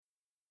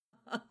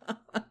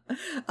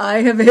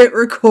I have hit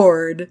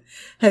record.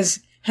 Has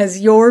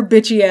your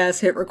bitchy ass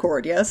hit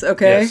record? Yes?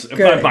 Okay. Yes,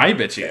 good. my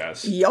bitchy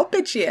ass. Your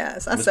bitchy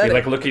ass. I Must said be it.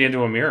 like looking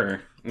into a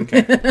mirror.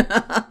 Okay.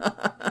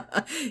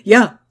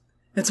 Yeah.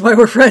 That's why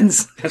we're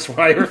friends. That's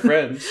why we're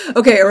friends.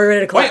 Okay, are we ready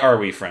to clap? Why are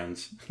we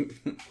friends?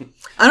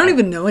 I don't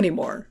even know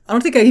anymore. I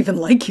don't think I even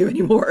like you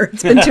anymore.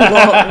 It's been too long.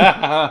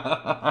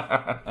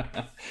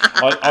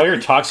 all your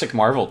toxic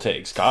Marvel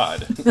takes,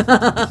 God.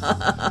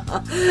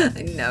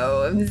 I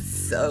know, I'm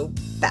so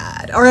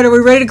bad. All right, are we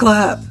ready to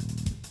clap?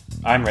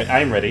 I'm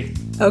ready.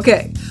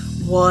 Okay.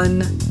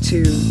 1,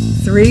 2,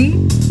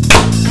 3.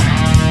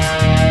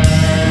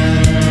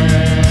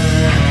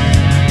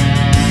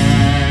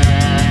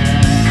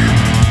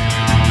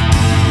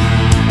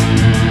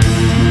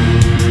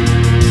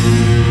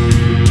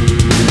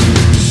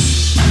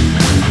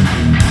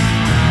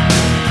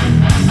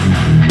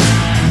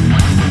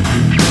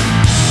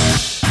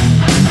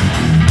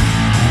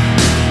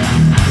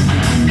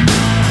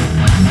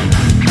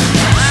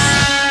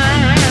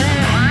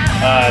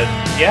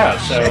 Yeah,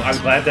 so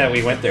I'm glad that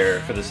we went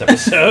there for this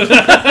episode.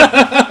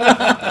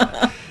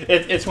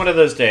 It's one of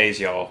those days,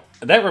 y'all.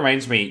 That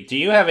reminds me, do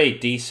you have a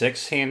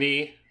D6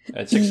 handy?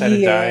 A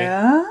six-sided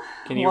die?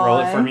 Can you roll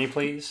it for me,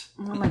 please?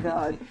 Oh my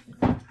god.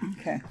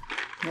 Okay,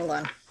 hold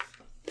on.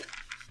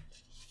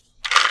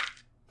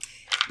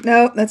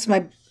 No, that's my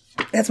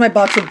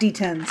box of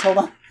D10s. Hold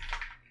on.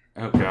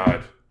 Oh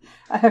god.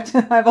 I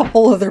have a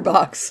whole other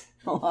box.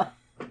 Hold on.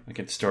 Like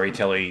in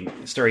storytelling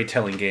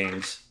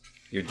games.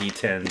 Your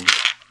D10s.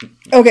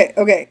 Okay.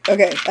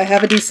 I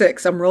have a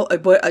D6.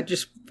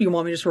 You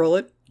want me to just roll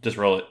it? Just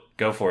roll it.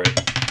 Go for it.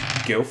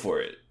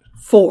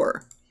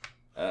 4.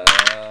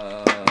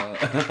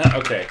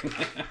 Okay.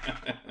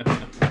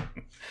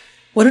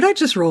 What did I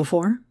just roll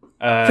for?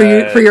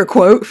 For your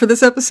quote for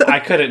this episode? I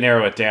couldn't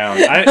narrow it down.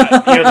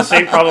 The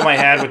same problem I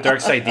had with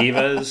Dark Side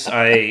Divas,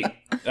 I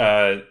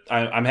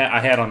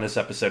had on this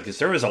episode because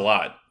there was a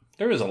lot.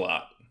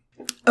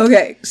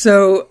 Okay,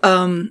 so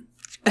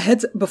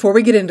before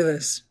we get into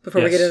this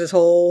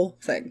whole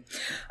thing,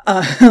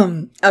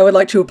 I would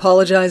like to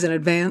apologize in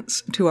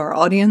advance to our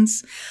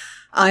audience.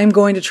 I'm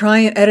going to try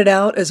and edit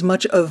out as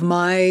much of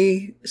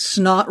my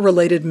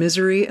snot-related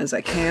misery as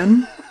I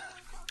can.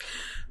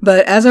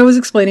 But as I was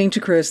explaining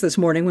to Chris this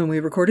morning when we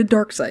recorded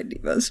Dark Side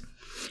Divas,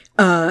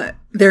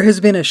 there has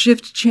been a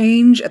shift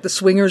change at the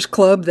swingers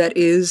club that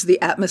is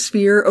the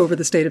atmosphere over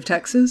the state of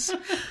Texas.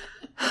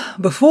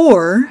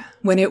 Before,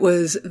 when it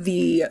was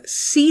the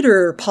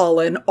cedar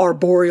pollen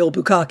arboreal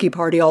bukkake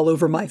party all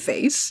over my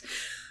face,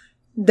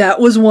 that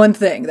was one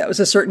thing. That was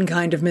a certain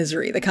kind of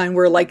misery. The kind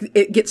where, like,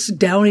 it gets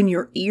down in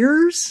your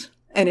ears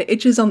and it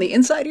itches on the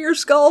inside of your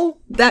skull.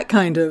 That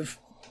kind of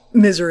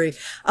misery.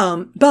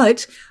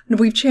 But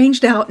we've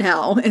changed out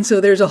now. And so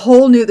there's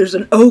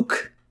an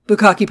oak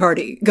bukkake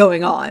party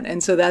going on.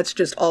 And so that's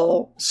just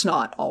all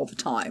snot all the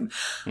time.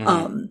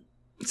 Mm-hmm.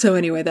 So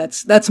anyway,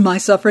 that's my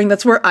suffering.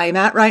 That's where I'm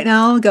at right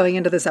now going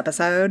into this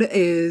episode,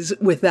 is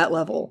with that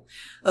level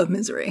of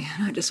misery.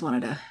 I just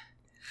wanted to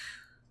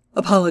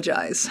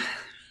apologize.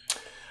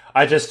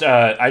 I just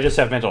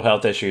have mental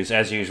health issues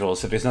as usual,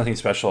 so there's nothing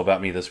special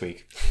about me this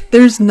week.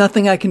 There's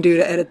nothing I can do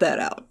to edit that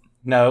out.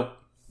 No,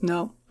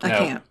 I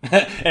can't.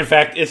 In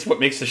fact, it's what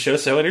makes the show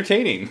so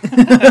entertaining.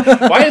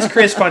 Why is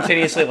Chris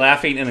spontaneously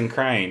laughing and then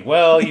crying?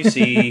 Well, you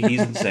see,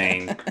 he's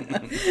insane.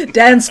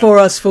 Dance for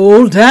us,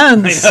 fool.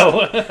 Dance. I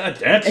know.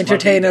 Dance.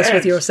 Entertain us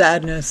with your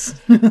sadness.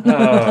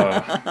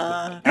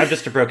 I'm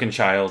just a broken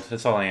child.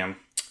 That's all I am.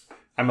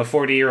 I'm a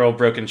 40-year-old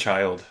broken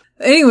child.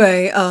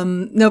 Anyway,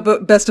 no,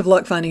 but best of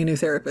luck finding a new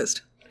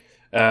therapist.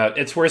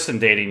 It's worse than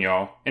dating,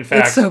 y'all. In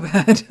fact, it's so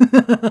bad.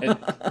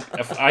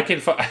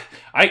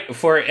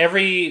 For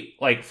every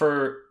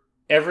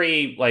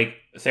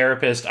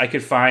therapist, I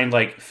could find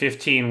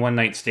 15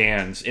 one-night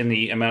stands in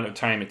the amount of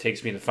time it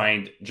takes me to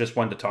find just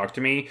one to talk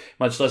to me,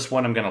 much less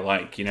one I'm going to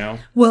like, you know?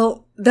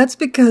 Well, that's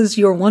because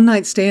your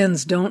one-night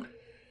stands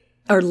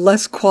are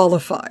less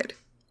qualified.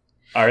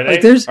 Are they?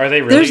 Are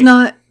they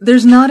really?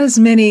 There's not as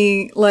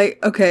many,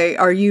 okay,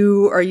 are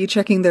you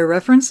checking their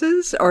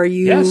references? Are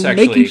you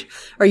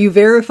are you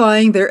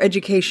verifying their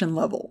education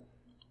level?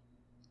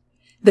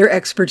 Their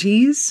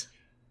expertise?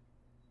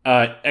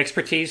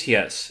 Expertise,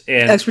 yes.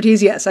 And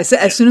expertise, yes. I said,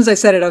 as soon as I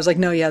said it, I was like,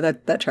 no, yeah,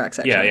 that tracks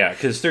actually. Yeah,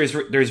 because there's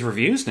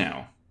reviews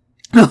now.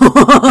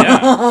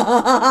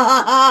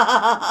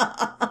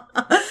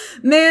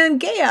 Man,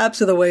 gay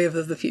apps are the wave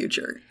of the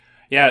future.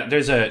 Yeah,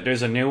 there's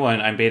a new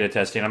one I'm beta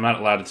testing. I'm not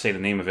allowed to say the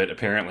name of it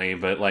apparently,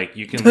 but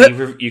you can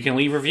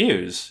leave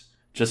reviews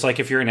just like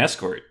if you're an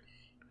escort.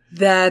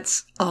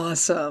 That's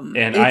awesome.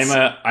 And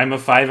I'm a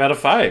 5 out of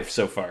 5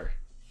 so far.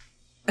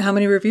 How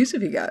many reviews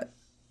have you got?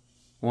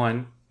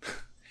 1.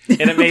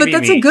 And it may but be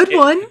that's me. A good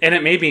one. And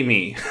it may be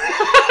me.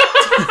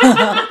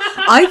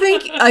 I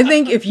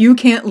think if you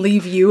can't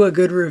leave you a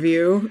good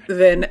review,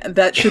 then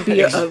that should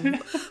be a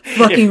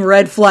fucking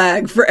red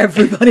flag for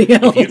everybody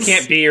else. If you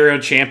can't be your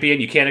own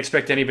champion, you can't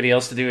expect anybody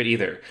else to do it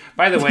either.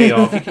 By the way,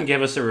 y'all, if you can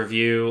give us a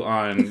review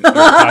on your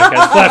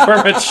podcast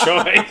platform of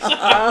choice.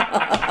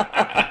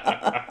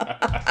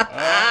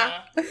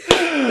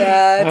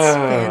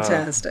 That's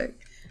fantastic.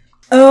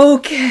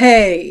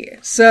 Okay,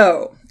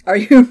 so are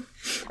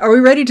we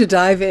ready to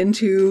dive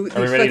into?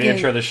 Are we ready to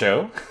intro the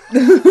show?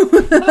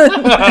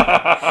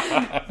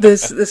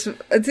 this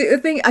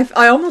thing.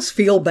 I almost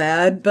feel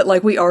bad, but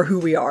like we are who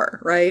we are,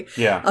 right?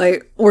 Yeah.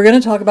 Like we're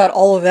gonna talk about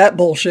all of that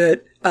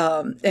bullshit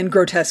and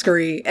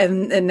grotesquerie,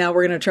 and now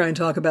we're gonna try and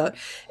talk about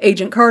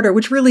Agent Carter,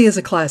 which really is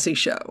a classy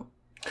show,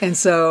 and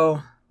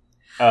so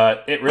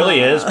it really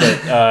is.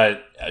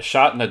 But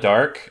Shot in the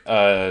Dark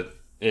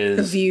is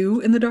A View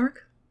in the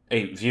Dark.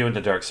 A View in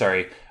the Dark.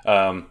 Sorry.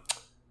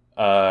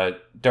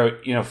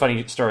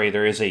 Funny story.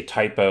 There is a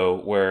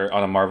typo where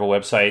on a Marvel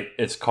website,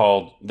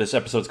 this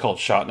episode's called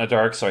Shot in the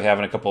Dark. So I have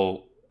in a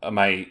couple of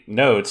my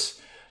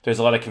notes, there's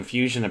a lot of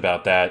confusion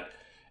about that.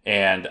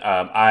 And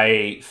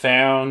I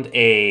found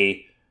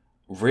a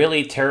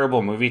really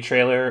terrible movie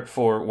trailer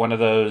for one of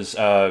those,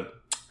 what are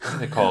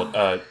they called?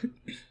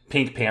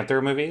 Pink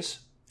Panther movies.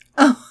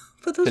 Oh,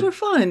 but those were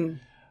fun.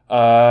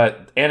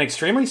 And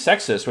extremely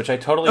sexist, which I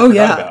totally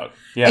forgot about.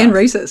 Yeah. And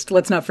racist,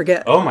 let's not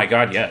forget. Oh my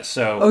god, yes.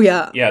 So,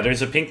 yeah,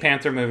 there's a Pink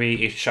Panther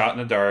movie, It's Shot in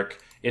the Dark.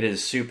 It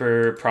is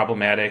super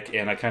problematic,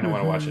 and I kind of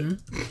want to watch it.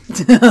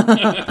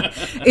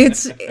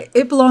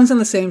 It belongs on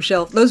the same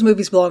shelf. Those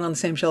movies belong on the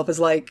same shelf as,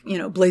 like,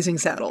 Blazing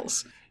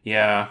Saddles.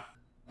 Yeah.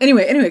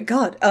 Anyway,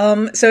 God.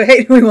 So,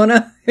 hey, do we want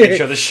to...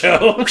 intro the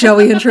show? Shall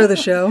we intro the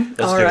show?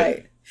 All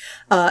right.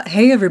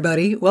 Hey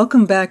everybody,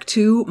 welcome back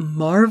to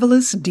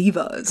Marvelous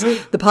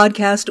Divas, the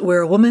podcast where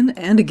a woman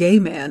and a gay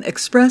man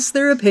express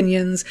their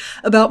opinions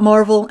about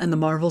Marvel and the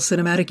Marvel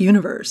Cinematic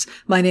Universe.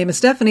 My name is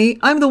Stephanie,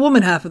 I'm the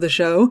woman half of the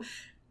show,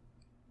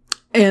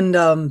 and,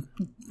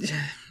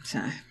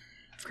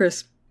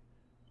 Chris.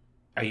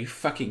 Are you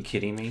fucking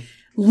kidding me?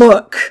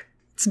 Look,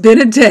 it's been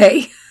a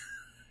day.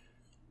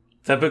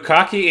 The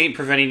bukkake ain't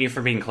preventing you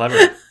from being clever.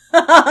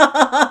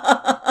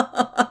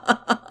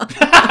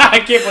 I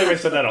can't believe I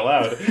said that out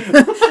loud.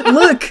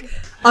 Look,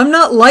 I'm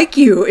not like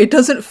you. It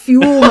doesn't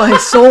fuel my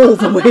soul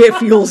the way it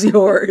fuels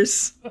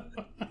yours.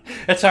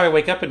 That's how I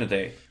wake up in the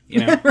day, you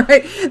know?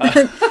 Right?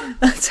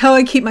 That's how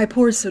I keep my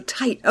pores so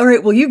tight. All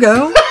right, well, you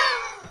go.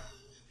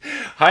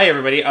 Hi,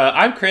 everybody.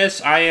 I'm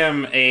Chris. I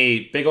am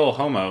a big ol'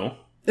 homo.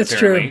 It's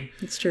apparently. True.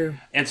 It's true.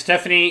 And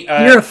Stephanie...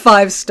 you're a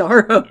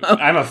 5-star homo.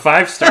 I'm a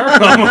 5-star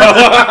homo.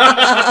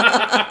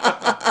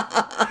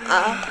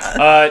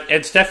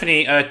 And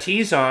Stephanie,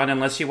 tease on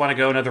unless you want to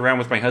go another round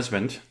with my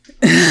husband.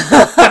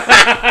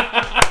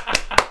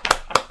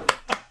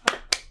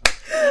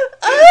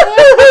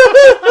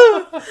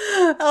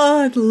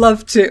 Oh, I'd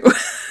love to.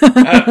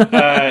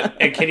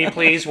 And can you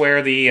please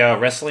wear the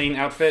wrestling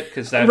outfit?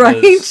 Because that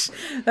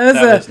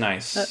was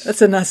nice.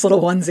 That's a nice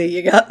little onesie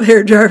you got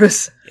there,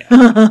 Jarvis.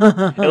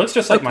 Yeah. It looks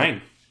just like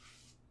mine.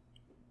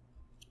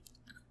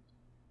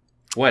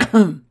 What?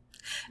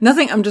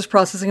 Nothing. I'm just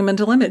processing a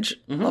mental image.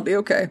 Mm-hmm. I'll be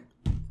okay.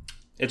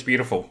 It's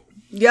beautiful.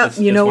 Yeah,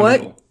 you know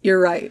what? Wonderful.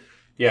 You're right.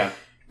 Yeah.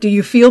 Do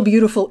you feel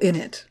beautiful in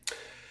it?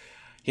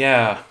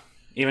 Yeah.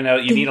 Even though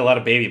you need a lot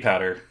of baby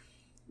powder.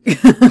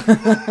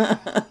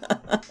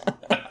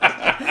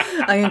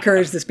 I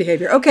encourage this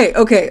behavior. Okay.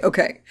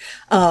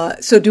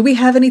 So do we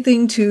have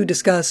anything to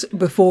discuss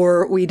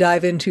before we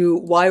dive into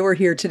why we're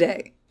here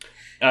today?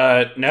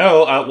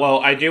 No. Well,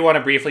 I do want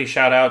to briefly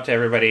shout out to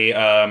everybody.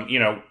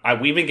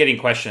 We've been getting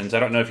questions. I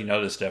don't know if you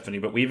know this, Stephanie,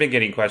 but we've been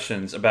getting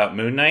questions about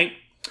Moon Knight.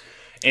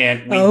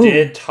 And we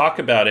did talk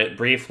about it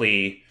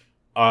briefly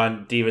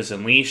on Divas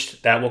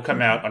Unleashed. That will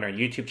come out on our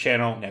YouTube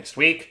channel next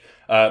week.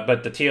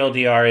 But the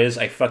TLDR is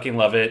I fucking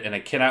love it, and I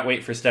cannot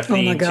wait for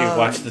Stephanie to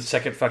watch the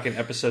second fucking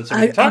episode so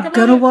we can talk about it.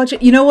 I'm gonna watch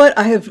it. You know what?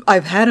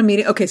 I've had a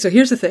meeting. Okay, so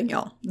here's the thing,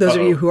 y'all. Those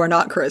of you who are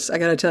not Chris, I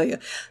gotta tell you,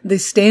 the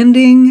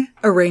standing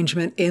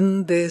arrangement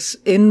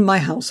in my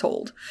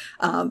household,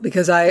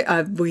 because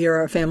we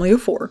are a family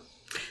of 4.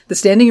 The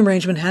standing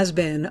arrangement has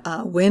been,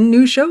 when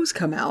new shows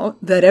come out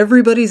that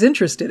everybody's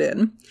interested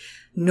in,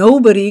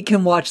 nobody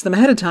can watch them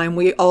ahead of time.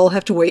 We all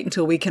have to wait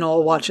until we can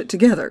all watch it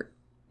together.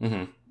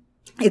 Mm-hmm.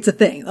 It's a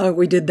thing.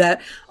 We did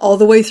that all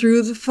the way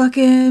through the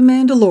fucking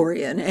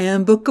Mandalorian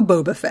and Book of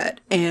Boba Fett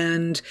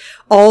and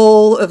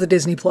all of the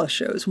Disney Plus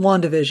shows,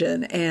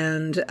 WandaVision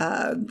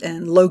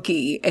and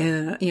Loki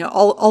and,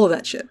 all of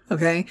that shit.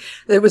 Okay.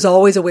 It was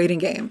always a waiting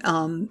game.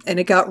 And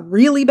it got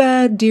really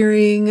bad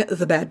during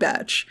the Bad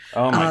Batch.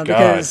 Oh my God.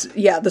 Because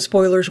the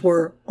spoilers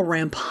were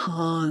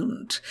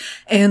rampant.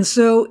 And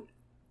so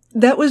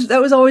that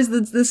was always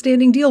the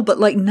standing deal. But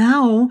like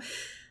now,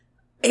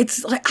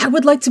 it's like, I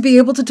would like to be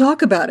able to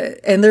talk about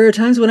it. And there are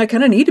times when I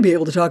kind of need to be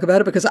able to talk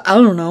about it because I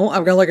don't know,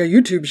 I've got like a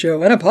YouTube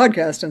show and a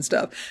podcast and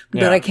stuff,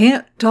 but I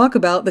can't talk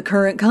about the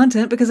current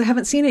content because I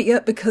haven't seen it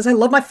yet because I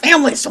love my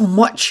family so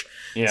much.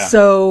 Yeah.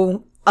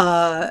 So,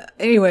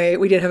 anyway,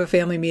 we did have a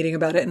family meeting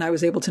about it and I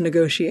was able to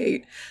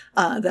negotiate,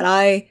 that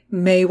I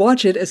may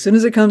watch it as soon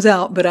as it comes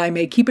out, but I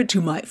may keep it to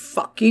my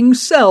fucking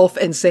self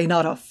and say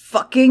not a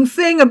fucking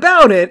thing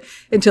about it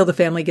until the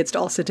family gets to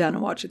all sit down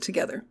and watch it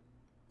together.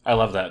 I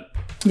love that.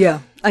 Yeah.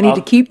 I need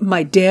to keep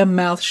my damn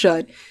mouth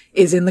shut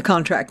is in the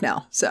contract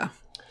now. So.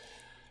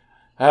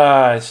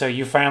 So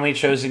you finally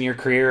chosen your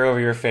career over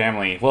your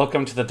family.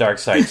 Welcome to the dark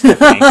side,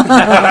 Stephanie. Welcome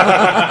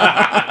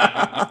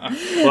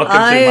to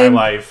my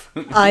life.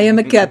 I am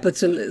a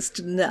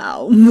capitalist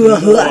now.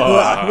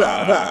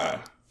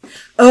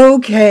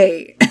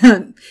 Okay.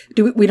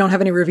 We don't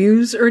have any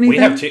reviews or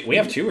anything? We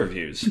have two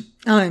reviews.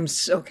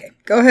 Okay.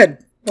 Go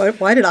ahead.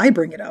 Why did I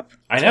bring it up?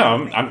 I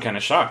know. I'm kind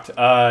of shocked.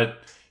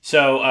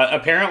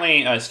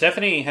 Apparently,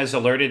 Stephanie has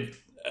alerted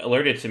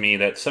to me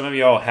that some of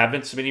y'all have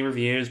been submitting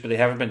reviews, but they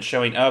haven't been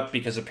showing up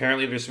because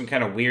apparently there's some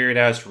kind of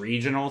weird-ass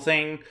regional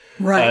thing.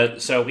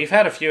 Right. So we've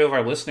had a few of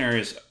our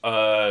listeners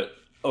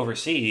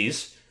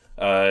overseas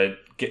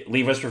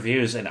leave us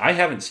reviews, and I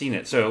haven't seen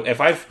it. So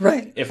if I've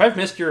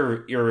missed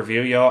your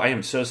review, y'all, I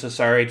am so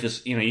sorry.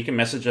 Just, you can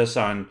message us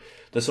on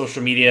the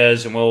social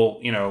medias, and we'll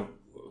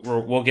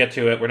get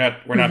to it. We're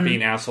not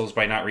being assholes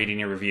by not reading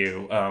your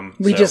review.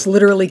 We just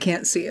literally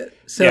can't see it.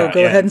 So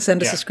go ahead and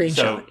send us a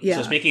screenshot.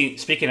 So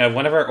speaking of,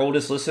 one of our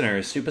oldest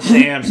listeners, Super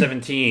Sam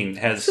 17,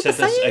 has sent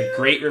us a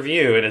great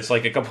review, and it's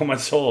like a couple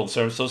months old.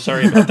 So I'm so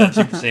sorry about that,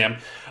 Super Sam.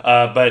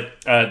 But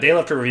they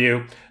left a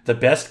review. The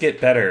best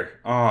get better.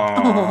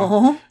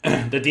 Aww.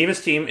 The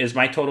Divas team is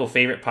my total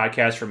favorite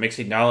podcast for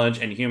mixing knowledge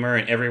and humor,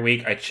 and every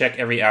week I check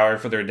every hour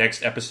for their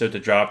next episode to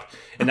drop.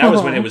 And that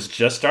was when it was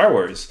just Star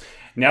Wars.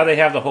 Now they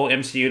have the whole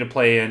MCU to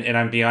play in, and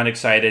I'm beyond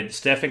excited.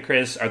 Steph and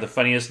Chris are the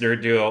funniest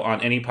nerd duo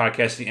on any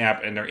podcasting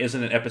app, and there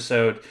isn't an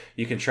episode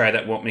you can try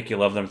that won't make you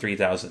love them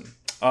 3,000.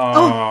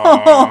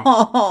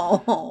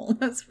 Oh,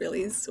 that's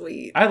really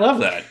sweet. I love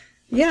that.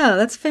 Yeah,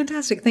 that's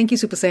fantastic. Thank you,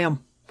 Super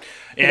Sam.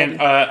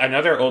 And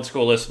another old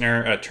school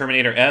listener,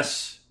 Terminator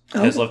S,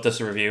 has left us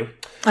a review.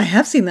 I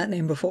have seen that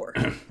name before.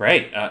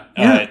 Right.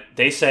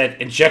 They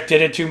said,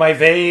 injected into my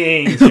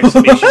veins!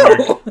 Exclamation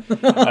mark.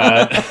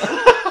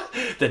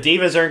 The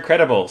Divas are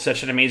incredible.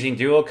 Such an amazing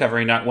duo,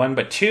 covering not one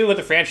but two of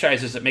the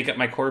franchises that make up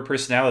my core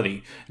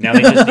personality. Now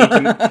they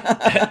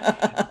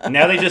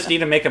just need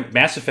to make a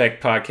Mass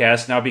Effect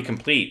podcast, and I'll be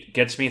complete.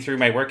 Gets me through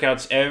my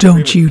workouts every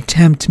Don't you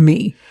tempt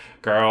me.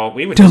 Girl,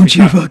 we would Don't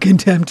you fucking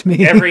tempt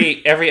me.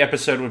 Every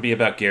episode would be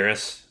about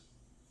Garrus.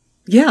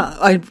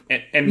 Yeah,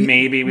 and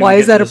maybe we why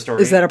is that a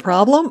story. Is that a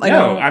problem?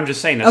 No, I'm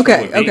just saying that's what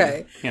it would be.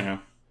 Okay.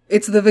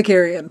 It's the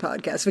Vicarian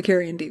podcast,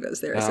 Vicarian Divas.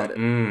 There, I said it.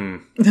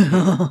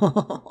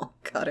 Oh,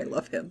 God, I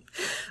love him.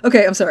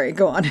 Okay, I'm sorry.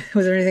 Go on.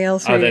 Was there anything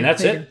else? Then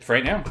that's it for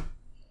right now.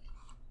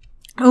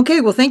 Okay,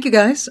 well, thank you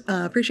guys.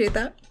 Appreciate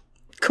that.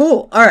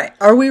 Cool. All right.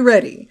 Are we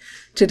ready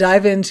to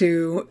dive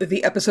into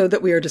the episode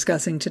that we are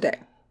discussing today?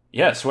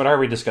 Yes. What are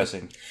we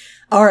discussing?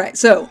 All right.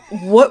 So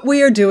what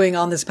we are doing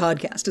on this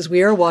podcast is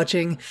we are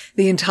watching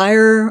the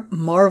entire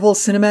Marvel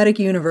Cinematic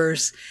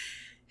Universe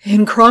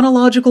in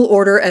chronological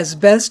order as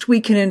best we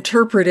can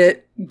interpret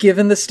it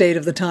given the state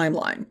of the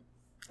timeline.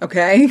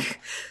 Okay?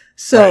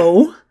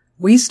 So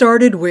we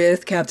started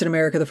with Captain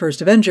America the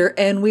First Avenger,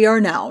 and we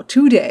are now,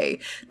 today,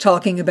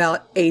 talking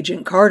about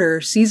Agent Carter,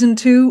 Season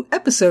 2,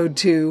 Episode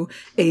 2,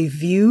 A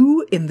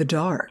View in the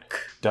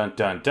Dark. Dun,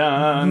 dun,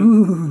 dun.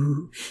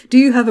 Ooh. Do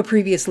you have a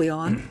previously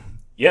on?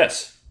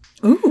 Yes.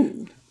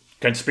 Ooh.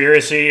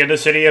 Conspiracy in the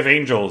City of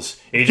Angels.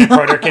 Agent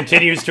Carter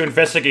continues to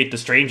investigate the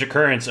strange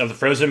occurrence of the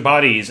frozen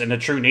bodies and the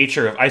true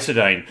nature of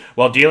Isodyne,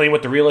 while dealing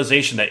with the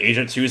realization that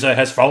Agent Sousa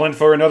has fallen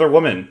for another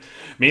woman.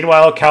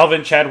 Meanwhile,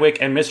 Calvin, Chadwick,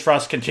 and Miss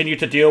Frost continue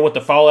to deal with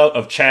the fallout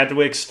of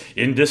Chadwick's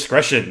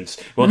indiscretions.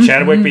 Will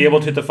Chadwick be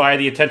able to defy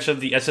the attention of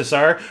the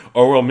SSR,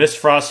 or will Miss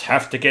Frost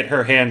have to get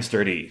her hands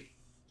dirty?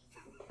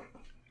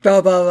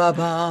 Have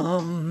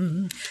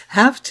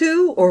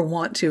to or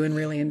want to and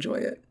really enjoy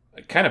it?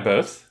 Kind of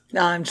both.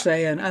 I'm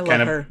saying, I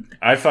love her.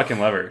 I fucking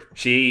love her.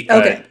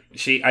 I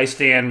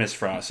stan Miss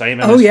Frost. I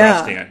am a Miss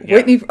Frost stan. Yeah.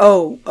 Whitney,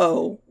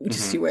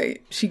 just you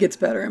wait. She gets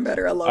better and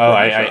better. I love her.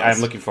 I'm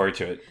looking forward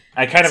to it.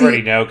 I kind of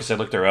already know because I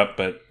looked her up,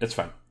 but it's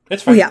fine.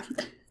 It's fine. Yeah.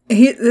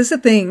 This is the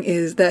thing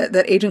is that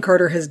Agent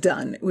Carter has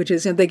done, which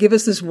is they give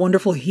us this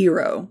wonderful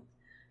hero,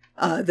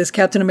 this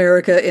Captain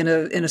America in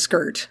a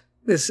skirt,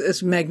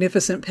 this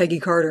magnificent Peggy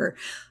Carter,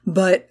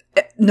 but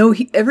no,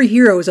 every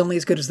hero is only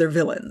as good as their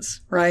villains,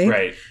 right?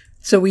 Right.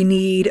 So we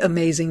need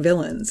amazing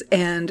villains.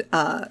 And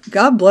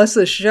God bless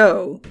this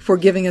show for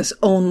giving us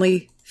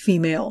only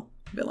female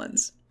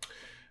villains.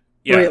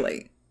 Yeah.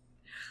 Really.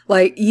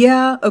 Like,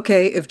 yeah,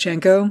 okay,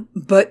 Ivchenko,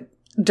 but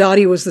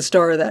Dottie was the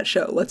star of that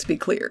show, let's be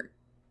clear.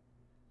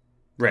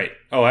 Right.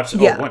 Oh,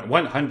 absolutely. Yeah.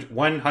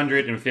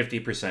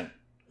 150%.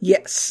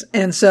 Yes.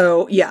 And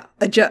so, yeah,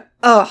 I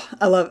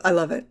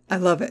love it. I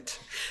love it.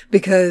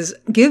 Because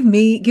give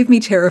me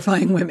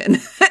terrifying women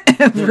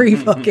every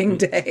fucking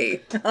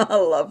day. I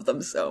love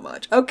them so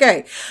much.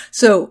 Okay.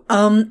 So,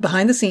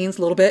 behind the scenes,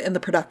 a little bit in the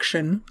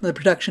production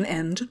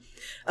end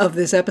of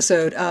this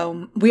episode.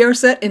 We are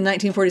set in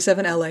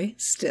 1947 LA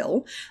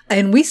still,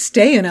 and we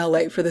stay in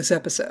LA for this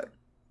episode.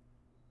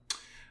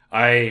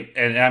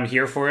 I'm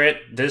here for it.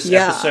 This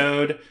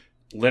episode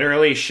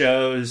literally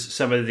shows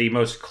some of the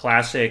most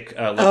classic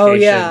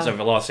locations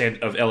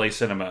of LA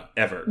cinema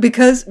ever.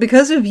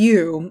 Because of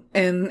you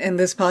and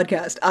this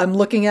podcast, I'm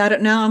looking at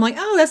it now. I'm like,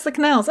 oh, that's the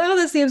canals. Oh,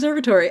 that's the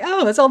observatory.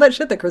 Oh, that's all that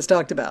shit that Chris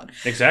talked about.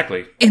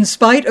 Exactly. In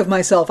spite of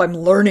myself, I'm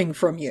learning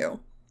from you.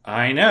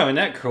 I know. Isn't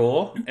that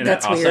cool? Isn't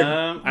that's that awesome?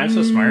 Weird. I'm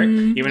so smart.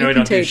 Even though we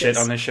don't do shit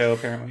on this show,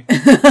 apparently.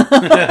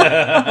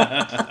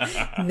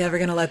 Never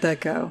gonna let that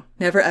go.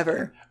 Never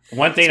ever.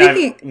 One thing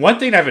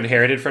I've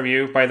inherited from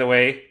you, by the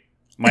way,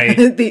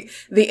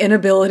 the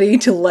inability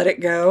to let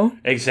it go.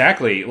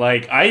 Exactly.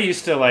 Like I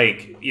used to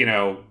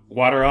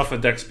water off a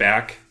duck's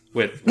back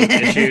with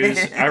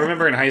issues. I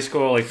remember in high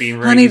school being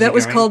really Honey,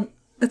 that's called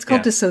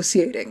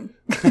dissociating.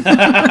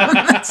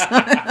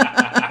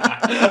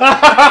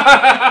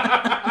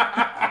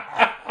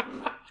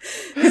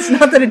 It's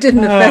not that it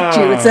didn't affect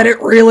you. It's that it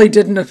really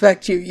didn't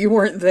affect you. You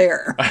weren't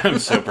there. I'm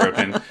so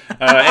broken.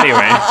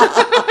 Anyway.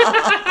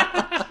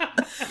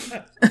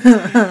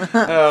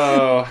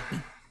 Oh,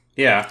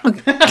 yeah.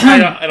 Okay. I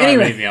don't have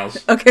anything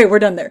else. Okay, we're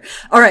done there.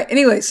 All right.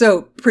 Anyway,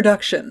 so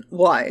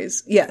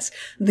production-wise, yes.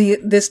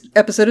 This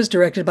episode is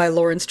directed by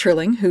Lawrence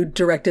Trilling, who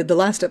directed the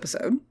last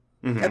episode.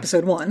 Mm-hmm.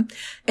 Episode 1.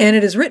 And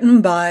it is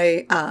written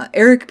by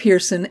Eric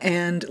Pearson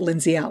and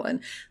Lindsay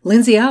Allen.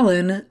 Lindsay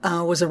Allen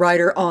was a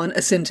writer on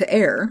Ascend to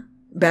Air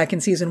back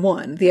in season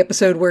 1, the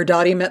episode where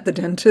Dottie met the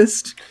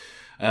dentist.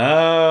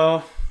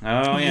 Oh,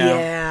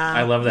 yeah.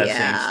 I love that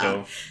scene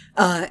still.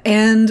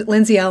 And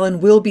Lindsay Allen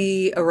will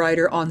be a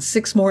writer on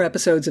 6 more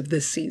episodes of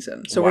this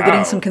season. So we're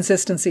getting some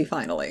consistency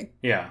finally.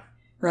 Yeah.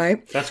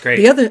 Right? That's great.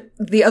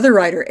 The other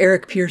writer,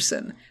 Eric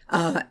Pearson,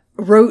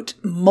 wrote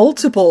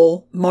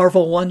multiple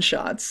Marvel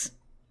one-shots,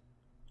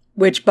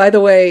 which, by the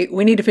way,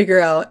 we need to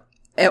figure out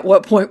at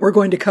what point we're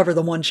going to cover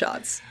the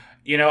one-shots.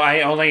 You know,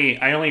 I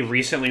only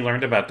recently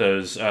learned about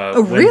those.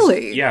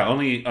 Really? Yeah,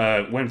 only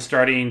when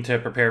starting to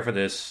prepare for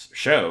this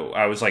show.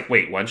 I was like,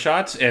 wait,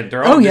 one-shots? And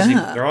they're all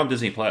they're on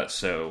Disney Plus,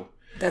 so...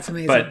 That's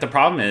amazing. But the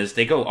problem is,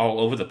 they go all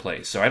over the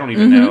place, so I don't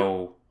even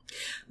know...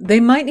 They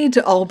might need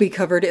to all be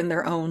covered in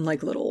their own,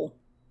 little...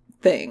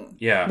 thing.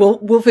 Yeah.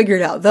 We'll figure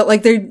it out.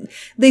 That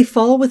they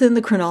fall within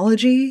the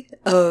chronology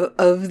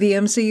of the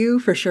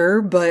MCU for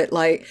sure, but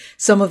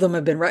some of them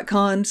have been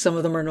retconned, some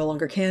of them are no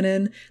longer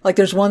canon.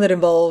 There's one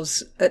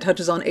that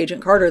touches on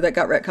Agent Carter that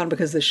got retconned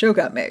because this show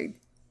got made.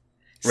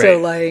 Right.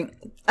 So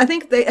I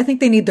think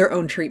they need their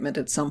own treatment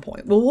at some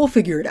point. Well, we'll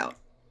figure it out.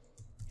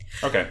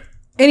 Okay.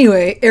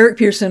 Anyway, Eric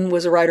Pearson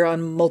was a writer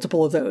on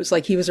multiple of those.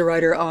 He was a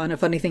writer on A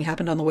Funny Thing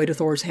Happened on the Way to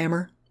Thor's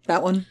Hammer.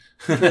 That one.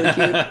 Really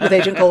cute. With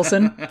Agent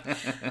Coulson.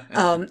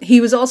 He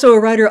was also a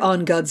writer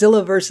on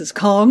Godzilla vs.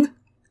 Kong.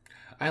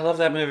 I love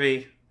that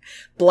movie.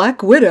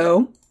 Black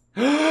Widow.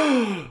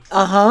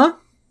 Uh-huh.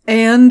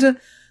 And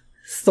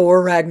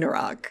Thor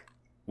Ragnarok.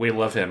 We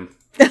love him.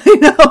 I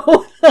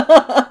know.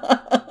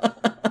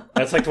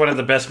 That's one of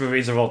the best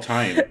movies of all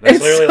time. That's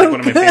literally one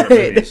of my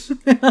favorite movies.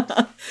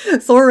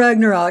 Thor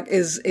Ragnarok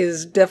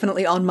is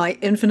definitely on my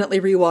infinitely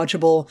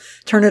rewatchable,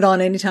 turn it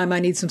on anytime I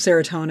need some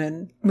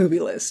serotonin movie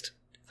list.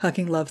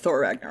 Fucking love Thor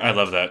Ragnarok. I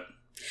love that.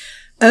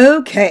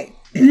 Okay.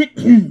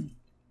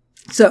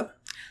 So,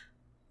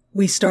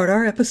 we start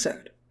our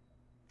episode.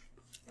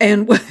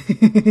 And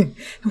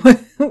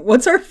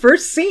what's our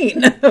first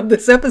scene of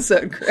this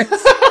episode,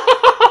 Chris?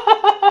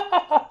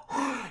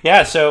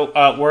 Yeah, so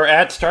we're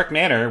at Stark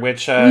Manor,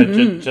 which,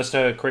 just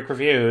a quick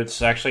review, it's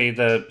actually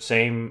the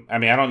same... I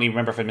don't even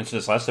remember if I mentioned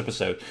this last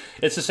episode.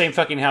 It's the same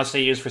fucking house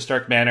they used for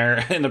Stark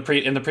Manor in the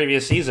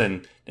previous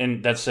season,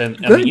 and that's on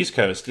the East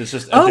Coast. It's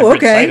just a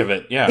different side of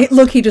it, yeah.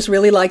 Look, he just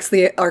really likes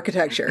the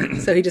architecture,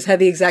 so he just had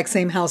the exact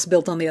same house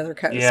built on the other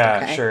coast. Yeah,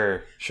 okay?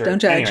 Sure. Don't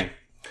judge.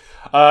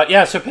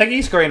 Anyway. So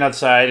Peggy's going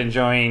outside,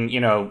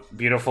 enjoying,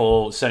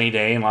 beautiful sunny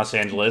day in Los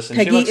Angeles. And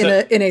Peggy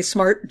in a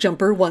smart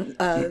jumper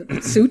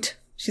suit.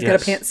 She's got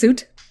a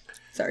pantsuit.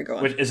 Sorry, go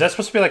on. Is that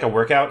supposed to be a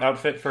workout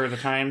outfit for the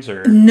times,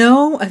 or?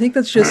 No, I think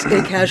that's just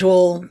a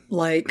casual,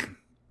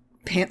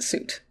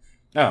 pantsuit.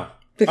 Oh.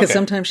 Because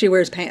sometimes she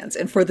wears pants.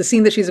 And for the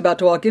scene that she's about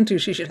to walk into,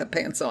 she should have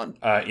pants on.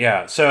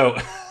 Yeah. So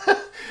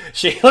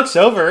she looks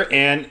over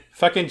and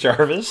fucking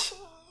Jarvis.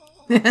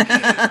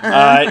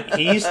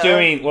 He's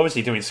doing, what was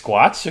he doing?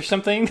 Squats or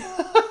something?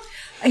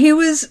 He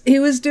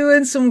was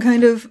doing some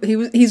kind of,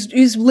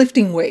 he's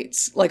lifting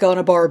weights, on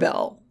a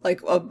barbell,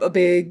 a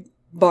big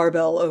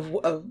barbell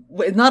of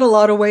not a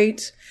lot of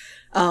weight,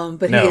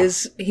 but no.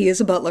 he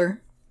is a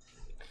butler.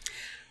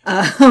 He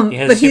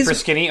has super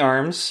skinny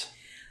arms.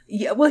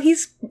 Yeah, well,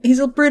 he's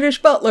a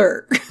British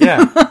butler.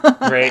 Yeah,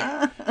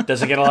 right.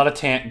 Doesn't get a lot of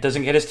tan.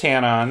 Doesn't get his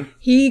tan on.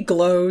 He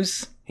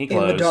glows in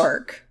the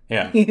dark.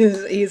 Yeah,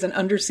 he's an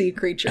undersea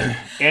creature,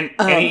 and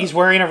he's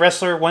wearing a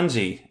wrestler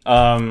onesie.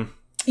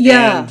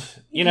 Yeah, and,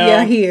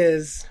 yeah, he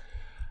is.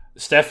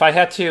 Steph, I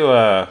had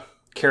to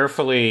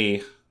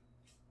carefully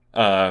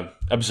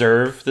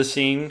observe the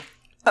scene.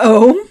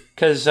 Oh,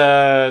 because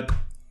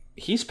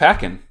he's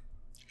packing.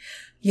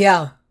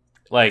 Yeah,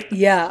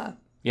 yeah.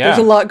 There's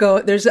a lot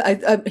going.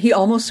 He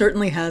almost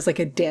certainly has a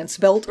dance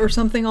belt or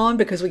something on,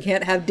 because we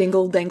can't have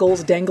dingle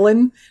dangles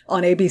dangling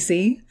on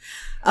ABC.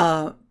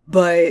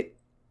 but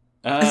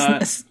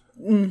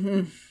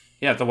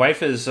yeah, the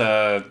wife is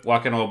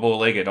walking all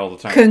bow-legged all the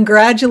time.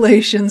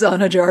 Congratulations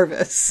on a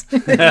Jarvis. You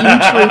trooper.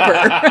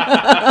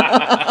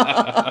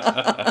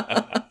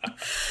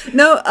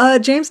 No,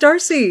 James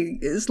Darcy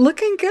is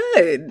looking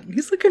good.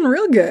 He's looking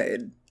real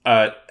good.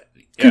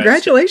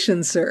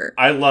 Congratulations, sir.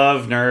 I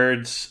love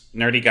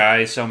nerdy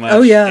guys so much.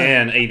 Oh, yeah.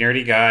 And a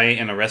nerdy guy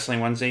in a wrestling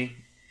onesie.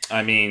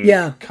 I mean,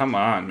 come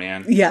on,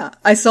 man. Yeah,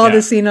 I saw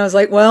this scene and I was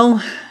like,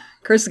 well,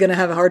 Chris is going to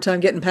have a hard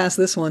time getting past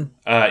this one.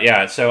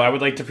 So I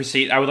would like to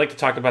proceed. I would like to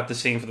talk about the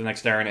scene for the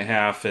next hour and a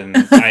half. And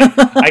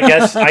I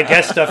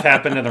guess stuff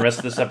happened in the rest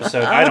of this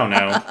episode. I don't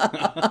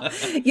know.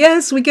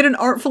 Yes, we get an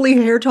artfully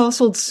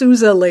hair-tousled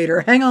Sousa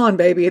later. Hang on,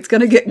 baby. It's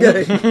going to get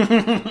good.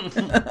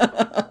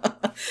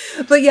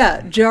 But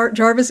yeah,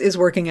 Jarvis is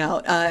working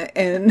out.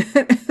 And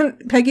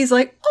Peggy's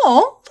like,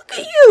 oh, look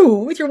at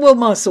you with your little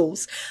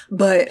muscles.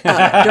 But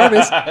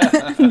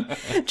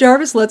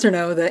Jarvis lets her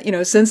know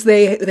that, since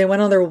they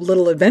went on their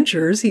little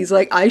adventures, he's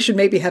like, I should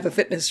maybe have a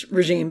fitness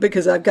regime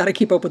because I've got to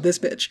keep up with this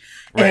bitch.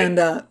 Right.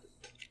 And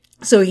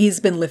so he's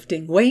been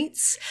lifting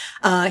weights.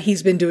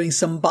 He's been doing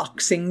some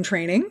boxing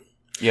training.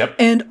 Yep.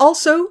 And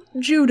also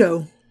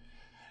judo.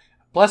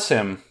 Bless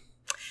him.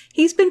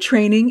 He's been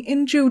training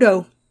in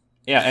judo.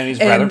 Yeah, and he's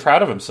rather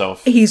proud of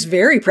himself. He's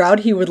very proud.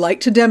 He would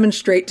like to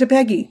demonstrate to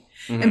Peggy.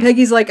 Mm-hmm. And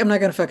Peggy's like, I'm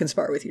not going to fucking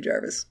spar with you,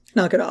 Jarvis.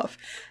 Knock it off.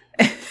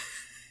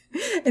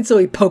 And so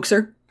he pokes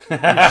her on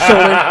the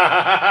shoulder.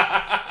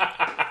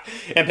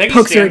 And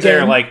Peggy stands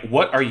there like,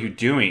 what are you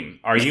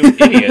doing? Are you an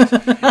idiot?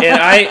 And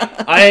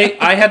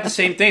I had the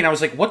same thing. I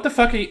was like, what the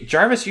fuck are you...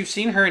 Jarvis, you've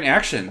seen her in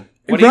action.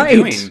 What are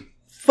you doing?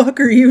 Fuck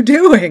are you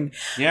doing?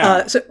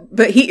 Yeah.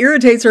 But he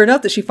irritates her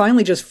enough that she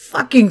finally just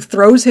fucking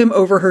throws him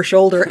over her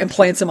shoulder and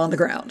plants him on the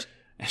ground.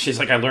 She's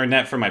like, I learned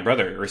that from my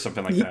brother or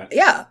something like that.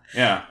 Yeah.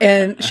 Yeah.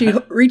 And she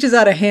reaches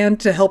out a hand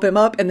to help him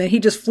up, and then he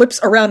just flips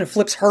around and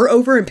flips her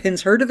over and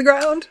pins her to the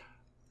ground.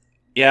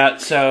 Yeah,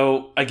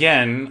 so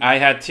again, I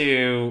had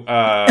to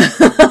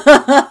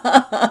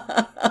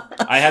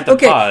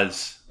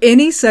pause.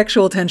 Any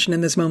sexual tension in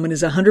this moment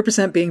is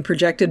 100% being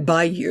projected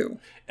by you.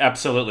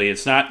 Absolutely.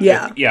 It's not...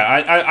 Yeah.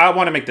 I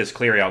want to make this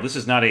clear, y'all. This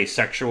is not a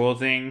sexual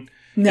thing.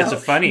 No. It's a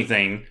funny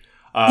thing.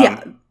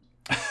 Yeah.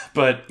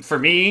 But for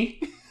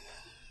me...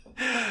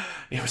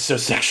 It was so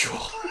sexual.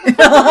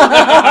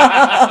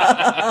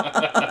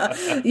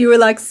 You were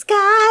like,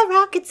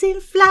 skyrockets in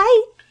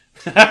flight.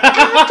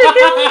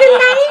 Afternoon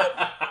delight.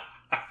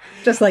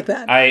 Just like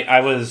that.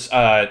 I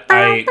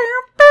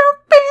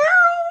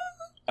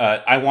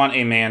want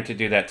a man to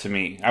do that to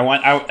me.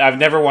 I've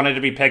never wanted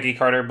to be Peggy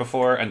Carter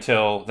before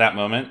until that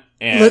moment.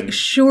 And look,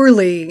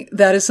 surely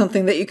that is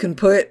something that you can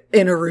put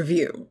in a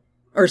review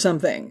or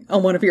something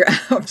on one of your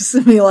apps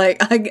and be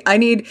like, I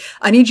need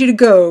you to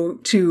go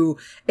to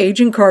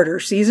Agent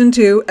Carter season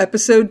 2,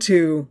 episode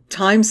 2,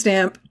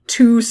 timestamp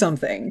 2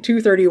 something,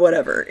 2:30,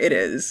 whatever it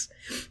is.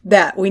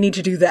 That we need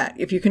to do that.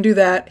 If you can do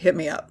that, hit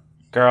me up.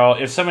 Girl,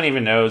 if someone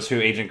even knows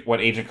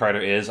what Agent Carter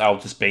is, I'll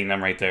just bang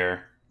them right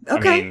there.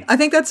 Okay, I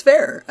think that's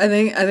fair. I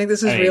think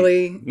this is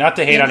really... Not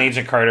to hate on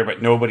Agent Carter, but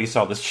nobody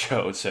saw this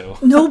show, so...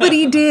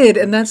 Nobody did,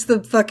 and that's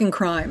the fucking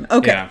crime.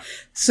 Okay, yeah.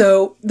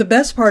 So the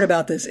best part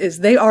about this is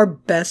they are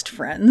best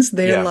friends.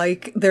 They're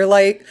like...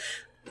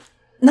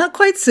 Not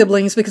quite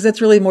siblings, because that's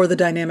really more the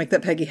dynamic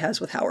that Peggy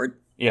has with Howard.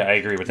 Yeah, I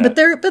agree with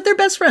that. But they're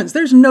best friends.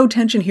 There's no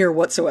tension here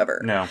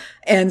whatsoever. No.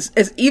 And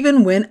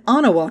even when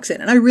Anna walks in,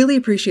 and I really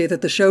appreciate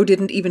that the show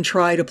didn't even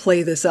try to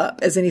play this up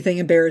as anything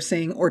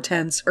embarrassing or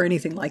tense or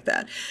anything like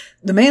that.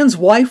 The man's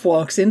wife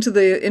walks into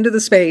the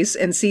space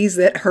and sees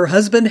that her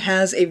husband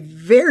has a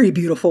very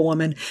beautiful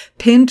woman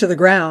pinned to the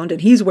ground,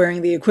 and he's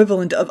wearing the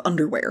equivalent of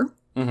underwear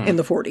in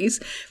the 40s.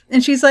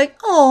 And she's like,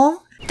 "Aw.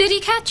 Did he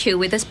catch you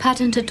with his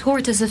patented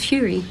tortoise of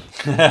fury?"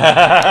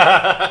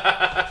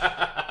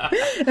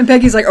 And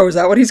Peggy's like, oh, is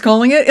that what he's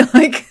calling it?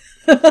 Like,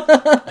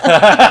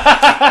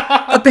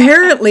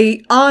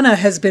 apparently Anna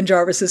has been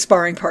Jarvis's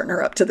sparring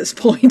partner up to this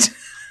point.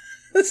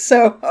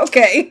 So,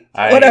 okay,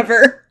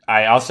 whatever.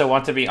 I also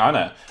want to be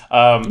Anna.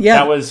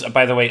 That was,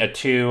 by the way, a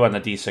 2 on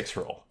the D6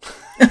 roll.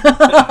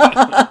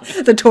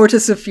 The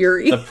tortoise of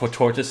fury. The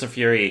tortoise of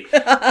fury. So...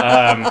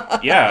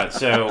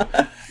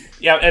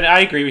 Yeah, and I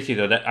agree with you,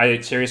 though. That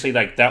I seriously,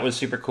 that was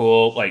super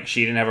cool. Like,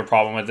 she didn't have a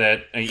problem with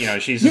it.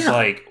 She's just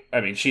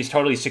she's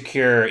totally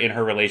secure in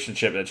her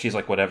relationship that she's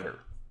like, whatever.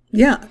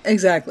 Yeah,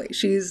 exactly.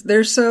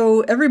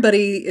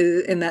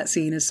 Everybody in that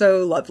scene is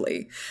so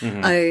lovely.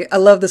 Mm-hmm. I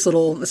love this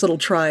little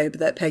tribe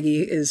that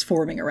Peggy is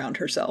forming around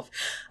herself.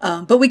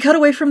 But we cut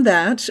away from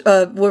that,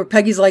 where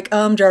Peggy's like,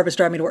 Jarvis,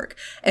 drive me to work.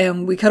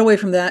 And we cut away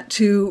from that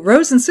to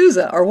Rose and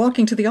Sousa are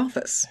walking to the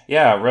office.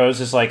 Yeah,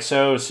 Rose is like,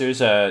 so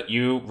Sousa,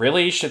 you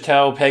really should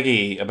tell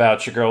Peggy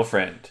about your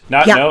girlfriend.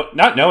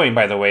 Not knowing,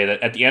 by the way,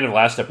 that at the end of the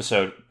last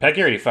episode,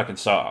 Peggy already fucking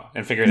saw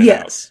and figured it out.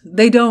 Yes,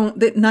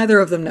 neither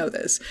of them know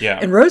this. Yeah.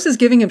 And Rose is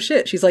giving him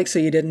shit. She's like, so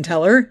you didn't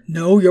tell her?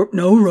 No,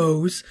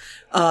 Rose.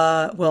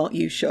 Well,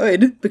 you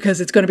should,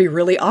 because it's going to be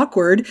really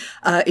awkward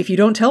if you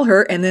don't tell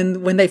her. And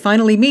then when they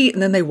finally meet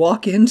and then they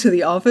walk into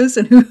the office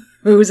and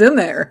Who's in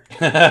there?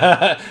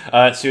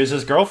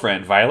 Sousa's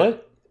girlfriend,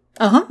 Violet.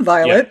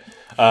 Violet.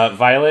 Yeah.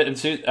 Violet and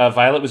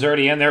Violet was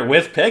already in there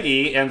with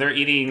Peggy, and they're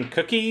eating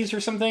cookies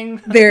or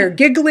something. They're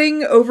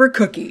giggling over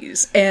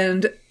cookies,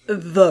 and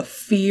the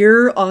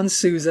fear on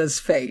Sousa's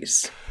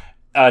face.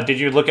 Did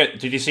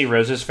you see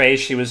Rose's face?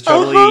 She was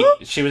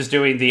she was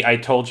doing the "I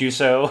told you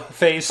so"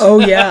 face. Oh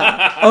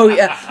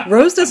yeah.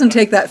 Rose doesn't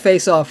take that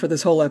face off for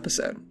this whole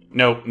episode.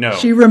 No.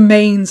 She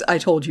remains "I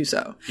told you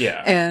so."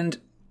 Yeah. And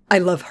I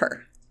love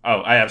her.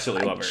 Oh, I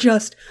absolutely love her.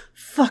 Just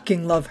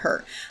fucking love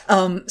her.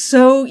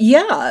 So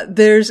yeah,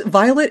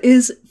 Violet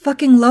is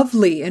fucking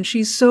lovely and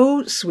she's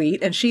so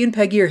sweet and she and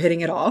Peggy are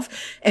hitting it off.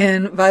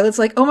 And Violet's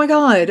like, oh my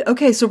God,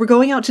 okay, so we're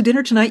going out to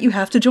dinner tonight. You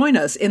have to join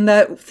us in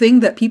that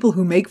thing that people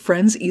who make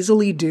friends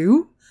easily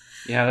do.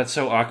 Yeah, that's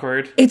so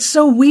awkward. It's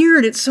so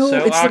weird. It's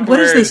awkward. Like,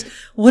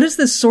 what is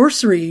this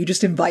sorcery? You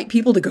just invite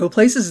people to go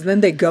places and then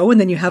they go and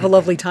then you have a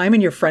lovely time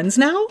and you're friends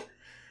now?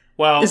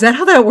 Well, is that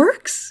how that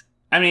works?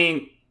 I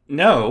mean,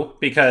 no,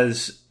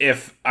 because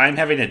if I'm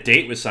having a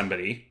date with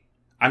somebody,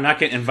 I'm not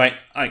going to invite...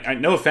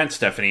 no offense,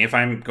 Stephanie. If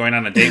I'm going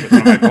on a date with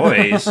one of my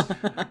boys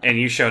and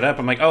you showed up,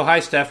 I'm like, oh, hi,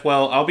 Steph.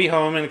 Well, I'll be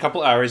home in a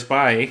couple hours.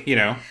 Bye,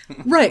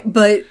 Right,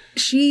 but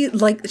she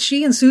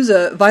and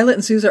Sousa, Violet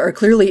and Sousa are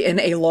clearly in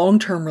a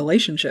long-term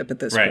relationship at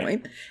this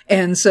point.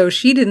 And so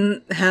she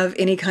didn't have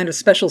any kind of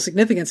special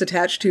significance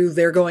attached to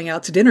their going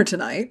out to dinner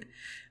tonight.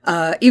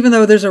 Even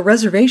though there's a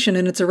reservation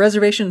and it's a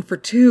reservation for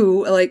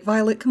two, like,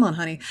 Violet, come on,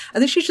 honey. I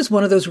think she's just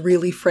one of those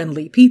really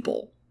friendly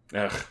people.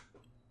 Ugh.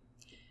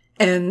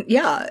 And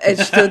yeah,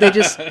 so they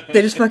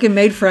just fucking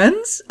made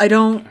friends. I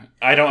don't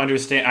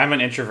understand. I'm an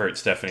introvert,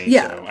 Stephanie.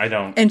 Yeah. So I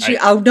don't. And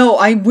no,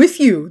 I'm with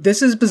you.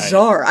 This is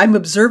bizarre. I'm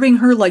observing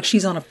her like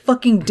she's on a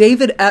fucking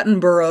David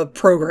Attenborough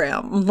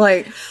program. I'm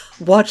like,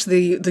 watch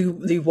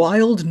the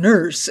wild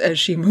nurse as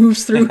she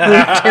moves through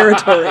her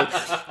territory.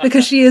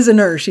 Because she is a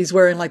nurse. She's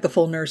wearing like the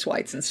full nurse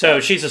whites and stuff. So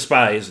she's a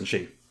spy, isn't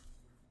she?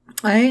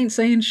 I ain't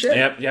saying shit.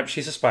 Yep,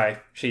 she's a spy.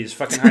 She's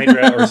fucking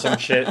Hydra or some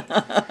shit.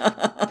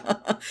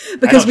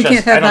 Because we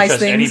can't have nice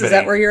things? Anybody. Is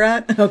that where you're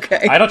at?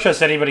 Okay. I don't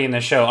trust anybody in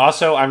this show.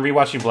 Also, I'm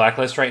rewatching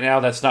Blacklist right now.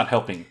 That's not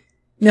helping.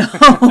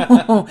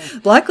 No.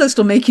 Blacklist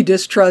will make you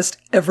distrust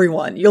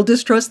everyone. You'll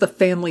distrust the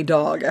family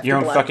dog after your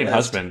own Blacklist. Fucking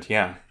husband,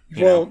 yeah.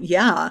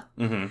 Yeah.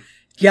 Mm-hmm.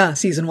 Yeah,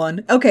 season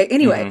 1. Okay,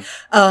 anyway.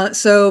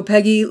 So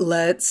Peggy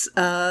lets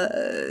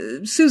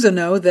Sousa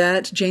know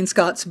that Jane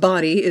Scott's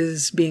body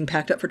is being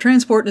packed up for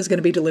transport and is going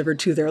to be delivered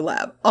to their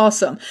lab.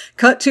 Awesome.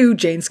 Cut to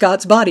Jane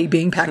Scott's body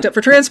being packed up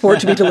for transport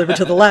to be delivered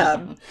to the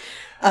lab.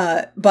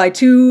 By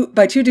two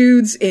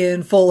dudes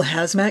in full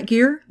hazmat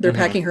gear. They're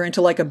packing her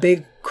into like a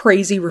big,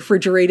 crazy,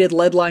 refrigerated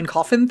lead-lined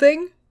coffin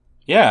thing.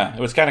 Yeah, it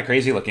was kind of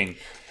crazy looking.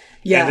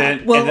 Yeah,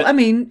 I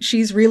mean,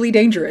 she's really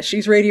dangerous.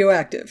 She's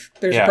radioactive.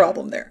 There's a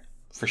problem there.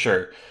 For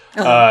sure.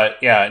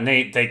 And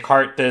they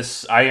cart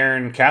this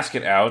iron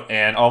casket out,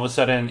 and all of a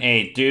sudden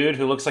a dude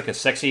who looks like a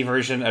sexy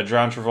version of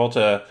John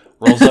Travolta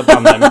rolls up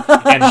on them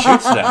and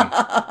shoots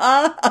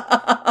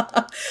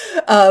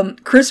them.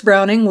 Chris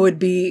Browning would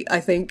be,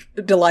 I think,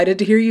 delighted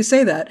to hear you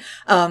say that.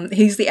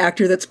 He's the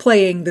actor that's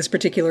playing this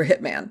particular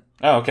hitman.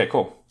 Oh, okay,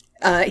 cool.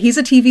 He's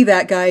a TV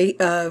that guy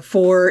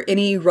for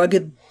any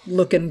rugged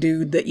looking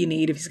dude that you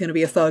need if he's going to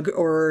be a thug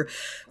or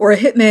a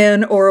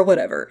hitman or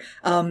whatever.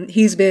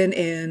 He's been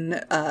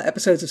in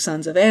episodes of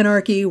Sons of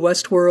Anarchy,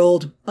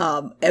 Westworld,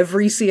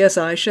 every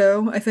CSI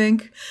show, I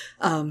think.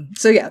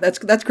 So yeah,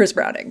 that's Chris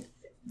Browning.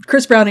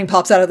 Chris Browning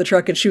pops out of the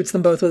truck and shoots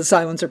them both with a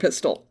silencer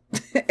pistol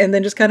and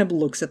then just kind of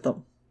looks at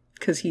them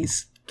because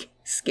he's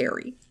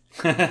scary.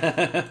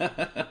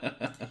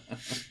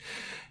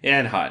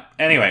 And hot.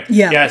 Anyway.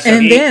 Yeah. So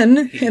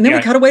then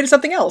we cut away to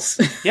something else.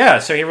 Yeah.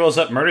 So he rolls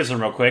up, murders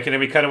them real quick, and then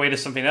we cut away to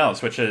something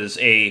else, which is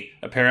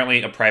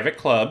apparently a private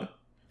club.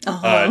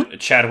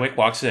 Chadwick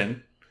walks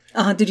in.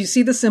 Did you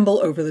see the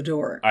symbol over the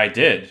door? I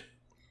did.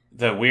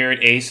 The weird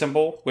A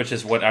symbol, which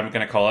is what I'm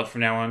going to call it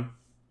from now on.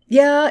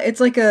 Yeah.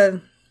 It's like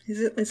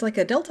it's like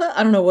a delta?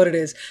 I don't know what it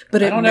is,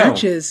 but it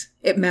matches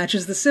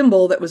the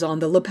symbol that was on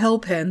the lapel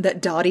pin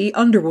that Dottie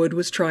Underwood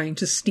was trying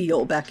to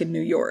steal back in New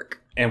York.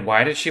 And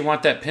why did she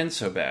want that pin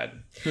so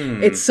bad?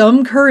 It's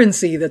some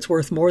currency that's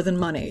worth more than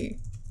money.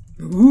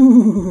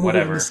 Ooh,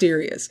 whatever.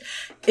 Mysterious.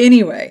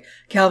 Anyway,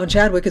 Calvin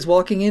Chadwick is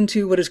walking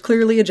into what is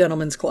clearly a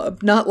gentleman's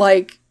club. Not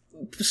like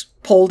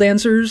pole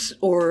dancers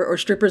or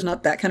strippers,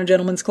 not that kind of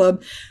gentleman's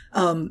club,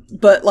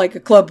 but like a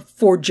club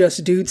for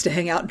just dudes to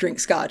hang out and drink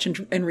scotch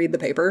and read the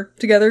paper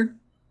together.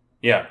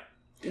 Yeah.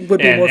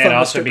 Would be more fun and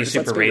also strippers, be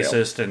super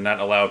racist and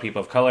not allow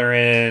people of color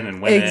in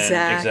and women,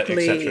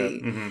 exactly.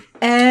 etc.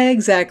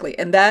 Exactly.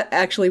 And that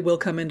actually will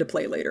come into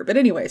play later. But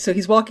anyway, so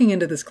he's walking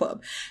into this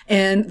club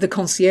and the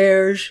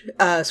concierge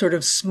sort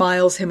of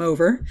smiles him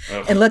over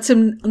and lets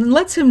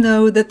him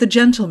know that the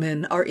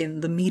gentlemen are in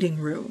the meeting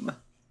room.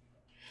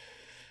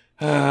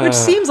 Which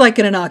seems like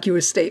an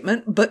innocuous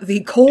statement, but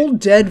the cold,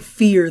 dead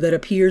fear that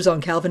appears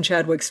on Calvin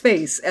Chadwick's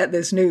face at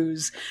this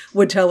news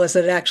would tell us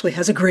that it actually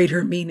has a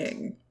greater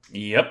meaning.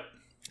 Yep.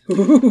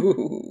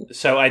 Ooh.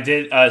 So I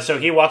did. So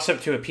he walks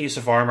up to a piece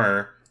of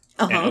armor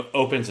and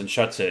opens and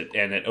shuts it,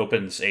 and it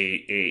opens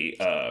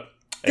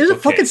there's a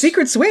fucking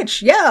secret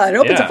switch. Yeah, it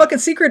opens a fucking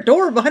secret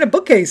door behind a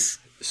bookcase.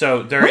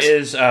 So there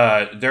is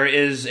a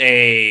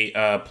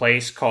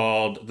place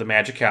called the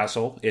Magic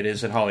Castle. It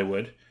is in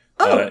Hollywood.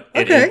 Oh,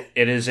 okay.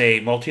 It is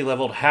a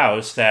multi-leveled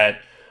house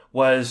that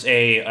was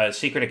a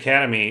secret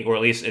academy, or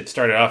at least it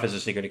started off as a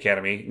secret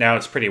academy. Now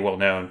it's pretty well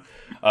known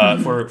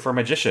for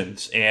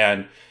magicians,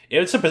 and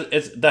it's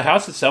the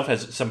house itself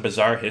has some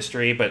bizarre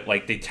history, but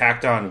like they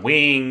tacked on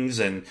wings,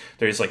 and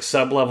there's like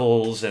sub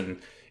levels, and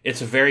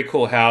it's a very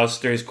cool house.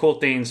 There's cool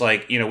things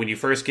like, you know, when you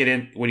first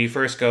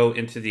go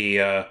into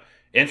the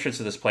entrance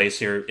of this place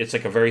here, it's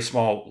like a very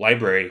small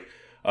library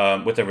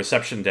with a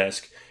reception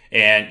desk,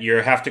 and you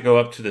have to go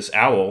up to this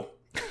owl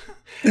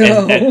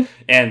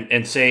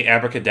and say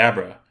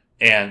abracadabra,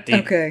 and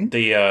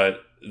the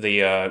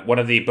one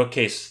of the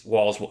bookcase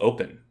walls will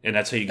open, and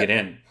that's how you get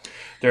in.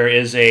 There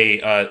is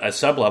a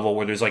sub level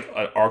where there's like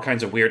all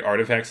kinds of weird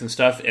artifacts and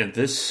stuff, and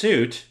this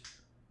suit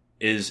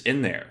is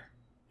in there.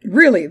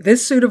 Really,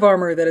 this suit of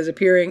armor that is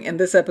appearing in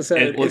this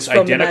episode looks is from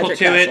identical the Magic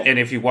to Castle. it, and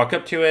if you walk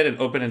up to it and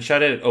open and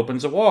shut it, it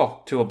opens a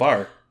wall to a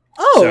bar.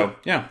 Oh, so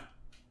yeah,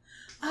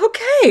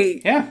 okay,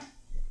 yeah,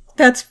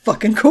 that's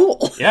fucking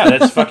cool. Yeah,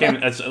 that's fucking.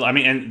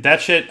 And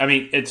that shit. I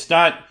mean, it's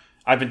not.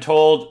 I've been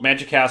told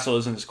Magic Castle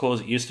isn't as cool as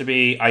it used to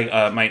be.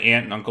 My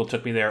aunt and uncle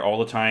took me there all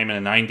the time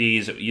in the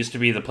 90s. It used to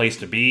be the place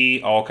to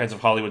be. All kinds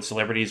of Hollywood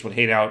celebrities would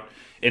hang out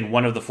in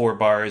one of the 4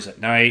 bars at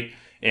night,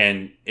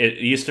 and it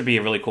used to be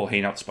a really cool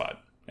hangout spot.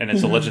 And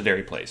it's a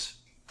legendary place.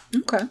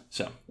 Okay.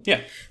 So,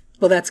 yeah.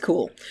 Well, that's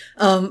cool.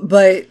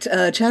 But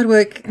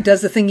Chadwick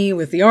does the thingy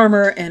with the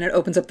armor, and it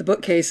opens up the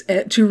bookcase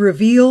to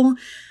reveal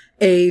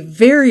a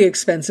very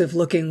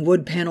expensive-looking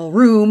wood panel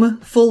room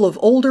full of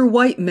older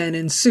white men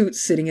in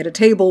suits sitting at a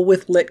table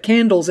with lit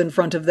candles in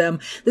front of them.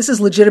 This is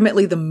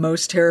legitimately the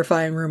most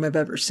terrifying room I've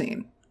ever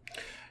seen.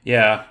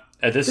 Yeah.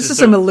 This is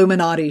some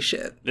Illuminati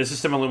shit. This is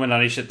some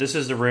Illuminati shit. This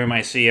is the room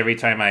I see every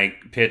time I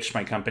pitch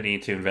my company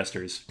to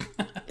investors.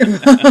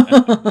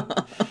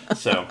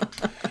 So,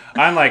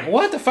 I'm like,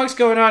 what the fuck's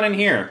going on in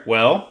here?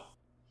 Well,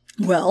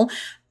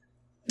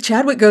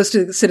 Chadwick goes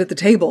to sit at the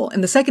table,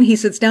 and the second he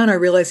sits down, I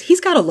realize he's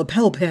got a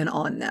lapel pin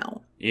on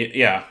now.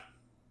 Yeah.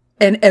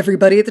 And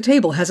everybody at the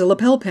table has a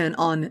lapel pin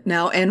on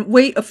now. And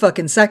wait a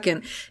fucking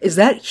second. Is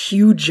that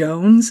Hugh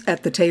Jones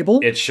at the table?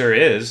 It sure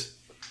is.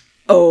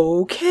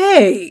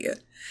 Okay.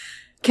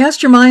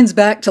 Cast your minds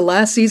back to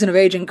last season of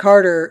Agent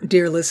Carter,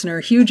 dear listener.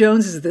 Hugh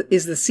Jones is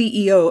the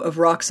CEO of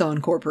Roxxon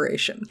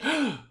Corporation.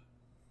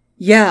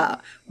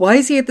 Yeah. Why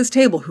is he at this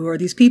table? Who are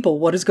these people?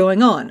 What is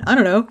going on? I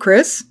don't know.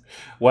 Chris?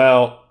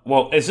 Well,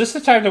 is this the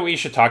time that we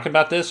should talk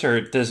about this, or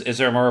is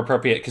there a more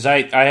appropriate? Because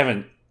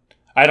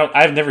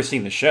I've never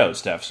seen the show,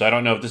 Steph, so I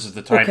don't know if this is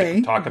the time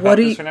to talk about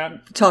this or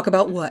not. Talk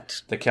about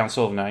what? The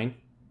Council of Nine?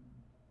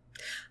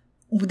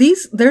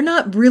 They're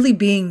not really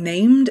being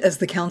named as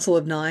the Council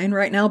of Nine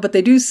right now, but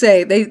they do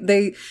say,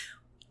 they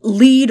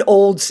lead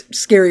old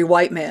scary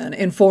white man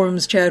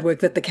informs Chadwick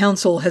that the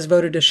council has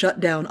voted to shut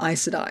down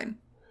Isodyne.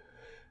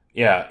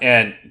 Yeah,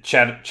 and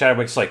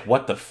Chadwick's like,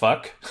 what the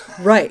fuck?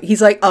 Right.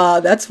 He's like,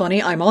 that's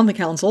funny. I'm on the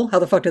council. How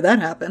the fuck did that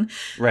happen?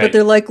 Right. But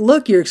they're like,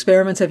 look, your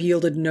experiments have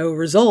yielded no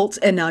results,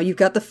 and now you've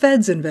got the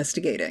feds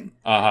investigating.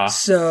 Uh-huh.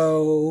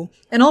 So,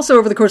 and also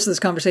over the course of this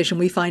conversation,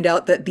 we find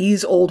out that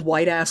these old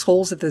white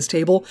assholes at this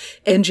table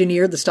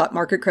engineered the stock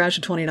market crash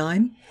of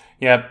 29.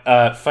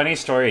 Yeah, funny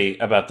story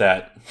about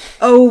that.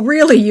 Oh,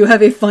 really? You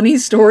have a funny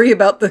story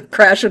about the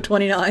crash of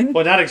 29?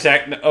 Well, not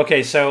exactly.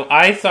 Okay, so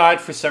I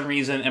thought for some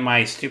reason in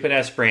my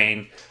stupid-ass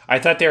brain, I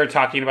thought they were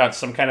talking about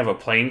some kind of a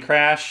plane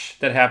crash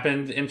that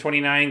happened in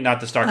 29, not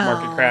the stock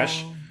market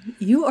crash.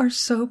 You are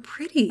so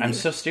pretty. I'm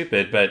so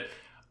stupid, but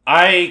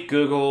I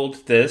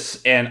Googled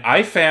this, and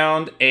I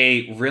found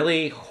a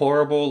really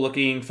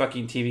horrible-looking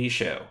fucking TV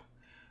show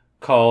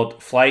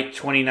called Flight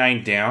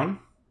 29 Down.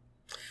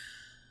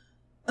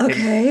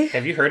 Okay.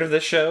 Have you heard of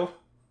this show?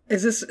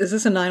 Is this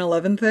a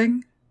 9/11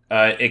 thing?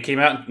 It came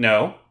out.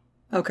 No.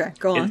 Okay,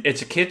 go on.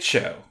 It's a kids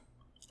show.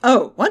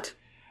 Oh, what?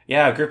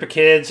 Yeah, a group of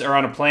kids are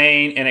on a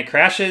plane, and it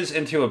crashes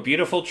into a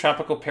beautiful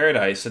tropical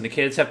paradise, and the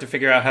kids have to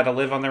figure out how to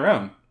live on their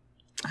own.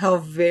 How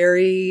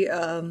very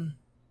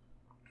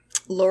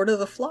Lord of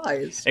the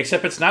Flies.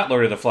 Except it's not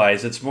Lord of the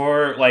Flies. It's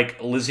more like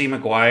Lizzie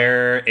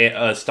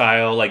McGuire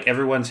style. Like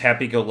everyone's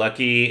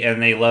happy-go-lucky,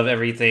 and they love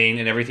everything,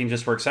 and everything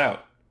just works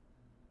out.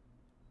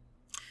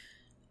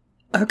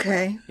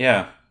 Okay.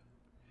 Yeah.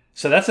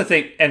 So that's the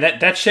thing. And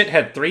that shit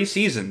had 3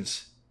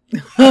 seasons.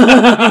 And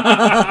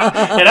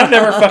I've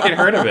never fucking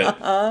heard of it.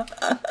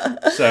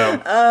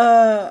 So.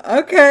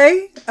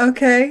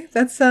 Okay.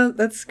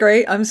 That's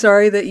great. I'm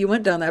sorry that you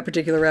went down that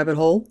particular rabbit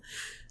hole.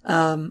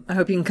 I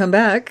hope you can come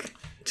back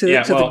to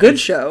the good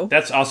show.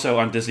 That's also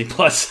on Disney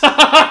Plus. Oh,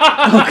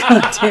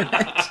 God damn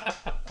it.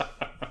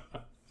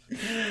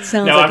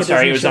 I'm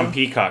sorry. It was on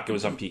Peacock.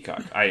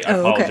 I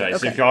apologize.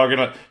 Okay. If y'all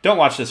are don't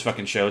watch this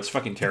fucking show. It's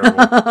fucking terrible.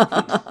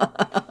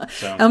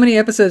 So. How many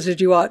episodes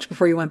did you watch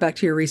before you went back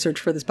to your research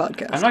for this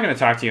podcast? I'm not going to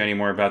talk to you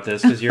anymore about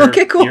this because you're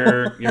okay, cool.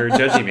 you're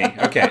judging me.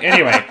 Okay.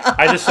 Anyway,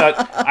 I just thought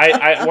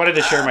I wanted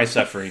to share my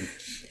suffering.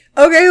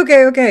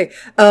 Okay.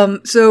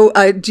 So,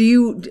 do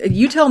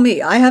you tell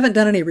me, I haven't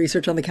done any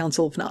research on the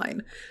Council of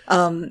Nine.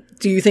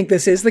 Do you think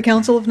this is the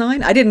Council of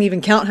Nine? I didn't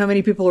even count how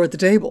many people are at the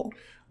table.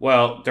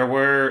 Well, there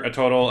were a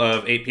total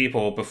of 8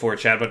 people before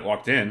Chadwick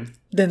walked in.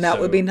 Then that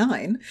would be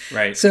 9.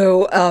 Right.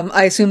 So,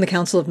 I assume the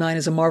Council of Nine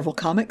is a Marvel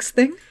Comics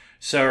thing?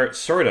 So,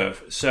 sort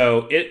of.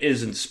 So, it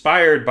is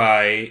inspired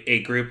by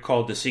a group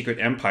called the Secret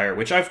Empire,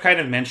 which I've kind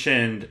of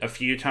mentioned a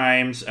few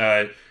times.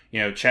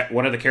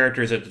 One of the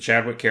characters that the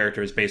Chadwick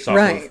character is based off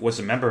of was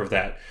a member of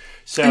that.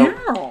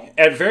 So,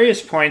 at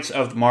various points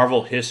of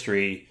Marvel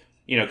history,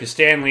 because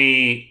Stan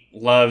Lee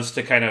loves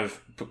to kind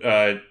of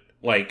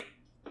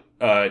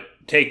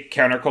take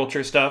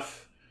counterculture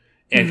stuff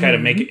and kind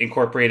of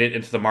incorporate it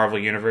into the Marvel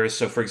universe.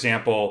 So, for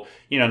example,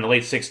 in the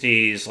late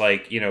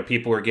 '60s,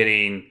 people were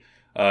getting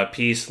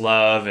peace,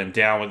 love, and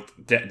down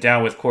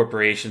with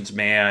corporations,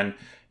 man.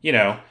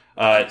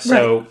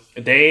 So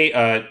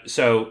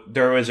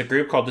there was a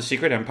group called the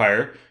Secret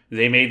Empire.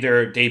 They made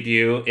their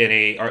debut in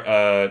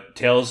a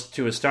Tales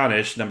to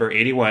Astonish number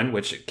 81,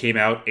 which came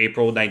out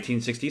April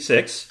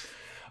 1966.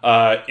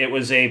 It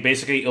was a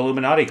basically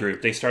Illuminati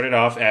group. They started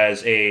off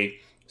as a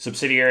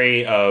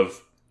subsidiary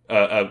of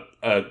a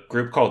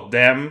group called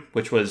Them,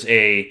 which was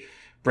a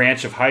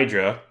branch of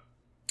Hydra.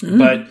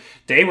 But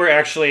they were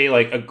actually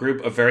a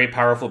group of very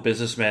powerful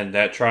businessmen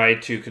that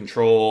tried to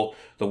control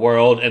the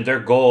world, and their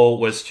goal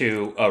was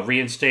to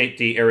reinstate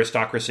the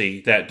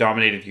aristocracy that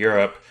dominated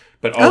Europe,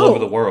 but all over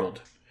the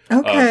world.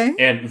 Okay.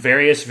 And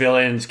various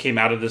villains came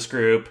out of this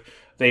group.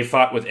 They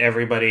fought with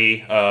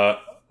everybody, the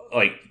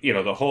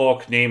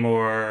Hulk,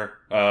 Namor,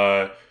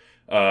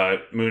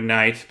 Moon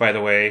Knight, by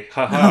the way,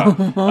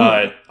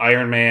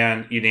 Iron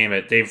Man, you name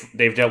it.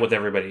 They've dealt with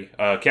everybody.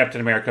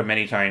 Captain America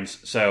many times.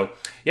 So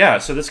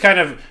so this kind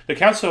of the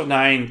Council of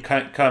Nine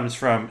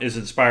is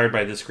inspired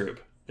by this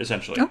group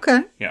essentially.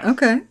 Okay. Yeah.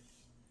 Okay.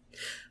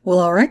 Well,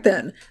 all right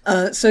then.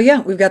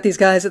 We've got these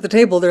guys at the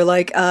table. They're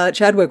like,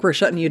 Chadwick, we're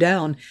shutting you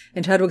down.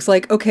 And Chadwick's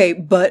like, okay,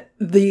 but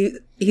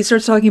he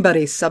starts talking about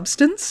a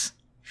substance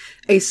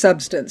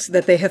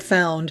that they have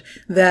found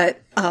that,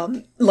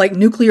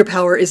 nuclear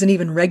power isn't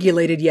even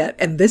regulated yet.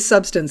 And this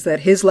substance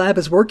that his lab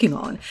is working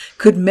on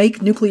could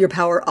make nuclear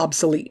power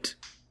obsolete.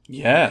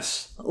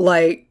 Yes.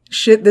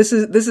 Shit, this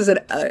is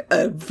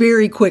a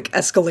very quick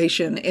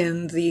escalation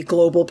in the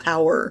global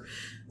power,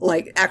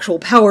 actual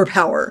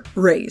power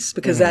race,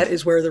 because that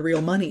is where the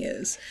real money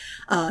is.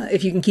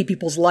 If you can keep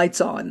people's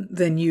lights on,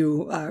 then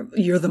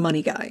you're the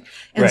money guy.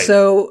 And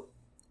so,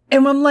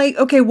 and I'm like,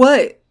 okay,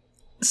 what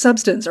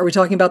substance? Are we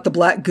talking about the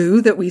black goo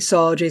that we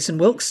saw Jason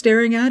Wilkes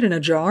staring at in a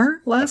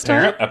jar last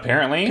time?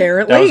 Apparently.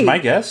 That was my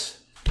guess.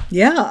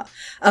 Yeah.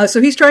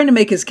 So he's trying to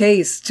make his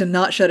case to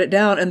not shut it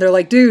down. And they're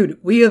like, dude,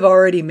 we have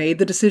already made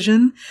the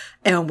decision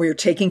and we're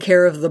taking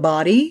care of the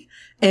body.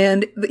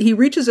 And he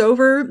reaches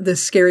over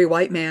this scary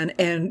white man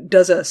and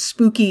does a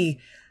spooky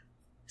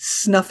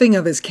snuffing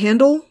of his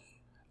candle.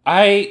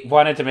 I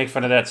wanted to make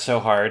fun of that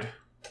so hard.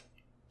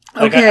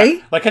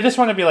 Okay. I just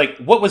want to be like,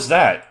 what was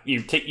that?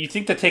 You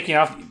think that taking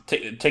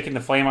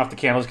the flame off the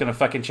candle is going to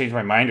fucking change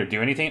my mind or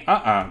do anything?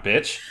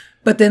 Bitch.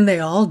 But then they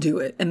all do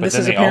it, and this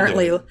is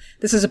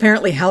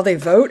apparently how they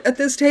vote at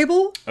this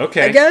table.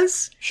 Okay, I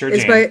guess sure.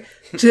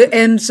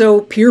 And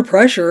so peer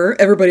pressure.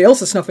 Everybody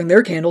else is snuffing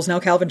their candles now.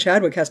 Calvin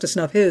Chadwick has to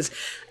snuff his,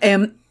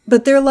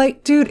 but they're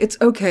like, dude, it's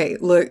okay.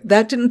 Look,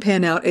 that didn't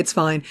pan out. It's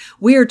fine.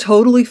 We are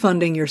totally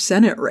funding your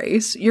Senate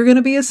race. You're going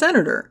to be a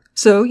senator,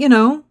 so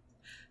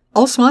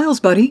all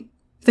smiles, buddy.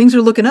 Things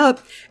are looking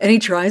up, and he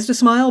tries to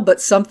smile, but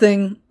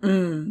something.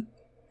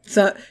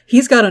 So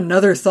he's got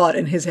another thought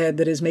in his head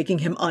that is making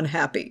him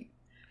unhappy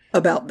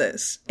about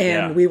this.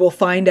 And we will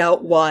find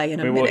out why in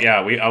a minute.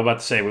 I was about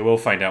to say, we will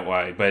find out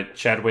why. But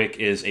Chadwick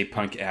is a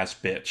punk-ass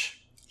bitch.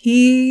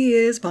 He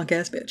is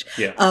punk-ass bitch.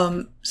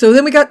 Yeah. So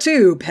then we got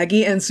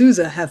Peggy and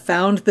Sousa have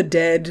found the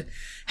dead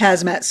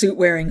hazmat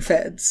suit-wearing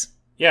feds.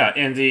 Yeah,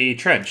 in the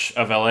trench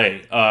of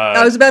L.A.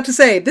 I was about to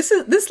say, this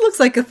looks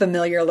like a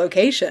familiar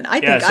location. I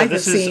think I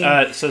have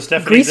seen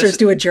Stephanie, greasers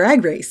do a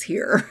drag race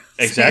here.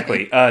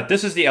 Exactly.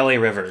 This is the L.A.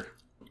 River.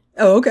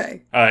 Oh,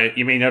 okay.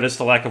 You may notice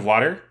the lack of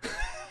water.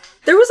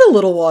 There was a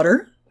little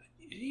water.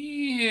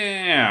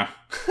 Yeah.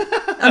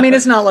 I mean,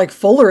 it's not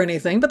full or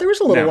anything, but there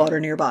was a little water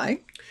nearby.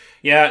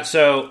 Yeah.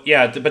 So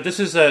but this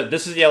is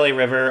the LA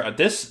River.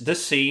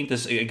 This scene,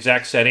 this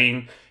exact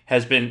setting,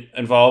 has been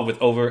involved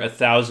with over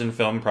 1,000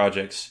 film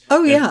projects.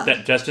 Oh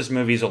yeah. Just as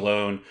movies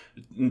alone,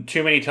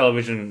 too many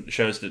television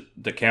shows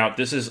to count.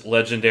 This is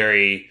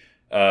legendary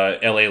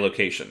LA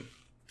location.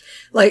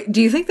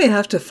 Do you think they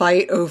have to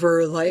fight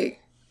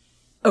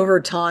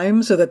over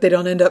time so that they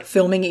don't end up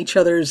filming each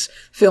other's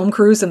film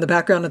crews in the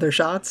background of their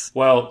shots?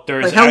 Well,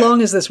 there's how long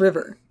is this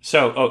river?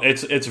 So,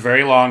 it's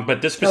very long,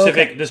 but this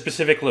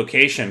specific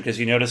location, because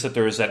you notice that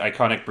there was that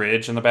iconic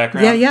bridge in the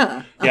background. Yeah.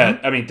 Uh-huh. Yeah.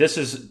 I mean,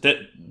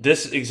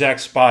 this exact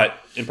spot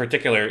in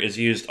particular is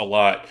used a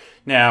lot.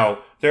 Now,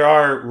 there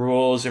are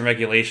rules and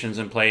regulations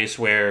in place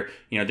where,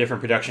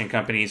 different production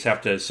companies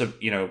have to,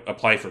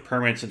 apply for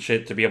permits and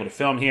shit to be able to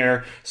film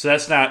here. So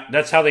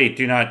that's how they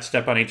do not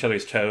step on each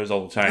other's toes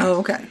all the time. Oh,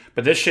 okay.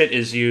 But this shit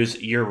is used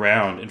year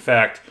round. In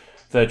fact,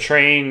 the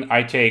train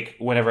I take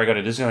whenever I go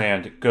to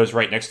Disneyland goes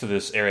right next to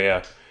this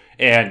area,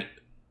 and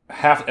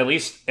at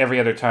least every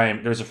other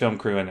time there's a film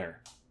crew in there.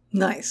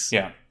 Nice.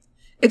 Yeah.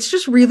 It's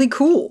just really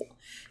cool.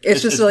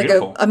 It's just like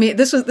beautiful.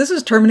 This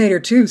is Terminator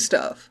 2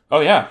 stuff.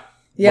 Oh yeah.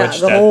 Yeah,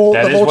 the whole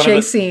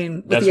chase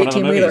scene with the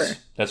 18-wheeler.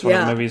 That's one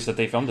of the movies that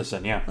they filmed this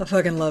in, yeah. I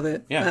fucking love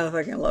it. Yeah. I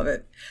fucking love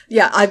it.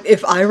 Yeah,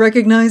 if I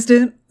recognized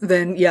it,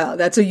 then yeah,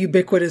 that's a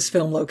ubiquitous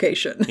film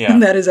location. Yeah.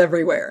 That is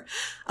everywhere.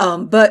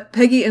 But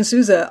Peggy and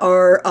Sousa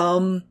are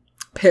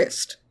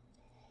pissed.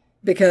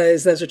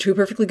 Because those are two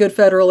perfectly good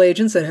federal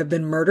agents that have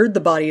been murdered. The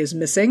body is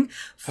missing.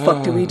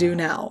 Fuck do we do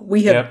now?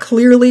 We have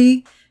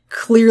clearly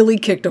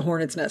kicked a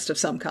hornet's nest of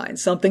some kind.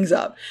 Something's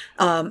up.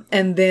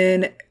 And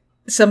then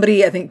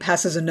somebody, I think,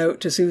 passes a note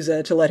to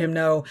Sousa to let him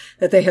know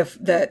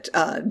that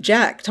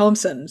Jack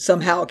Thompson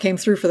somehow came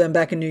through for them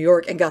back in New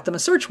York and got them a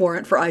search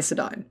warrant for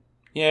iodine.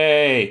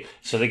 Yay!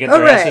 So they get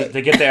their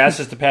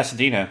asses to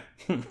Pasadena.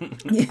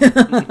 Is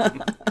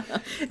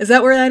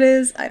that where that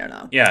is? I don't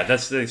know. Yeah,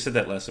 they said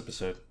that last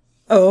episode.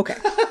 Oh, okay.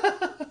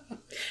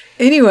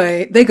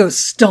 Anyway, they go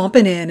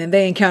stomping in and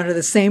they encounter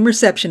the same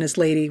receptionist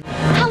lady.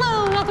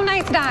 Hello, welcome to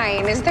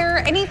Iodine. Is there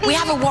anything? We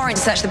have a warrant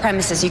to search the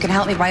premises. You can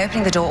help me by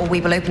opening the door, or we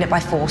will open it by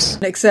force.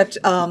 Except,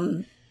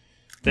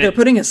 they're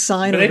putting a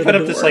sign over the door. They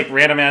put up this,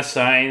 random ass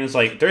sign. It's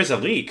like, there's a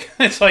leak.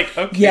 It's like,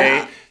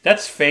 okay,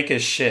 that's fake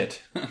as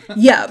shit.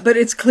 Yeah, but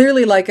it's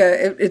clearly like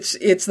it's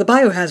the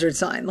biohazard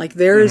sign. Like,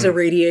 there is a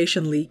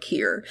radiation leak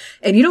here.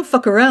 And you don't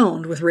fuck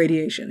around with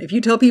radiation. If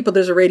you tell people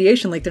there's a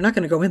radiation leak, they're not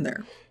going to go in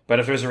there. But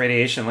if there's a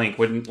radiation leak,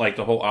 wouldn't,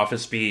 the whole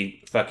office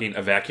be fucking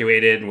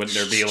evacuated? Wouldn't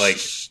there be,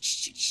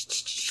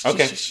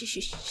 okay.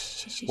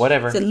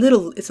 Whatever.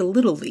 It's a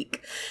little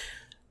leak.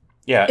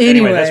 Yeah,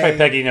 anyway, that's why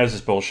Peggy knows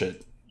it's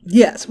bullshit.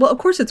 Yes. Well, of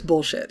course it's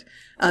bullshit.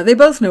 They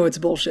both know it's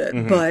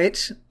bullshit,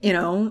 but,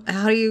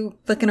 how do you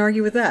fucking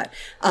argue with that?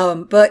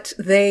 But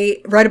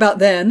right about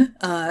then,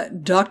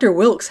 Dr.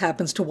 Wilkes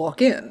happens to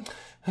walk in.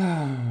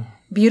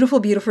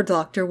 Beautiful, beautiful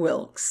Dr.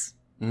 Wilkes.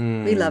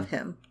 We love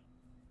him.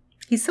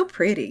 He's so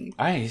pretty.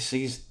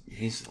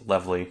 He's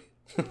lovely.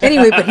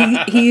 Anyway,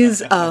 but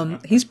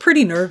he's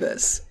pretty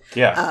nervous.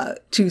 Yeah.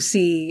 To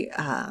see,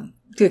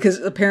 because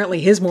apparently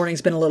his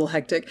morning's been a little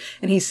hectic,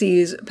 and he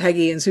sees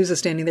Peggy and Sousa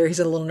standing there. He's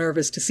a little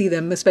nervous to see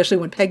them, especially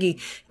when Peggy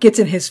gets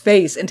in his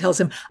face and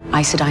tells him,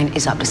 Iodine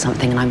is up to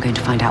something, and I'm going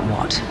to find out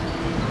what.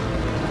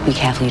 Be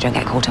careful you don't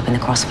get caught up in the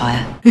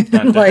crossfire.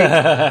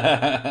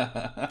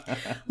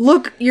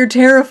 Look, you're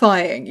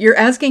terrifying. You're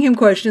asking him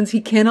questions.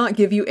 He cannot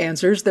give you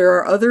answers. There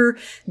are other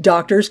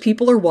doctors.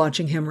 People are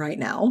watching him right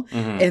now.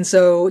 And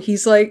so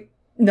he's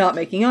not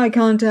making eye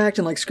contact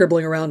and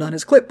scribbling around on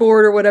his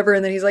clipboard or whatever.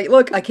 And then he's like,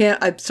 look, I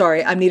can't, I'm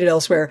sorry, I'm needed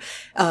elsewhere.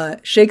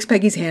 Shakes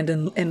Peggy's hand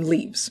and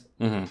leaves.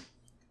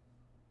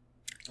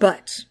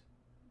 But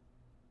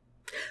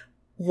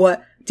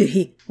what?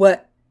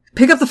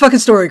 Pick up the fucking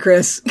story,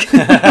 Chris.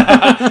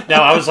 No,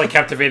 I was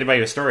captivated by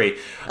your story.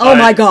 Oh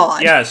my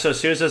God. Yeah, so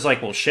Sousa's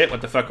like, well, shit,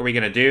 what the fuck are we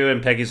going to do?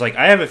 And Peggy's like,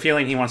 I have a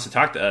feeling he wants to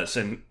talk to us.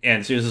 And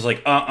Sousa's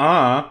like,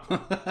 and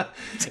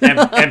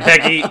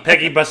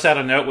Peggy busts out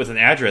a note with an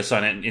address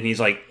on it. And he's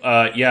like,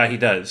 yeah, he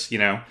does,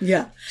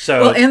 Yeah.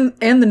 So, well,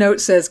 and the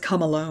note says,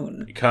 come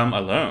alone. Come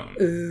alone.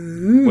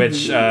 Ooh.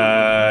 Which,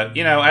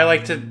 I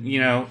like to,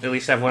 at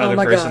least have one other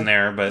person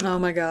there. But oh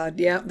my God.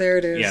 Yeah, there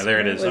it is. Yeah, there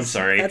it is. I'm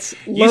sorry. That's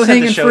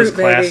low-hanging fruit,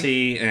 baby.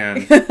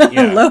 And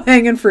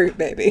low-hanging fruit,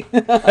 baby.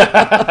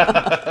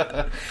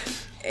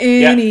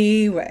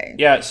 Anyway.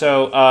 Yeah,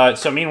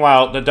 so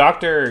meanwhile, the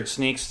doctor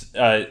sneaks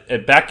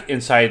back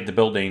inside the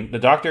building. The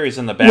doctor is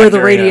in the back where the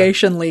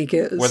radiation leak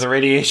is. Where the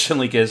radiation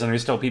leak is, and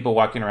there's still people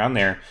walking around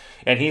there.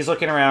 And he's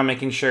looking around,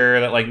 making sure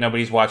that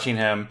nobody's watching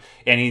him.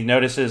 And he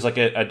notices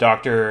a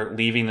doctor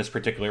leaving this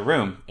particular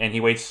room. And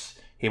he waits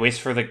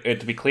for it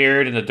to be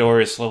cleared, and the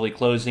door is slowly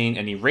closing.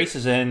 And he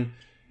races in,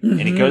 and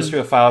he goes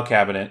through a file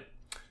cabinet.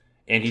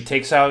 And he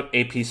takes out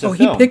a piece of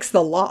film. Oh, he picks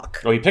the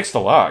lock. Oh, he picks the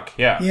lock,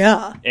 yeah.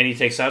 Yeah. And he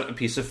takes out a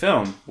piece of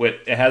film. I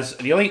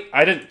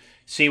didn't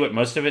see what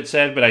most of it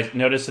said, but I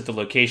noticed that the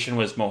location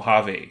was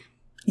Mojave.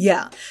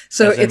 Yeah.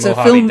 So it's a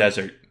Mojave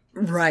desert.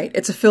 Right.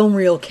 It's a film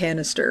reel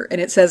canister, and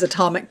it says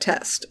atomic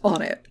test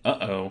on it.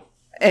 Uh-oh.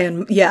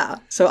 And yeah,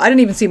 so I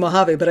didn't even see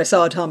Mojave, but I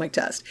saw atomic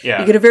test.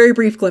 Yeah. You get a very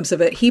brief glimpse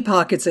of it. He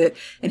pockets it,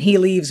 and he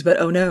leaves, but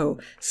oh no,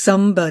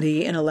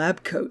 somebody in a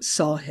lab coat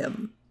saw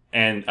him.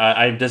 And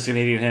I'm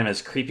designating him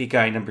as creepy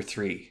guy number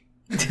 3.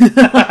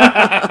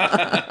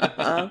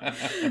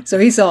 So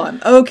he saw him.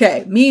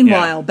 Okay.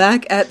 Meanwhile,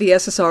 back at the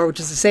SSR,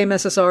 which is the same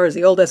SSR as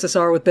the old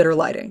SSR with bitter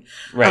lighting.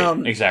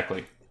 Right,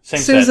 exactly.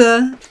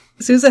 Same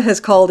Sousa has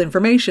called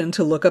information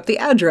to look up the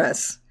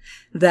address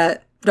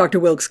that Dr.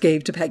 Wilkes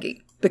gave to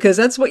Peggy. Because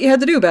that's what you had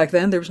to do back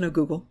then. There was no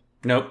Google.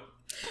 Nope.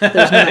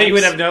 You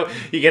would have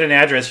you get an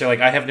address, you're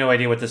like, I have no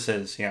idea what this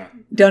is. Yeah.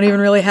 Don't even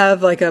really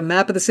have like a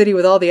map of the city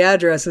with all the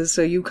addresses,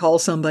 so you call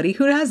somebody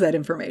who has that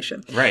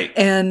information. Right.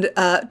 And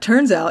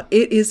turns out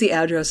it is the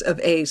address of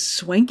a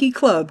swanky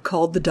club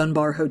called the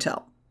Dunbar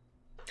Hotel.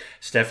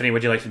 Stephanie,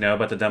 would you like to know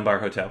about the Dunbar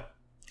Hotel?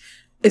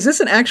 Is this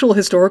an actual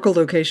historical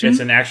location? It's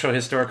an actual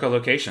historical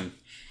location.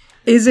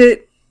 Is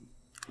it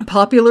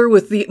popular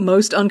with the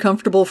most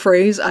uncomfortable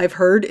phrase I've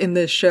heard in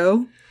this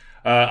show?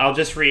 I'll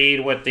just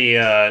read what the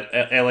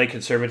LA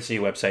Conservancy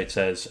website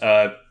says.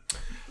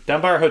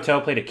 Dunbar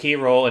Hotel played a key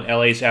role in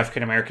LA's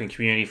African-American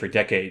community for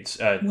decades.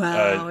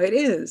 Wow, it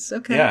is.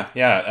 Okay.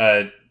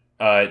 Yeah.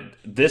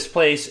 This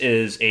place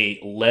is a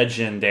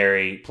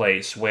legendary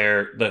place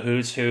where the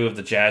who's who of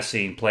the jazz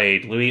scene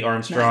played. Louis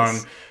Armstrong,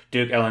 nice.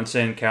 Duke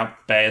Ellington, Count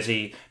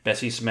Basie,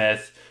 Bessie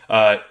Smith,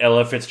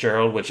 Ella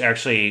Fitzgerald, which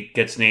actually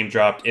gets name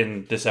dropped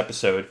in this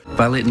episode.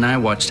 Violet and I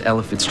watched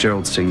Ella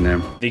Fitzgerald sing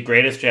there. The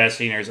greatest jazz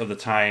singers of the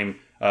time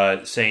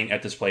sang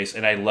at this place,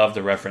 and I love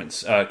the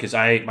reference because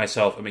I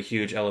myself am a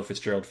huge Ella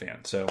Fitzgerald fan.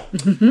 So,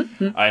 in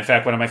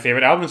fact, one of my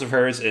favorite albums of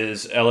hers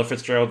is Ella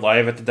Fitzgerald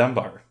Live at the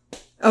Dunbar.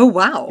 Oh,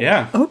 wow.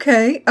 Yeah.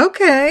 Okay.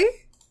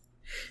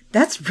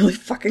 That's really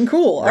fucking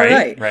cool. All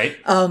right. Right.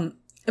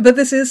 But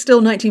this is still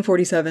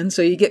 1947,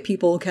 so you get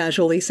people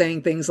casually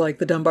saying things like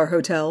the Dunbar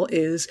Hotel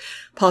is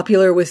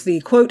popular with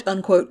the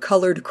quote-unquote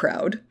colored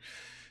crowd.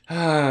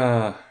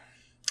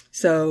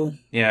 So...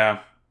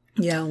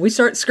 Yeah, we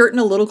start skirting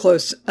a little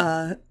close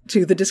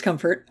to the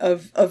discomfort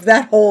of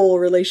that whole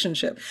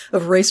relationship,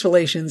 of race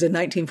relations in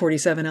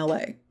 1947 LA.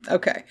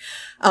 Okay.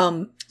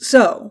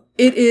 So,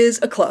 it is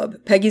a club.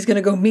 Peggy's going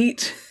to go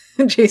meet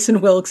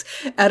Jason Wilkes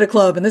at a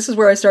club, and this is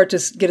where I start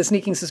to get a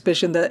sneaking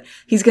suspicion that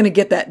he's going to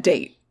get that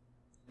date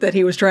that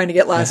he was trying to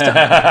get last time.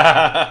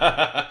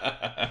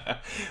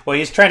 Well,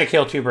 he's trying to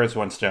kill two birds,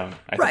 one stone.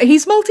 Right,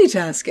 he's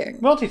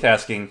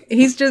multitasking.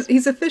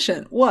 He's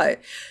efficient.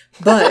 What?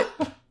 But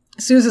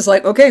Sousa's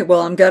like, okay,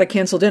 well, I'm got to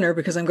cancel dinner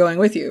because I'm going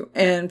with you.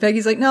 And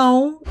Peggy's like,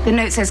 no. The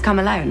note says come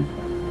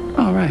alone.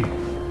 All right.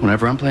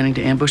 Whenever I'm planning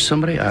to ambush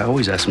somebody, I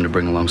always ask them to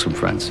bring along some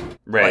friends.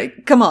 Right.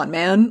 Like, come on,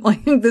 man.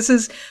 Like, this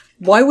is...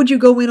 Why would you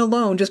go in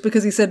alone just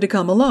because he said to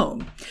come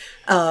alone?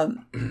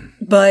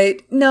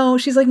 But no,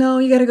 she's like, no,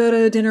 you gotta go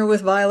to dinner with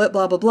Violet,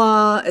 blah, blah,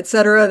 blah,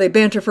 etc. They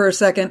banter for a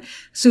second.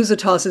 Sousa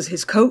tosses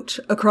his coat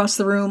across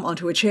the room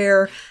onto a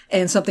chair,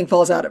 and something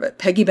falls out of it.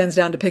 Peggy bends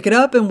down to pick it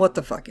up, and what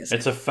the fuck is it?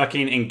 It's a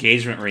fucking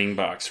engagement ring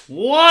box.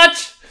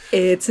 What?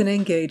 It's an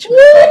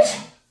engagement box.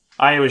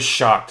 I was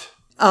shocked.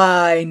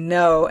 I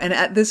know. And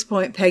at this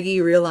point, Peggy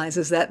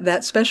realizes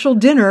that special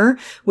dinner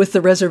with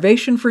the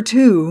reservation for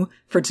two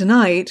for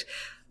tonight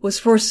was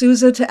for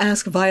Sousa to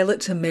ask Violet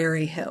to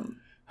marry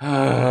him.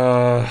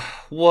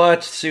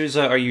 What,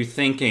 Sousa, are you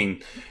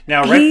thinking?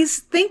 Now, he's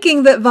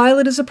thinking that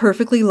Violet is a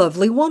perfectly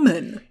lovely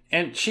woman.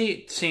 And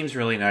she seems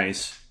really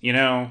nice. You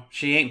know,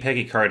 she ain't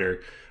Peggy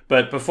Carter.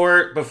 But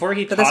before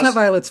he tossed... But that's not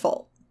Violet's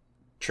fault.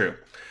 True.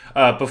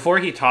 Before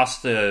he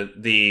tossed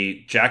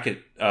the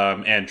jacket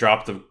and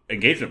dropped the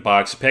engagement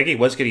box, Peggy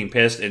was getting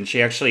pissed, and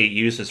she actually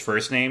used his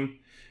first name,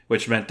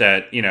 which meant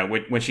that, you know,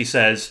 when she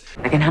says...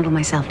 I can handle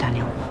myself,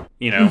 Daniel.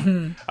 You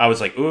know, I was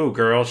like, ooh,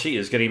 girl, she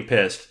is getting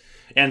pissed.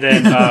 And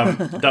then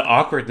the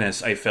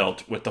awkwardness I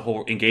felt with the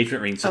whole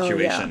engagement ring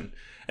situation.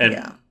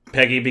 And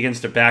Peggy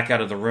begins to back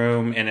out of the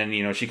room, and then,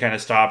 you know, she kind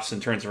of stops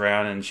and turns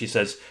around, and she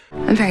says...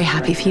 I'm very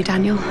happy for you,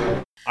 Daniel.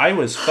 I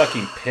was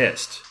fucking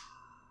pissed.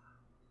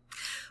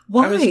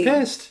 Why? I was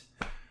pissed.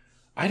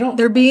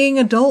 They're being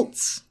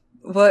adults.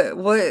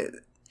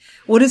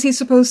 What is he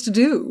supposed to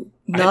do?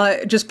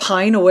 Not just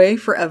pine away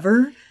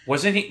forever?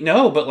 Wasn't he?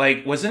 No, but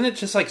like, wasn't it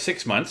just like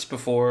 6 months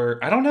before?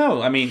 I don't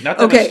know. I mean, not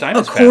that much time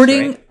has passed,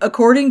 right?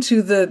 According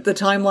to the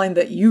timeline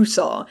that you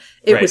saw,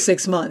 it was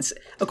 6 months.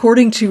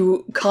 According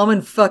to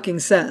common fucking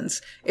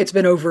sense, it's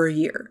been over a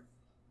year.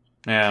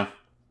 Yeah.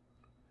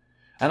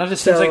 I don't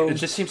know, it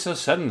just seems so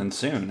sudden and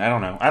soon. I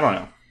don't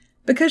know.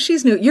 Because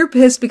she's new. You're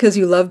pissed because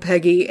you love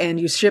Peggy and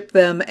you ship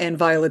them and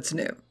Violet's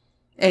new.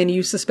 And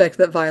you suspect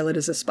that Violet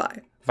is a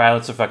spy.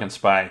 Violet's a fucking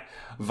spy.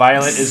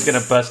 Violet is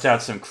going to bust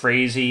out some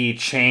crazy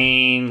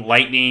chain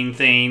lightning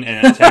thing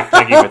and attack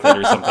Peggy with it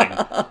or something.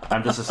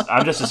 I'm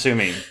just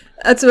assuming.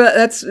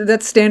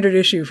 That's standard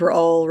issue for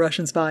all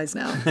Russian spies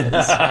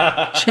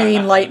now.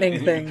 Chain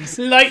lightning things.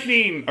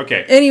 Lightning.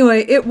 Okay.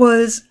 Anyway, it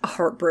was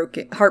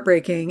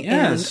heartbreaking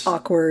and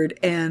awkward,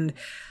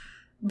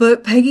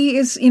 but Peggy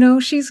is, you know,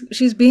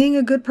 she's being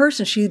a good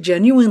person. She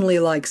genuinely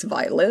likes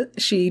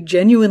Violet. She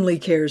genuinely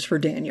cares for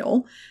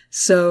Daniel.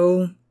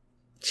 So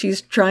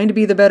she's trying to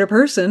be the better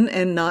person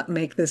and not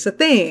make this a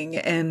thing.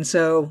 And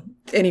so,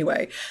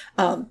 anyway,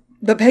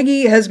 but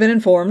Peggy has been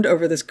informed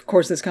over this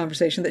course of this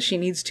conversation that she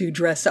needs to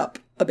dress up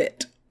a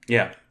bit.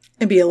 Yeah.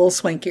 And be a little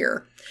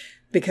swankier.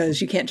 Because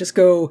you can't just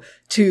go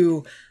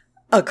to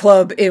a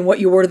club in what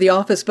you wore to the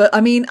office, but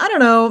I mean, I don't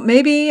know,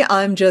 maybe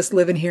I'm just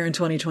living here in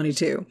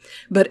 2022,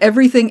 but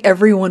everything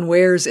everyone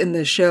wears in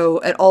this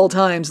show at all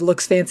times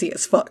looks fancy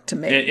as fuck to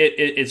me.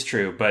 It's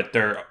true, but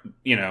they're,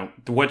 you know,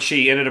 what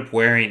she ended up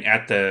wearing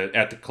at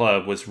the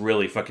club was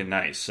really fucking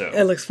nice. So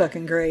it looks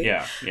fucking great.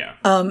 Yeah.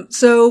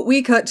 So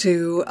we cut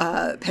to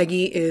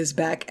Peggy is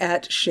back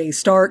at Shea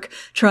Stark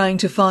trying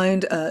to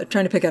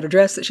pick out a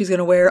dress that she's going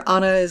to wear.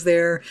 Anna is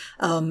there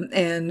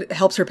and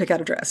helps her pick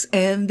out a dress,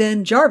 and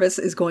then Jarvis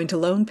is going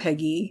to loan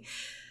Peggy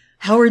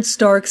Howard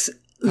Stark's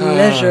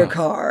leisure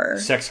car.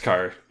 Sex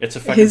car. It's a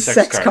fucking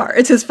sex car.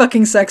 It's his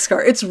fucking sex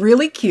car. It's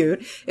really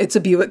cute. It's a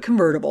Buick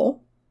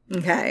convertible.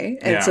 Okay.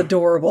 And it's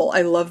adorable.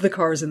 I love the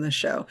cars in this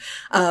show.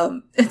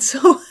 And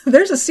so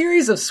there's a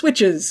series of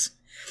switches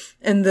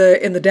in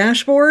the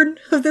dashboard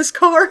of this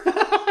car.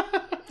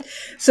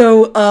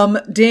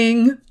 So,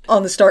 ding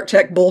on the Stark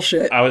Tech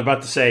bullshit. I was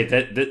about to say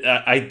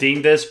that I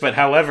dinged this, but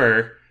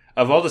however,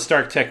 of all the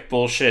Stark Tech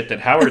bullshit that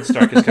Howard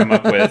Stark has come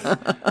up with,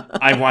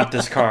 I want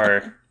this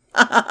car.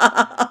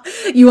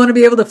 You want to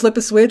be able to flip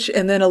a switch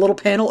and then a little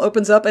panel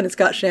opens up and it's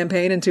got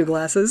champagne and 2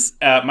 glasses.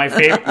 My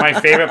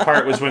favorite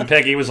part was when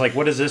Peggy was like,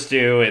 "What does this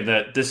do?" And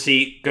the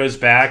seat goes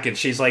back and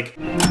she's like,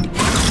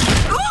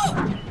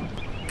 "Oh,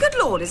 good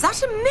Lord, is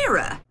that a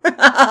mirror?"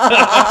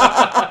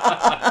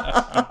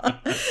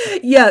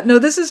 Yeah, no,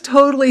 this is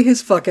totally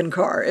his fucking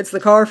car. It's the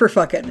car for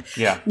fucking.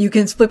 Yeah. You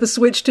can flip a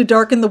switch to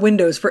darken the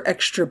windows for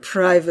extra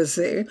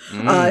privacy.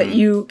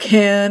 You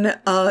can,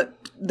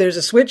 there's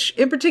a switch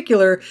in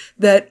particular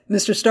that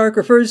Mr. Stark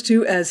refers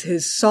to as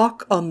his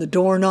sock on the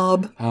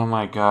doorknob. Oh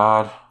my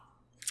God.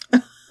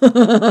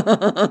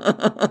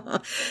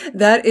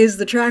 That is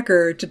the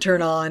tracker to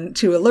turn on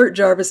to alert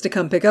Jarvis to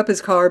come pick up his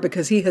car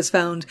because he has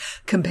found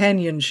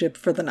companionship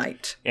for the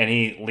night. And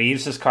he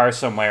leaves his car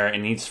somewhere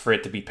and needs for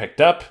it to be picked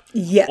up.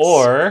 Yes.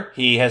 Or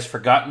he has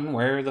forgotten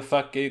where the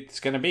fuck it's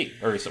going to be.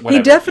 Or whatever. He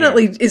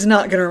definitely is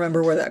not going to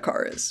remember where that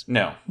car is.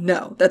 No.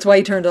 That's why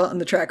he turned on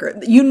the tracker.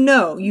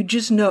 You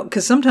just know.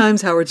 Because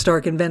sometimes Howard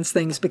Stark invents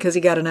things because he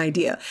got an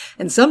idea.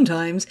 And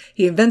sometimes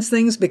he invents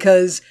things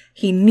because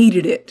he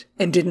needed it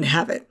and didn't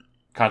have it.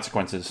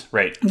 Consequences,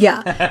 right.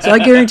 Yeah. So I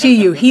guarantee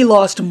you, he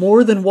lost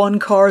more than one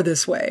car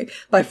this way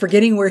by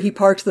forgetting where he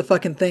parked the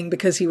fucking thing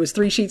because he was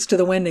 3 sheets to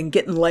the wind and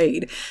getting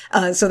laid.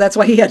 So that's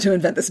why he had to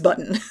invent this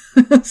button.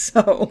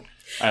 So,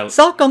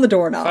 sock on the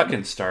doorknob.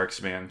 Fucking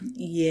Starks, man.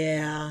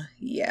 Yeah.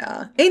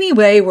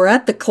 Anyway, we're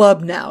at the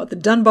club now, at the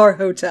Dunbar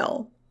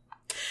Hotel.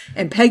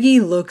 And Peggy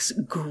looks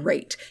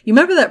great. You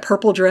remember that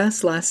purple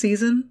dress last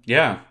season?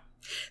 Yeah.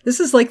 This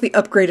is like the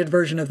upgraded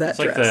version of that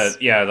dress.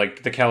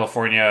 Like the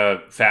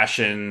California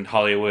fashion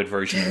Hollywood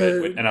version of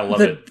it, and I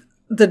love it.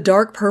 The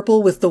dark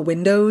purple with the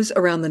windows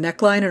around the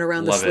neckline and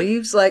around the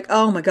sleeves. Like,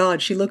 oh my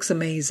God, she looks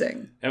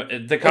amazing.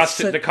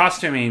 The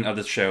costuming of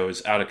the show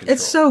is out of control.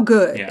 It's so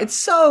good. Yeah. It's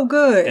so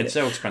good. It's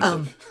so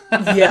expensive.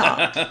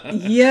 Yeah.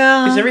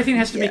 Because everything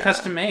has to be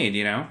custom made,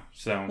 you know?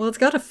 So well, it's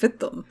got to fit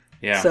them.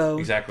 Yeah, so,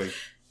 exactly.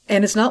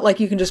 And it's not like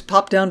you can just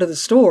pop down to the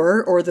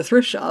store or the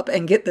thrift shop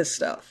and get this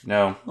stuff.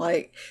 No.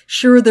 Like,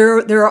 sure,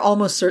 there are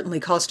almost certainly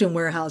costume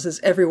warehouses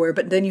everywhere,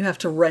 but then you have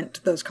to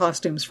rent those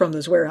costumes from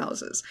those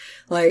warehouses.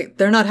 Like,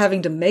 they're not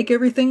having to make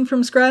everything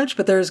from scratch,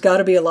 but there's got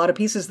to be a lot of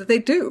pieces that they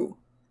do.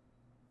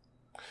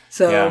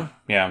 So,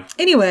 yeah.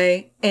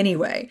 Anyway.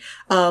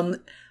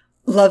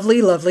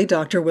 Lovely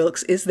Dr.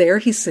 Wilkes is there.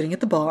 He's sitting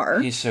at the bar.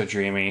 He's so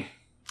dreamy.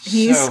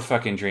 So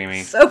fucking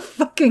dreamy. So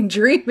fucking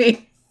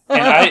dreamy.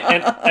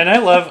 And I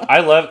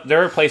love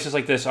there are places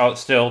like this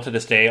still to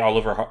this day all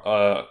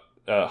over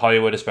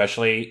Hollywood,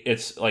 especially.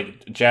 It's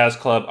like jazz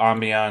club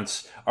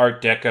ambiance,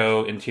 Art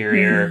Deco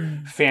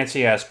interior,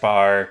 fancy ass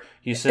bar.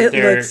 You sit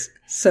there. It looks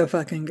so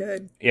fucking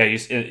good. Yeah, you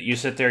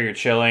sit there, you're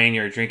chilling,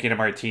 you're drinking a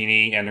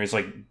martini, and there's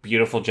like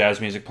beautiful jazz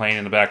music playing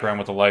in the background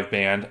with a live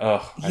band.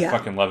 Oh, I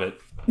fucking love it.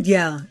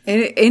 Yeah,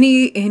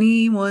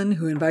 anyone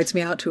who invites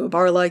me out to a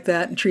bar like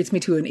that and treats me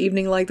to an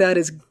evening like that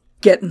is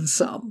getting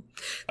some.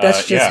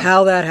 That's just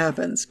how that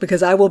happens,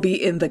 because I will be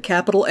in the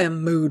capital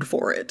M mood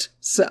for it.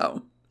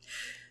 So,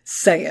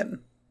 saying.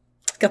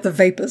 Got the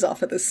vapors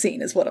off of this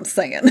scene is what I'm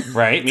saying.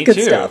 Right, me good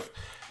too. Stuff.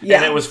 Yeah,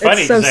 and it was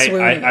funny because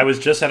I was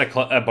just at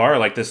a bar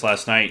like this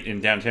last night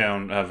in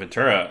downtown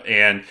Ventura,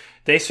 and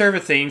they serve a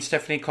thing,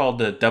 Stephanie, called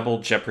the Double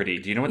Jeopardy.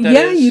 Do you know what that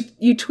is? Yeah,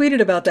 you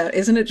tweeted about that.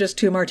 Isn't it just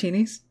 2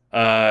 martinis?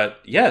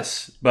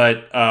 Yes,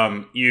 but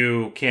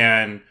you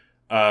can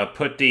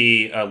put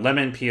the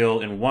lemon peel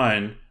in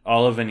one,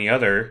 olive in the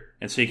other,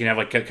 and so you can have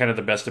like kind of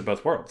the best of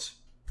both worlds.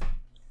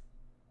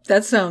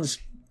 That sounds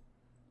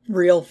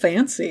real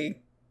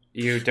fancy.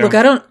 You don't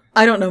look.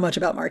 I don't know much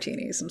about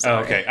martinis. I'm sorry.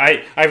 Oh,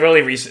 okay. I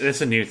really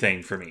it's a new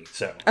thing for me.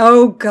 So.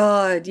 Oh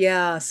God,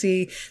 yeah.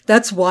 See,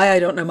 that's why I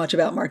don't know much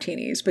about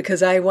martinis,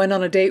 because I went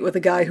on a date with a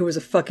guy who was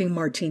a fucking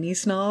martini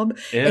snob,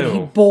 and he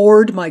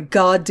bored my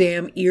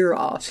goddamn ear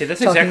off. See,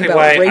 that's talking exactly about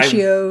why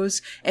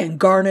ratios and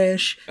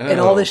garnish and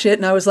all this shit,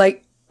 and I was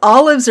like,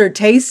 olives are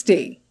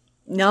tasty.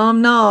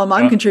 Nom nom.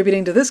 I'm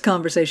contributing to this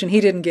conversation.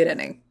 He didn't get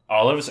any.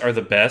 Olives are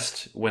the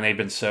best when they've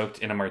been soaked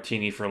in a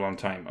martini for a long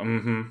time.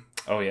 Mm-hmm.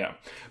 Oh yeah,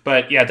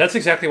 but yeah, that's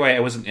exactly why I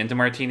wasn't into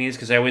martinis,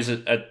 because I always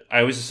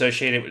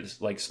associate it with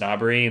like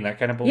snobbery and that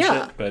kind of bullshit.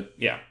 Yeah. But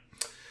yeah,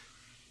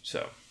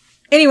 so.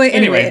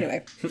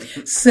 Anyway.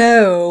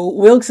 So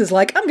Wilkes is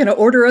like, I'm going to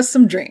order us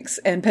some drinks.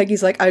 And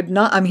Peggy's like,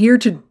 I'm here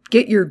to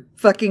get your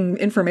fucking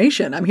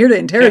information. I'm here to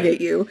interrogate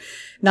you,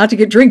 not to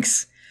get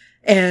drinks.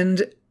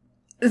 And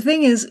the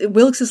thing is,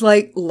 Wilkes is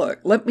like,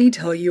 look, let me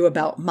tell you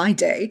about my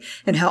day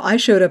and how I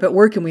showed up at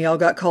work and we all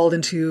got called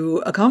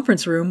into a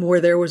conference room where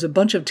there was a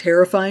bunch of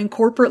terrifying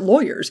corporate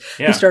lawyers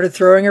who started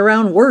throwing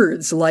around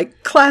words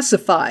like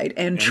classified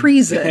and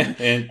treason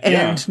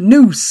and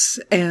noose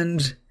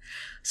and...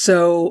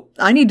 So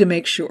I need to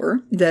make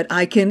sure that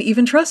I can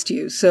even trust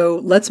you. So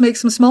let's make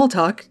some small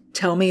talk.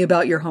 Tell me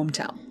about your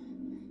hometown.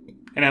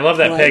 And I love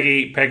that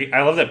Peggy.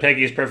 I love that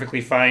Peggy is perfectly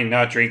fine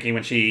not drinking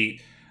when she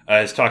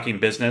is talking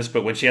business,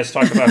 but when she has to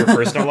talk about her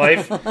personal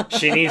life,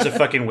 she needs a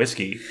fucking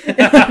whiskey.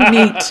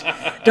 Neat.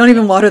 Don't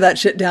even water that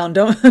shit down.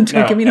 Don't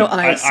give me no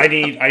ice.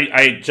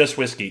 I just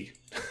whiskey.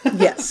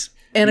 Yes,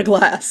 and a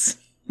glass.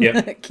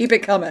 Yep. Keep it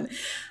coming.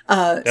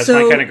 That's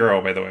my kind of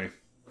girl, by the way.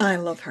 I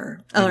love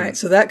her. All right,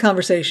 so that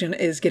conversation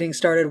is getting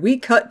started. We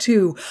cut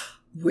to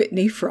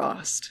Whitney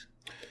Frost.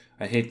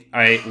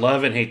 I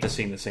love and hate this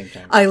scene at the same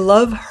time. I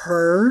love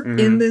her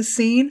in this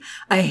scene.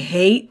 I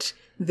hate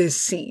this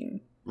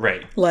scene.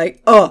 Right.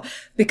 Like,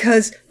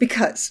 because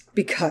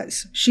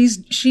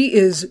she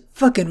is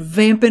fucking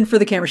vamping for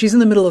the camera. She's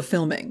in the middle of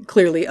filming,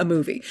 clearly a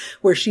movie,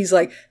 where she's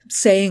like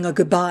saying a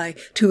goodbye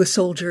to a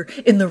soldier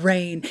in the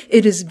rain.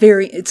 It's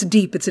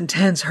deep, it's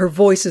intense. Her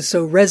voice is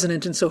so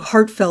resonant and so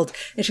heartfelt.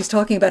 And she's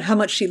talking about how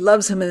much she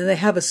loves him and then they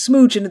have a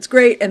smooch and it's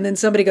great. And then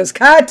somebody goes,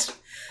 cut!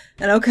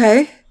 And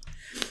okay.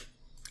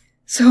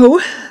 So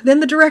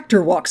then the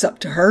director walks up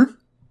to her.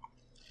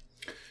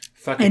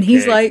 Fucking and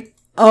he's pig. like,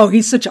 oh,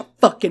 he's such a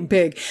fucking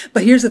pig.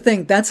 But here's the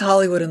thing. That's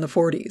Hollywood in the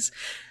 40s.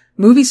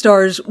 Movie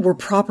stars were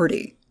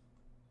property.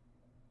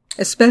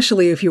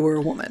 Especially if you were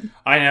a woman.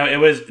 I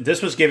know.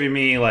 This was giving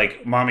me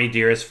like Mommy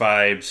Dearest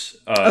vibes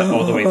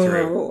all the way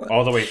through.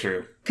 All the way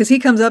through. Because he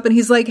comes up and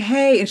he's like,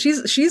 hey, and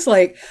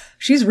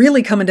she's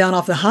really coming down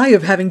off the high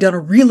of having done a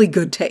really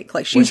good take.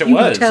 Like Which it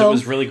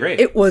was really great.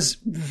 It was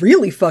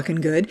really fucking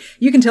good.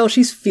 You can tell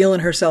she's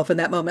feeling herself in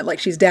that moment. Like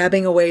she's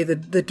dabbing away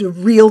the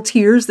real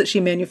tears that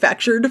she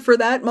manufactured for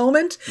that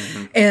moment.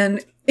 Mm-hmm.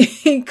 And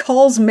he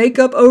calls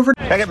makeup over.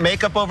 Can I get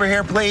makeup over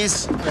here,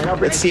 please?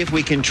 Let's see if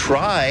we can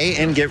try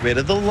and get rid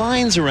of the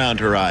lines around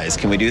her eyes.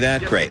 Can we do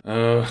that? Great.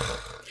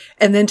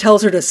 And then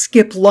tells her to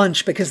skip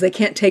lunch because they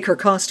can't take her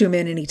costume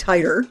in any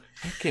tighter.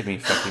 Give me a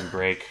fucking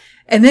break.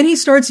 And then he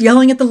starts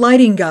yelling at the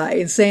lighting guy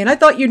and saying, I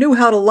thought you knew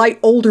how to light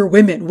older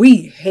women.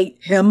 We hate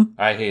him.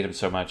 I hate him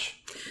so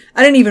much.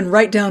 I didn't even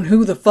write down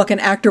who the fucking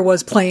actor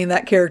was playing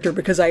that character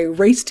because I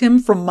erased him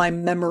from my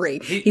memory.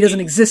 He doesn't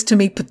exist to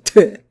me.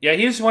 Yeah,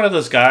 he's one of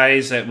those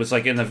guys that was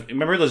like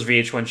remember those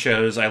VH1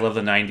 shows? I love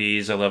the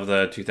 90s. I love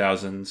the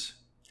 2000s.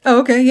 Oh,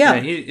 okay, yeah.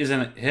 He is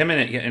him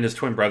and his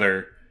twin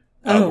brother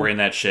were in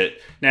that shit.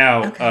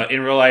 Now,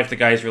 in real life, the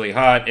guy's really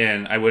hot,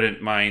 and I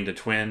wouldn't mind a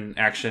twin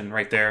action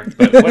right there.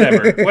 But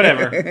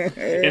whatever.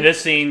 In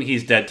this scene,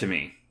 he's dead to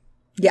me.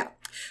 Yeah.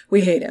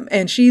 We hate him.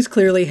 And she's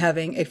clearly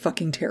having a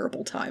fucking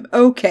terrible time.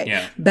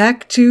 Okay.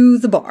 Back to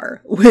the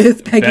bar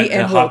with Peggy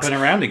and Wilkes. Hopping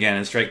around again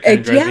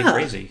and driving me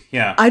crazy.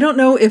 Yeah. I don't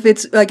know if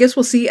I guess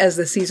we'll see as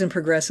the season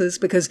progresses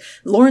because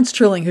Lawrence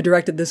Trilling, who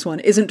directed this one,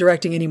 isn't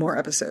directing any more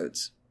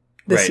episodes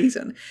this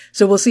season.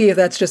 So we'll see if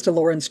that's just a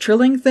Lawrence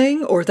Trilling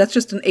thing or if that's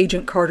just an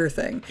Agent Carter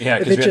thing. Yeah,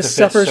 because we have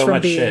to fit so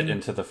much shit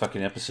into the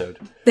fucking episode.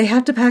 They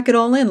have to pack it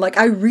all in. Like,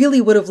 I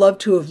really would have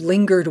loved to have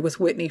lingered with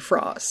Whitney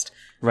Frost.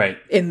 Right.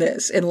 In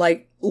this and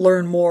like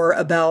learn more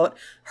about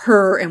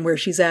her and where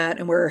she's at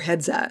and where her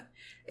head's at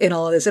in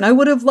all of this. And I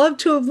would have loved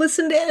to have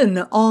listened in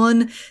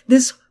on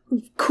this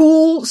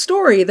cool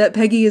story that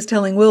Peggy is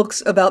telling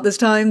Wilkes about this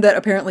time that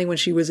apparently when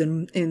she was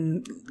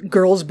in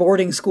girls'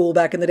 boarding school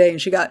back in the day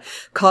and she got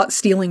caught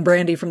stealing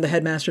brandy from the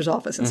headmaster's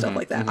office and stuff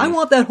like that. I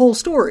want that whole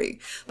story,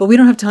 but we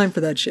don't have time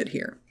for that shit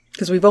here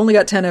because we've only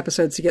got 10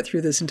 episodes to get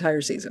through this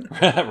entire season.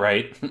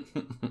 Right.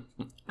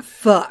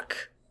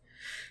 Fuck.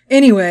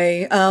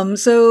 Anyway,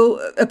 so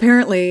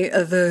apparently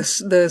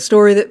the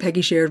story that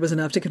Peggy shared was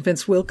enough to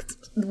convince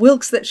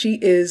Wilkes that she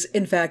is,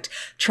 in fact,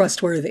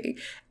 trustworthy.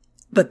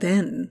 But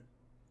then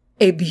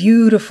a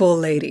beautiful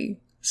lady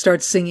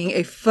starts singing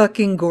a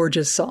fucking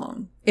gorgeous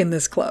song in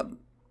this club.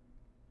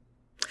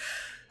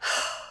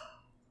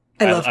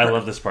 I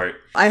love this part.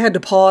 I had to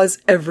pause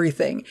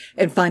everything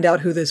and find out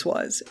who this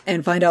was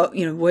and find out,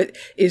 what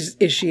is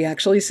she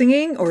actually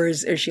singing or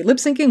is she lip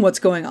syncing? What's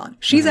going on?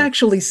 She's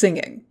actually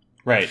singing.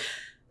 Right.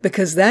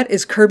 Because that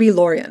is Kirby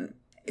Lorian,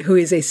 who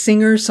is a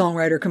singer,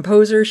 songwriter,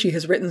 composer. She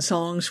has written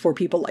songs for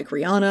people like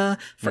Rihanna,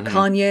 for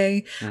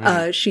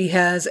Kanye. She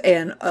has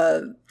an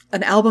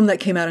album that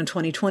came out in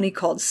 2020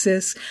 called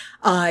Sis.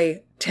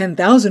 I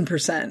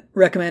 10,000%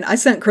 recommend. I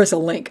sent Chris a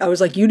link. I was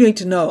like, you need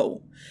to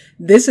know.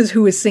 This is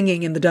who is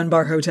singing in the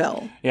Dunbar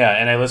Hotel. Yeah,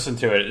 and I listened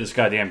to it. It's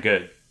goddamn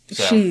good.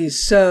 So.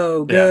 She's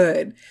so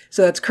good. Yeah.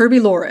 So that's Kirby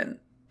Lorian.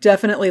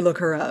 Definitely look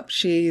her up.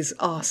 She's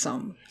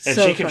awesome. And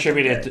so she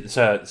contributed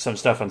to some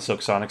stuff on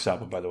Silk Sonic's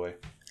album, by the way.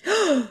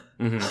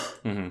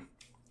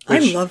 I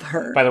love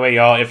her. By the way,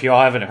 y'all, if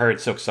y'all haven't heard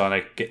Silk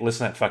Sonic,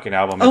 listen to that fucking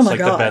album. It's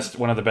God.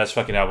 One of the best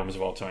fucking albums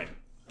of all time.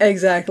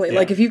 Exactly. Yeah.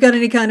 Like, if you've got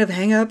any kind of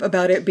hang-up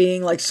about it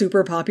being, like,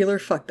 super popular,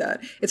 fuck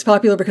that. It's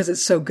popular because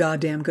it's so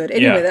goddamn good.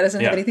 Anyway, that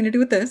doesn't have anything to do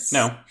with this.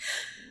 No.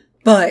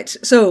 But,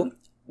 so,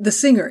 the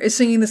singer is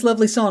singing this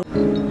lovely song.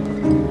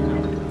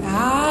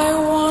 I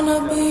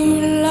wanna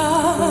be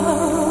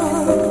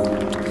loved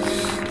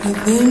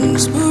with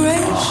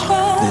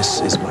inspiration. This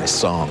is my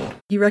song.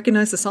 You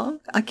recognize the song?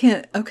 I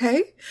can't.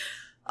 Okay.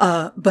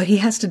 But he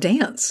has to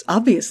dance,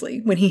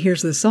 obviously, when he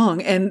hears this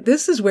song. And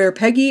this is where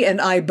Peggy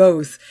and I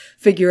both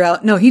figure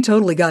out, no, he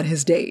totally got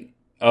his date.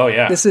 Oh,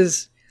 yeah.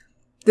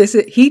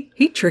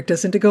 He tricked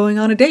us into going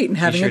on a date and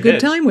having a good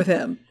time with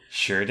him.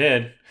 Sure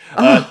did.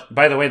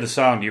 By the way, the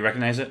song, do you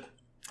recognize it?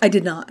 I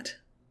did not.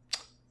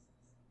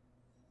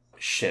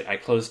 Shit, I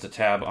closed the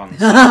tab on the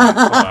song.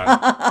 Hold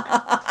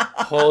on.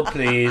 Hold,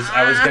 please.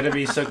 I was going to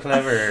be so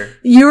clever.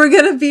 You were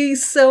going to be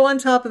so on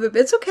top of it.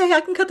 It's okay. I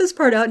can cut this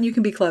part out and you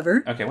can be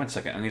clever. Okay, 1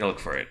 second. I need to look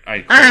for it.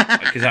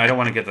 Because I don't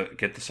want to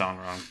get the song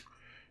wrong.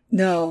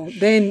 No,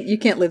 then you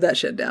can't live that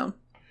shit down.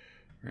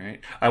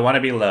 Right. I want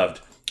to be loved.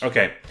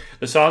 Okay.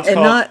 The song's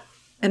called...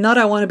 And not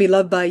I Want to Be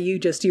Loved by You,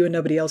 just you and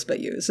nobody else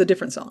but you. It's a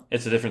different song.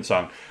 It's a different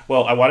song.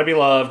 Well, I Want to Be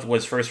Loved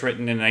was first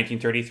written in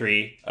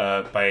 1933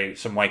 by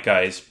some white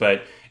guys,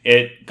 but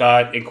it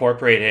got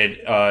incorporated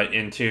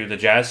into the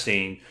jazz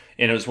scene,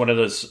 and it was one of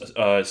those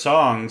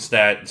songs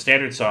that,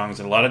 standard songs,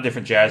 that a lot of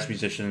different jazz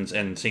musicians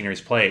and singers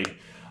played.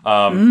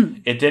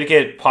 It did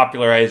get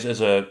popularized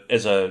as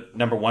a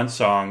number one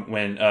song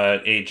when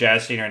a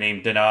jazz singer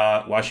named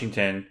Dinah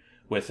Washington,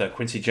 with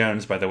Quincy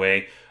Jones, by the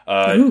way,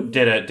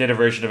 did a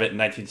version of it in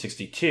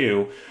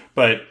 1962.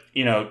 But,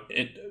 you know,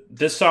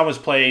 this song was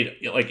played,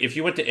 like, if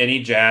you went to any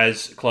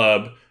jazz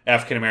club,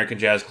 African-American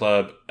jazz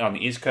club on the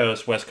East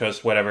Coast, West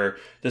Coast, whatever,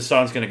 this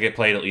song's going to get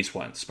played at least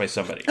once by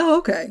somebody. Oh,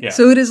 okay. Yeah.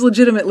 So it is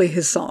legitimately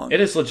his song. It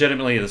is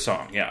legitimately the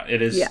song, yeah.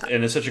 It is,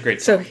 and it's such a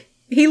great song. So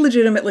he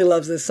legitimately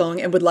loves this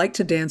song and would like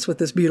to dance with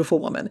this beautiful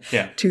woman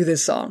to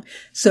this song.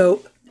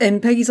 So... And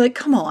Peggy's like,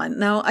 come on.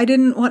 Now, I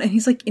didn't want... And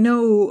he's like, you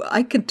know,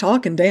 I could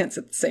talk and dance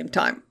at the same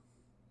time.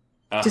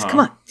 Just come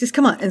on. Just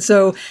come on. And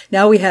so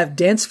now we have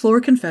dance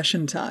floor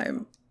confession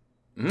time.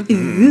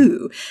 Mm-hmm.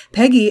 Ooh.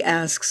 Peggy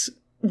asks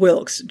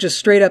Wilkes, just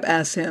straight up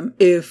asks him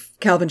if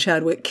Calvin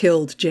Chadwick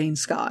killed Jane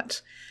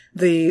Scott,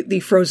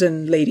 the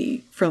frozen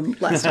lady from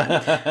last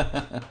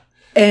time.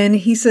 And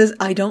he says,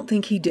 I don't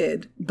think he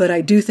did, but I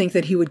do think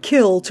that he would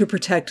kill to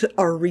protect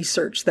our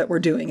research that we're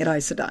doing at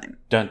Isodyne.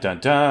 Dun, dun,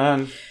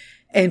 dun.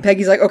 And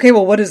Peggy's like, okay,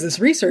 well, what is this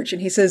research?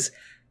 And he says,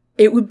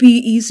 it would be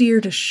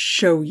easier to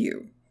show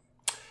you.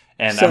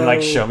 And so, I'm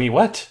like, show me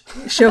what?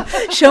 Show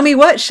me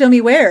what? Show me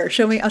where?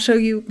 I'll show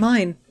you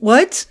mine.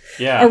 What?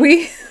 Yeah. Are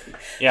we?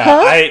 Yeah.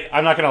 Huh?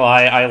 I'm not going to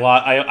lie.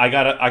 I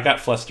got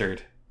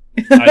flustered.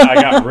 I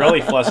got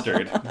really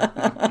flustered.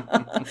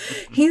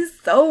 He's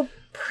so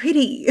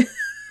pretty.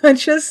 I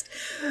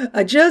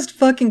just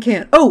fucking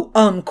can't.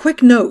 Oh,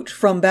 quick note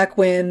from back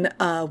when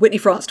Whitney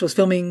Frost was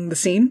filming the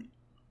scene.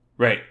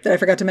 Right. That I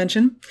forgot to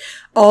mention.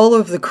 All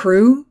of the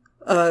crew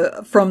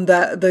from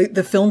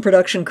the film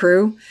production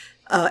crew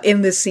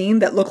in this scene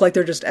that look like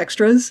they're just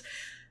extras,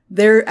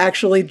 they're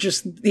actually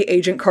just the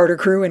Agent Carter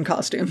crew in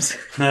costumes.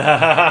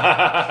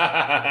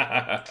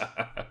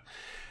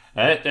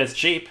 That's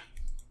cheap.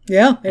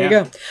 Yeah, there you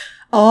go.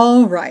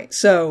 All right.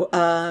 So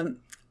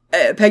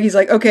Peggy's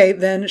like, okay,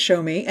 then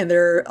show me. And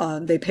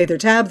they pay their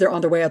tab. They're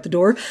on their way out the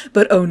door.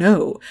 But oh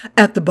no,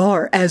 at the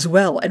bar as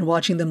well and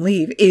watching them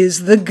leave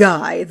is the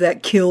guy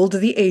that killed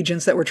the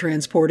agents that were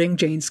transporting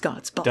Jane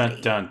Scott's body.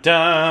 Dun, dun,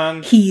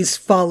 dun. He's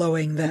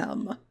following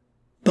them.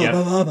 Yep.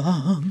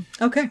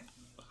 Okay.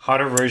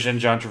 Hotter version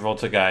John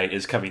Travolta guy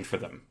is coming for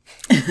them.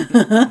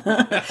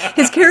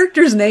 His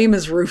character's name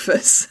is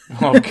Rufus.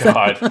 Oh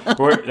God.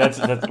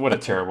 That's what a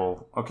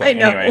terrible. Okay. I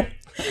know. Anyway.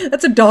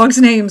 That's a dog's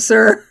name,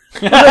 sir.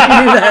 I'll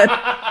let you do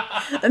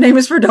that. The name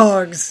is for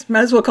dogs.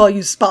 Might as well call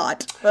you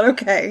Spot, but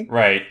okay.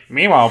 Right.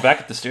 Meanwhile, back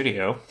at the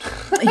studio.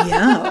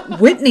 Yeah.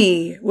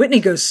 Whitney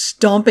goes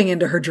stomping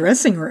into her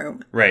dressing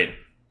room. Right.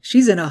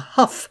 She's in a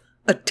huff,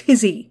 a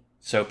tizzy.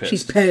 So pissed.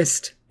 She's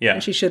pissed. Yeah.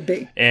 And she should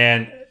be.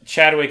 And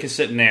Chadwick is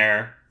sitting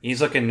there.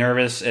 He's looking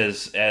nervous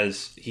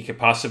as he could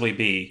possibly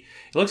be.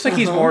 It looks like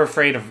he's more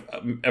afraid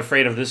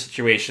of this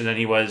situation than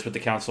he was with the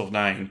Council of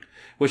Nine,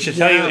 which should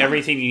tell you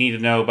everything you need to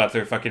know about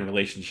their fucking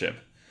relationship.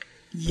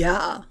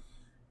 Yeah.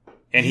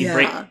 And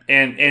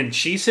and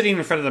she's sitting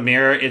in front of the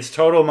mirror. It's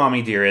total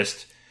mommy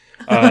dearest.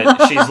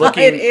 She's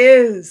looking. It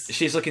is.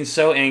 She's looking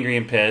so angry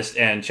and pissed.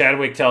 And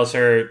Chadwick tells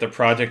her the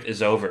project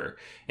is over,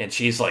 and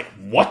she's like,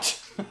 "What?"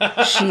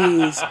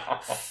 She's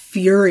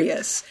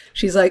furious.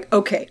 She's like,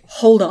 "Okay,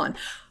 hold on.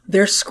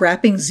 They're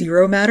scrapping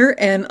zero matter,"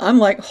 and I'm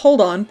like, "Hold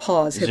on,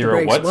 pause, hit zero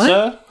the brakes."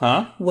 What?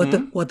 Huh? What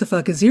the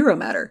fuck is zero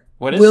matter?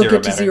 What is we'll zero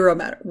get matter? to zero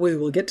matter. We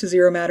will get to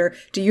zero matter.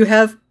 Do you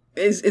have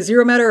Is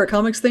Zero Matter a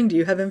comics thing? Do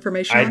you have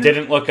information on it? I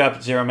didn't look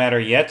up Zero Matter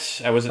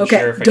yet. I wasn't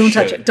sure if I should.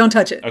 Touch it. Don't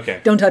touch it. Okay.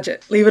 Don't touch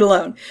it. Leave it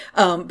alone.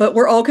 But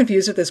we're all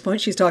confused at this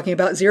point. She's talking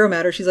about Zero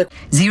Matter. She's like,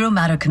 Zero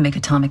Matter can make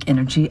atomic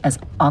energy as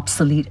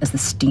obsolete as the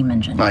steam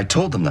engine. I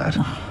told them that.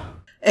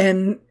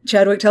 And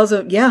Chadwick tells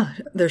him, yeah,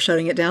 they're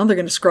shutting it down. They're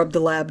going to scrub the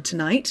lab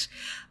tonight.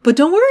 But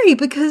don't worry,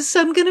 because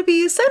I'm going to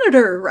be a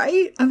senator,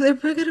 right? They're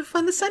going to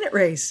fund the Senate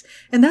race.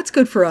 And that's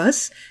good for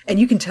us. And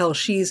you can tell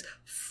she's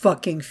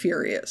fucking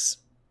furious.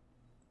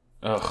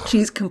 Ugh.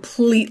 She's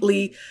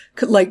completely,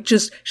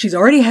 she's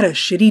already had a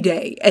shitty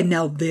day. And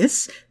now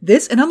this.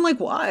 And I'm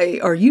like, why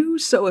are you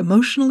so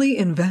emotionally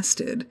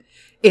invested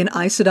in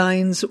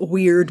Isodine's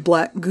weird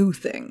black goo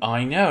thing?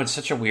 I know. It's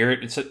such a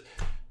weird,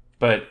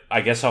 but I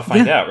guess I'll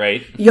find out,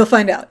 right? You'll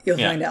find out. You'll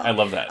find out. I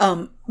love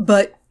that.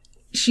 But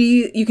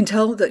you can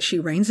tell that she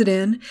reins it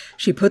in.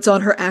 She puts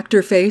on her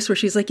actor face where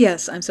she's like,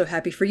 yes, I'm so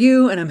happy for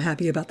you. And I'm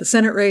happy about the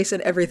Senate race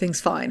and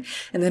everything's fine.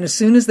 And then as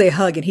soon as they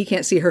hug and he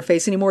can't see her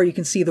face anymore, you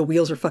can see the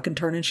wheels are fucking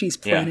turning. She's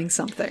planning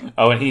something.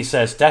 Oh, and he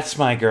says, that's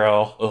my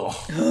girl. Ugh.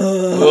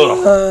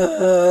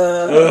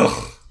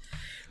 Ugh.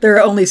 There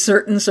are only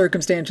certain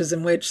circumstances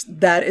in which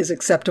that is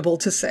acceptable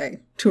to say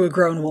to a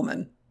grown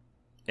woman.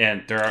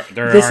 And there aren't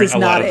a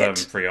lot of them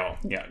for y'all.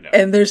 Yeah, no.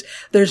 And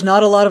there's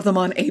not a lot of them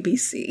on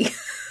ABC.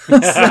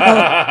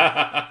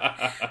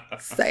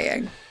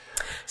 Saying.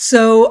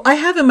 So I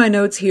have in my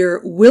notes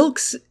here,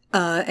 Wilkes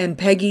and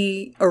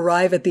Peggy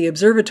arrive at the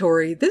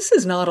observatory. This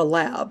is not a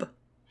lab.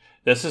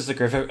 This is the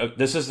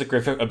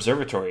Griffith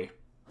Observatory.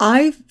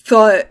 I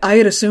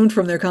had assumed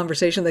from their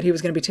conversation that he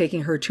was going to be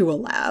taking her to a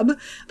lab,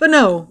 but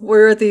no,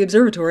 we're at the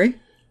observatory.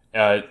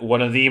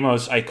 One of the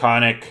most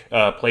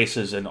iconic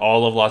places in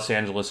all of Los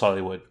Angeles,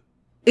 Hollywood.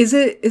 Is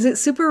it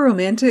super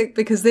romantic?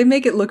 Because they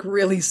make it look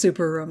really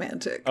super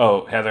romantic.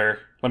 Oh, Heather,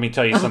 let me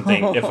tell you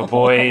something. If a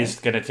boy is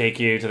going to take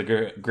you to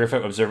the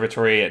Griffith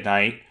Observatory at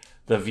night,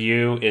 the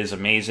view is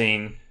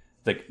amazing.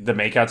 The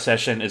makeout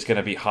session is going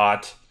to be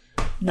hot.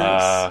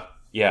 Nice.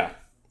 Yeah.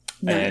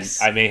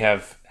 Nice. And I may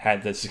have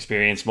had this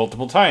experience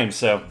multiple times.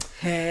 So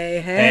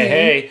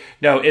hey.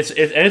 No,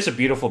 it's a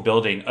beautiful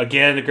building.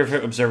 Again, the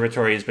Griffith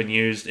Observatory has been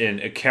used in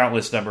a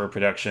countless number of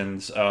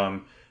productions.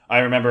 I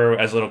remember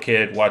as a little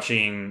kid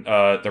watching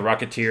the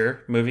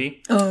Rocketeer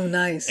movie. Oh,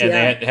 nice! And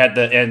they had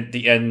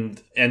the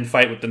end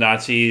fight with the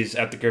Nazis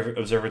at the Griffith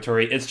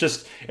Observatory. It's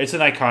an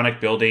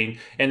iconic building,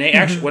 and they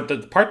actually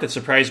the part that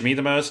surprised me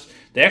the most,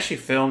 they actually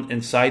filmed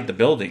inside the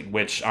building,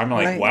 which I'm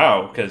like,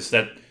 wow, because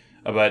that.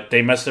 But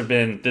they must have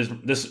been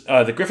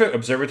the Griffith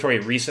Observatory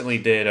recently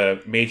did a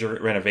major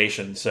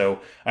renovation,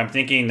 so I'm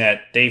thinking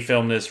that they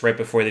filmed this right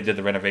before they did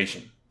the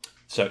renovation.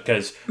 So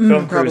because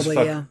film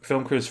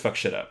crews fuck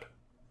shit up.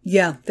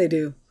 Yeah, they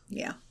do.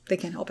 Yeah, they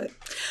can't help it.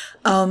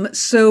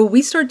 So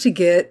we start to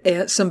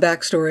get some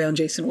backstory on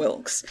Jason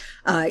Wilkes.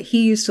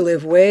 He used to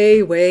live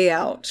way, way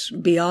out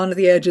beyond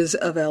the edges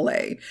of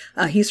LA.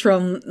 He's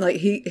from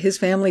his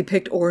family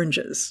picked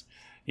oranges.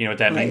 You know what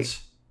that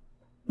means?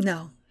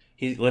 No.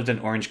 He lived in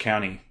Orange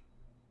County.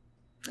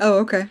 Oh,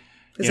 okay.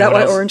 Is that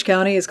why Orange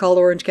County is called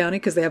Orange County?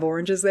 Because they have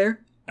oranges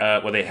there?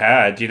 Well, they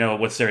had. Do you know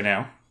what's there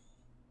now?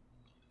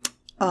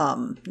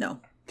 No.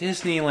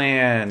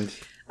 Disneyland.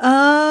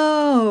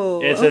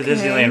 Oh, it's a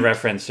Disneyland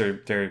reference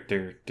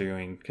they're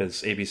doing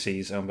because ABC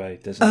is owned by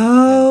Disney.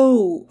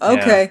 Oh,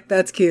 okay. Yeah.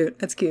 That's cute.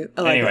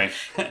 I like anyway.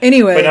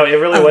 Anyway. But no, it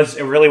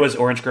really was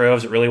Orange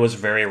Groves. It really was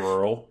very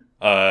rural.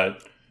 There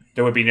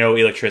would be no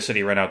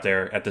electricity run out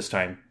there at this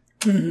time.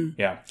 Mm-hmm.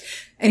 Yeah.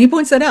 And he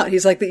points that out.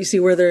 He's like, that you see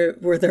where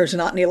there's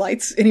not any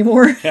lights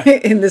anymore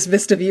in this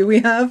vista view we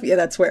have. Yeah,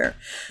 that's where.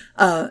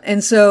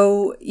 And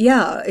so,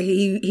 yeah,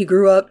 he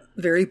grew up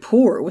very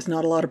poor with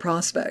not a lot of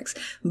prospects.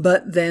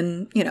 But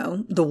then,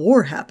 the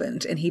war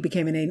happened and he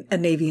became a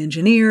Navy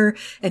engineer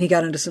and he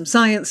got into some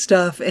science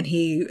stuff and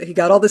he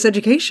got all this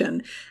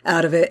education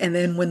out of it. And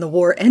then when the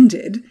war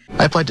ended.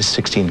 I applied to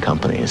 16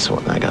 companies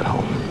when I got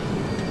home.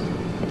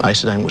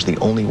 Isodine was the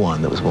only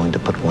one that was willing to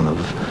put one of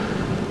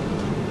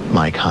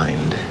my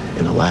kind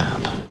in a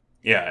lab.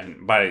 Yeah,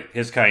 and by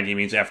his kind, he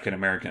means African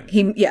American.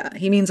 He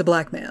means a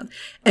black man.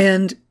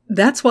 And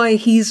that's why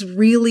he's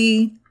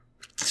really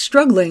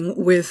struggling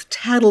with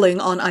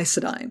tattling on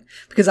Isodine.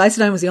 Because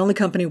Isodine was the only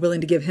company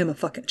willing to give him a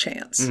fucking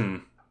chance.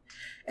 Mm.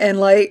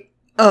 And I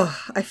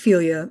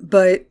feel you.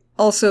 But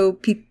also,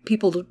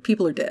 people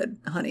are dead,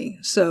 honey.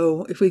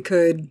 So if we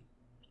could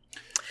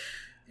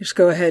just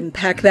go ahead and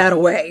pack that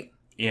away.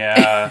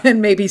 Yeah. And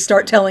maybe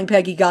start telling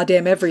Peggy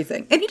goddamn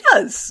everything. And he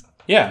does.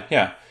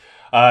 Yeah.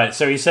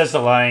 So he says the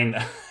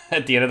line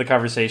at the end of the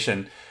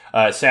conversation,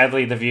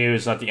 sadly, the view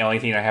is not the only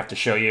thing I have to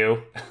show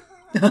you.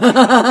 Where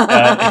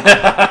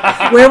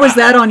was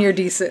that on your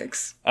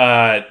D6?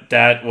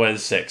 That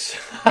was 6.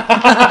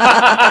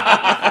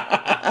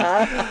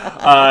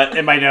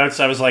 In my notes,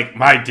 I was like,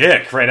 my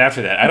dick, right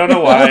after that. I don't know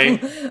why.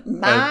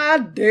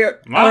 My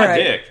dick. My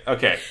dick.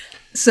 Okay.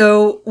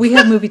 So we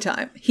have movie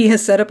time. He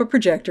has set up a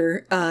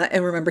projector,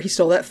 and remember, he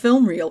stole that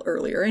film reel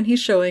earlier, and he's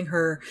showing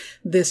her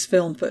this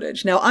film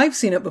footage. Now, I've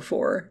seen it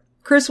before.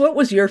 Chris, what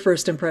was your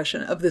first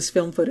impression of this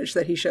film footage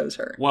that he shows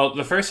her? Well,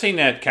 the first thing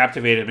that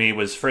captivated me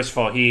was, first of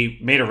all, he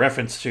made a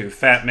reference to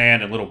Fat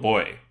Man and Little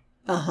Boy.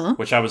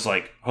 Which I was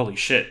like, holy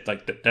shit!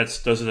 Like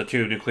those are the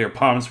two nuclear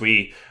bombs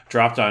we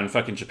dropped on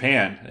fucking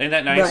Japan. Ain't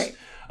that nice?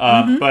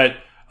 Right. But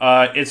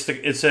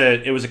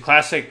it was a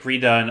classic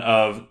redone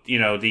of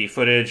the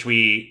footage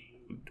we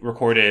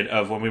recorded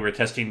of when we were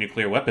testing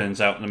nuclear weapons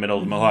out in the middle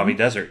of the Mojave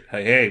Desert.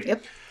 Hey.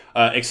 Yep.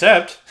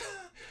 Except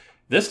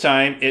this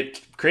time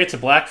it creates a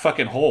black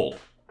fucking hole.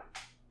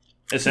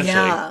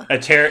 Essentially, a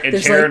tear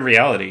in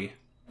reality.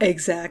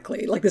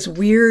 Exactly. Like this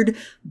weird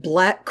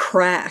black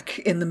crack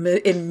in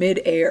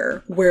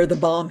mid-air where the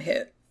bomb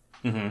hit.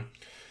 And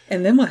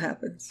then what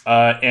happens?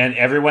 And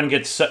everyone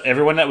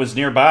that was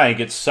nearby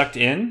gets sucked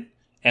in,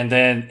 and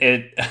then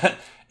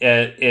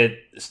it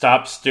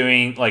stops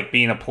doing like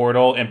being a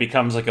portal and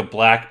becomes like a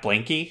black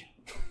blankie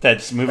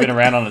that's moving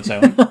around on its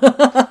own.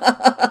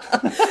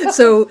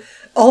 So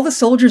all the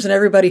soldiers and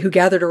everybody who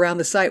gathered around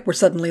the site were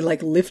suddenly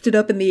like lifted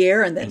up in the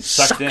air and then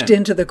sucked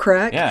into the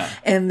crack. Yeah.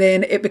 And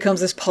then it becomes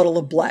this puddle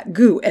of black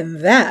goo.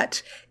 And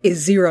that is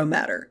zero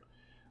matter.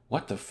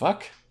 What the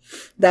fuck?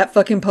 That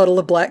fucking puddle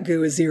of black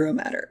goo is zero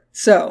matter.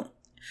 So,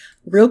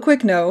 real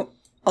quick note,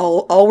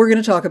 all we're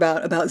going to talk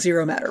about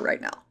zero matter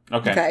right now.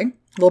 Okay. A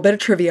little bit of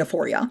trivia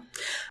for you.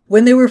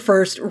 When they were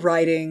first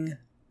writing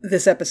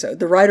this episode,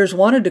 the writers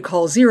wanted to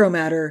call zero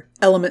matter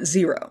element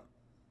zero.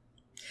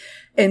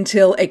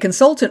 Until a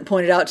consultant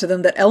pointed out to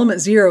them that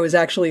element zero is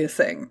actually a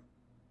thing.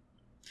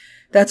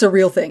 That's a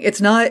real thing.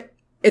 It's not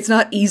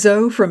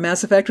Ezo from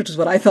Mass Effect, which is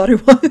what I thought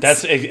it was.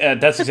 That's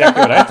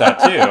exactly what I thought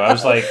too. I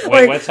was like,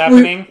 wait, what's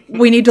happening?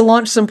 We need to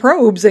launch some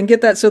probes and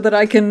get that so that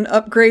I can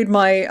upgrade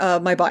my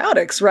my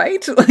biotics,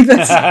 right? Like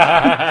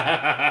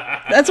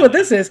that's what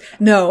this is.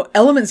 No,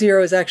 element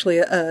zero is actually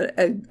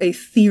a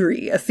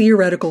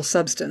theoretical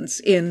substance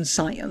in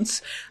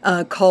science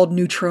called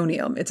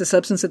neutronium. It's a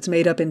substance that's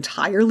made up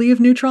entirely of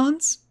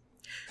neutrons.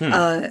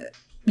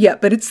 Yeah,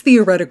 but it's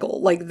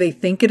theoretical. Like they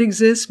think it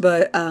exists,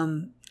 but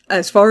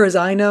as far as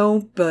I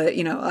know, but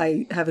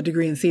I have a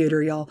degree in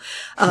theater, y'all.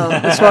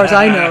 As far as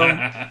I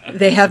know,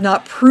 they have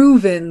not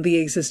proven the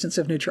existence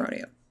of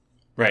neutronium.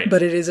 Right.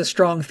 But it is a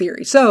strong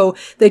theory. So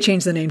they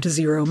changed the name to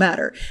Zero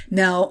Matter.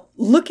 Now,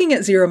 looking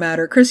at Zero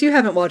Matter, Chris, you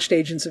haven't watched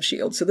Agents of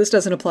S.H.I.E.L.D., so this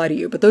doesn't apply to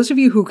you. But those of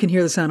you who can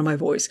hear the sound of my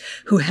voice,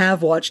 who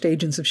have watched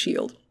Agents of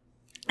S.H.I.E.L.D.,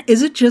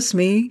 is it just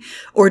me,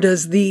 or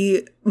does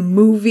the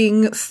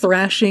moving,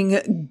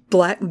 thrashing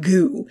black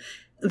goo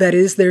that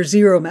is their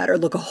zero matter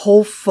look a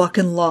whole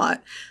fucking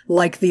lot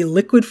like the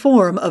liquid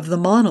form of the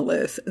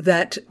monolith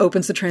that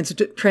opens the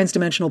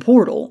transdimensional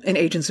portal in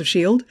Agents of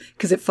S.H.I.E.L.D.?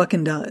 Because it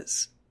fucking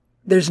does.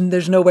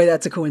 There's no way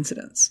that's a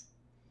coincidence.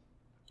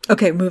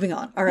 Okay, moving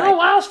on. All right. Oh,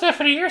 wow,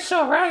 Stephanie, you're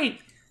so right.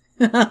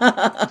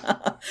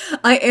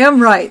 I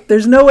am right.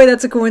 There's no way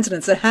that's a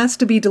coincidence. It has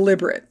to be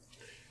deliberate.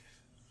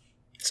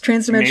 It's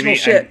transdimensional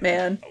shit,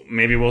 man.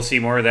 Maybe we'll see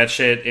more of that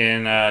shit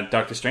in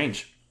Doctor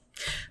Strange.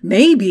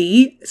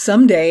 Maybe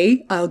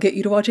someday I'll get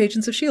you to watch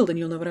Agents of S.H.I.E.L.D. and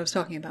you'll know what I was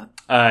talking about.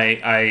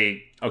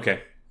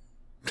 Okay.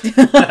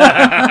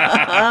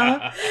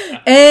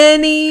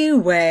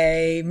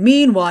 Anyway,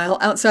 meanwhile,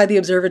 outside the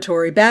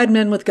observatory, bad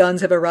men with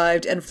guns have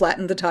arrived and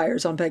flattened the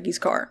tires on Peggy's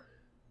car.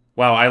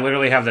 Wow, I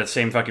literally have that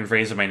same fucking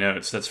phrase in my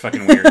notes. That's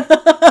fucking weird.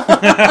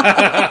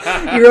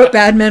 You wrote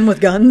bad men with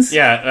guns?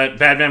 Yeah,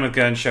 bad men with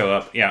guns show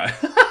up. Yeah.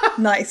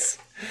 Nice.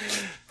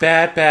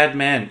 Bad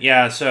men.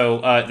 Yeah,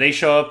 so they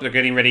show up. They're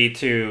getting ready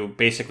to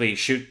basically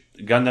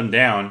gun them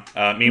down.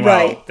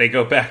 Meanwhile, They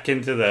go back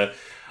into the...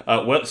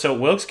 so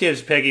Wilkes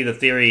gives Peggy the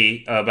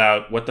theory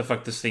about what the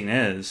fuck this thing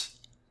is.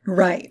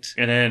 Right.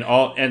 And then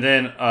all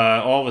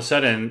of a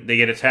sudden, they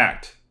get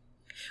attacked.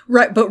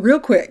 Right, but real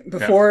quick,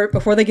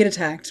 before they get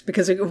attacked,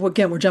 because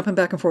again, we're jumping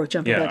back and forth,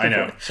 Yeah, I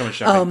know. So much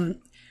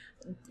jumping.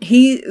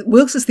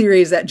 Wilkes'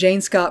 theory is that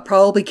Jane Scott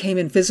probably came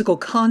in physical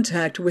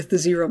contact with the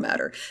zero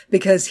matter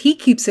because he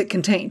keeps it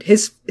contained.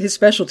 His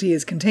specialty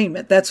is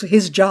containment. That's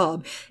his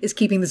job, is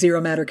keeping the zero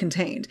matter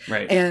contained.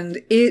 Right.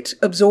 And it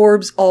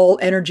absorbs all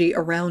energy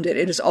around it.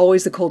 It is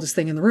always the coldest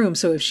thing in the room.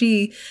 So if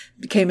she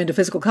came into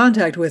physical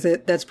contact with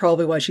it, that's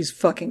probably why she's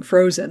fucking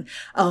frozen.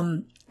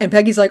 And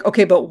Peggy's like,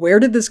 okay, but where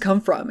did this come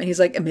from? And he's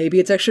like,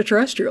 maybe it's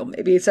extraterrestrial.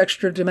 Maybe it's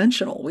extra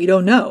dimensional. We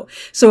don't know.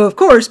 So of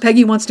course,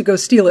 Peggy wants to go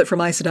steal it from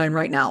Isodyne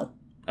right now.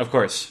 Of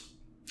course.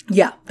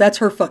 Yeah, that's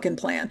her fucking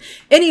plan.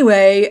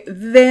 Anyway,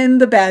 then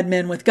the bad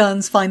men with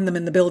guns find them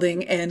in the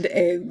building and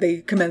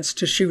they commence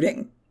to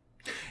shooting.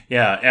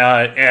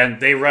 Yeah,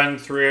 and they run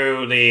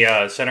through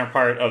the center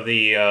part of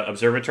the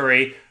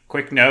observatory.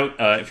 Quick note,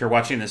 if you're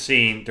watching the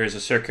scene, there's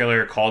a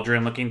circular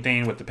cauldron looking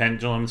thing with the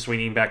pendulum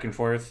swinging back and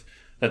forth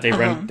that they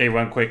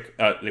run quick.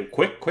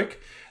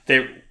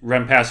 They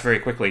run past very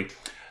quickly.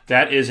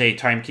 That is a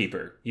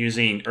timekeeper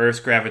using Earth's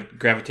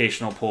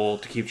gravitational pull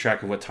to keep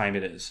track of what time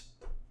it is.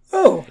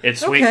 Oh, it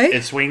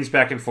swings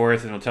back and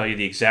forth, and it'll tell you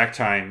the exact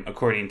time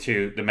according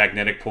to the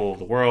magnetic pull of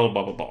the world.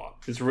 Blah blah blah.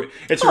 It's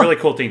a really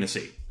cool thing to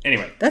see.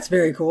 Anyway, that's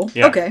very cool.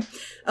 Yeah. Okay,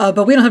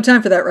 but we don't have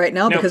time for that right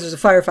now because there's a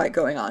firefight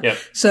going on. Yep.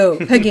 So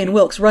Peggy and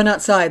Wilkes run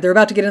outside. They're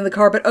about to get in the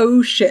car, but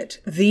oh shit,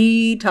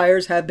 the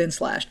tires have been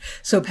slashed.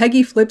 So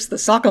Peggy flips the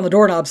sock on the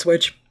doorknob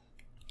switch,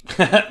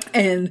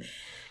 and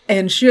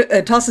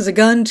tosses a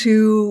gun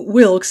to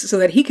Wilkes so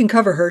that he can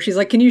cover her. She's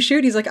like, "Can you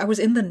shoot?" He's like, "I was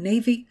in the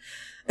Navy."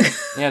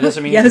 Yeah, it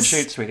doesn't mean you can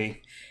shoot,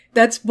 sweetie.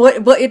 That's what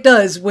it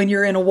does when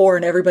you're in a war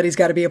and everybody's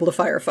got to be able to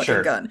fire a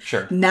fucking gun.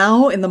 Sure.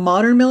 Now, in the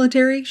modern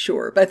military,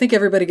 sure. But I think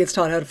everybody gets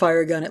taught how to fire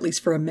a gun at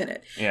least for a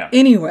minute. Yeah.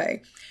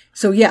 Anyway,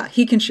 so yeah,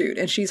 he can shoot.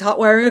 And she's hot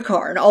wiring a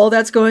car and all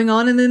that's going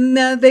on. And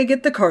then they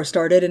get the car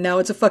started and now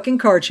it's a fucking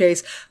car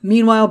chase.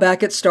 Meanwhile,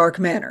 back at Stark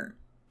Manor.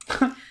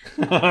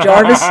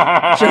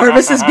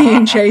 Jarvis is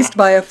being chased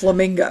by a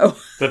flamingo.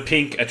 The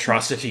pink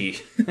atrocity.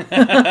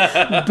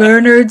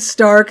 Bernard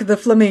Stark the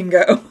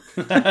flamingo.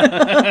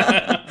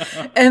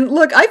 And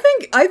look,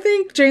 I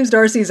think James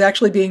Darcy is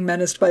actually being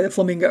menaced by the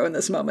flamingo in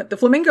this moment. The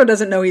flamingo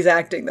doesn't know he's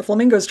acting. The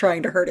flamingo's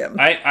trying to hurt him.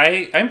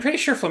 I'm pretty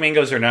sure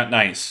flamingos are not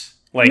nice.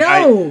 Like,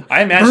 no,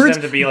 I imagine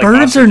them to be like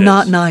birds ostriches. are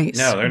not nice.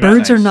 No, they're not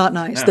birds nice. are not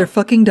nice. No. They're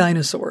fucking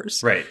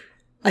dinosaurs. Right.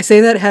 I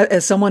say that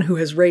as someone who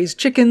has raised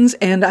chickens,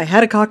 and I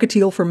had a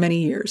cockatiel for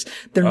many years.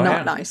 They're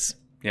not nice.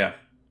 Yeah.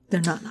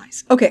 They're not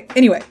nice. Okay,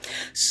 anyway.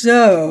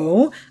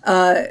 So,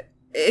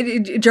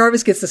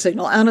 Jarvis gets the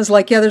signal. Anna's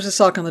like, yeah, there's a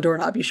sock on the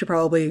doorknob. You should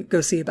probably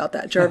go see about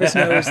that. Jarvis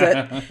knows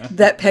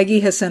that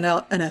Peggy has sent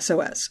out an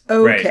SOS.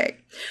 Okay. Right.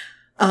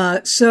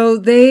 So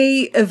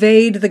they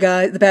evade the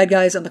bad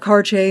guys on the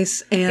car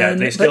chase,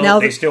 and they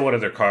steal one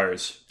of their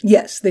cars.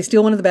 Yes, they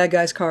steal one of the bad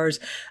guys' cars,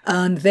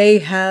 and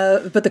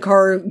but the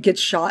car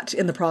gets shot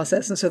in the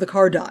process, and so the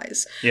car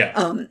dies.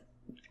 Yeah.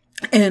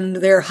 And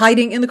they're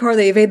hiding in the car.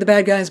 They evade the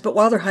bad guys, but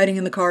while they're hiding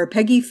in the car,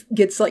 Peggy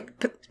gets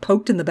like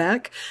poked in the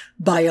back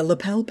by a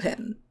lapel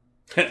pin.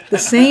 The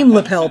same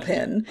lapel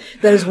pin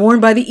that is worn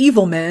by the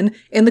evil men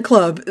in the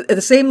club.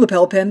 The same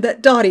lapel pin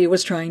that Dottie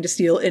was trying to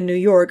steal in New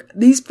York.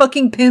 These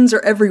fucking pins are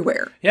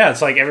everywhere. Yeah,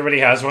 it's like everybody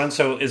has one.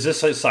 So is this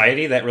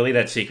society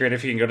that secret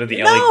if you can go to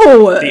the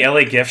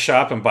LA gift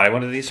shop and buy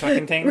one of these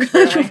fucking things?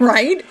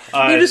 Right?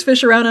 You just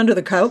fish around under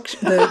the couch,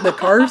 the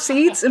car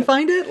seats and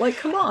find it? Like,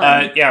 come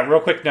on. Yeah,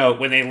 real quick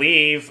note. When they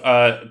leave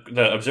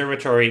the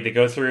observatory, they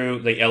go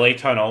through the LA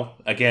tunnel.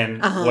 Again,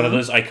 one of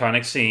those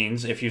iconic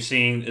scenes. If you've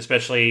seen,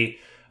 especially...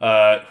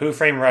 Who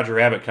Framed Roger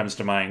Rabbit comes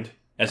to mind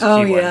as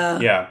a key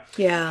one. Yeah.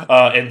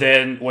 And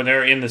then when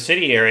they're in the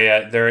city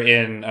area, they're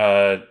in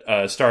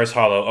Stars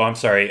Hollow. Oh, I'm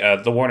sorry,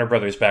 the Warner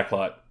Brothers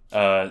backlot.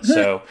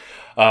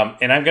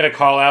 And I'm going to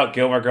call out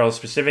Gilmore Girls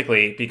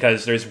specifically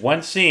because there's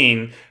one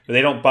scene where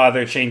they don't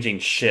bother changing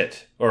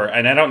shit,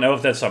 and I don't know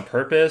if that's on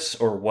purpose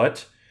or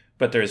what,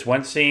 but there's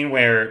one scene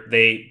where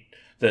the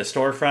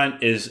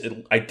storefront is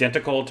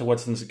identical to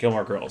what's in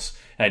Gilmore Girls,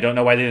 and I don't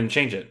know why they didn't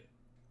change it.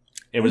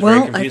 It was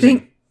very confusing. I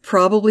think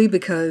probably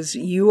because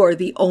you are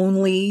the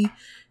only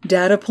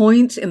data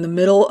point in the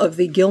middle of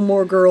the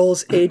Gilmore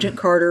Girls Agent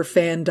Carter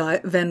Venn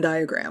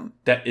diagram.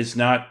 That is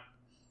not...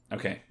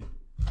 Okay.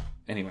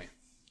 Anyway.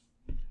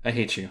 I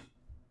hate you.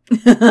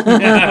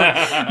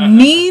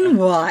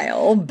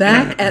 Meanwhile,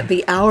 back at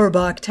the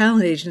Auerbach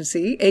Talent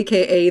Agency,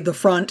 a.k.a. the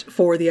front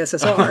for the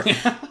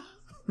SSR,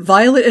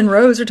 Violet and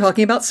Rose are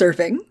talking about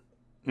surfing.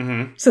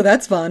 Mm-hmm. So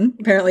that's fun.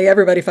 Apparently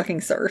everybody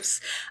fucking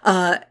surfs.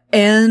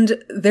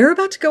 And they're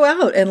about to go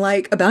out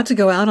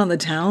on the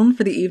town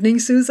for the evening,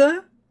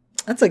 Sousa.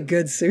 That's a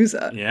good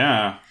Sousa.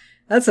 Yeah.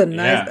 That's a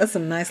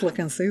nice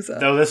looking Sousa.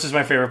 Though this is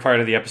my favorite part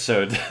of the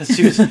episode.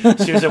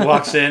 Sousa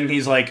walks in,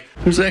 he's like,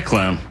 "Who's that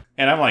clown?"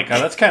 And I'm like, "Oh,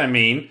 that's kind of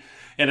mean."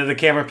 And then the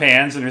camera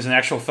pans and there's an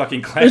actual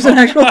fucking clown. There's an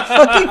actual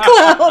fucking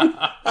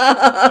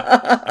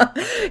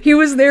clown. He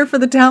was there for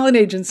the talent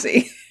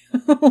agency.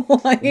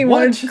 He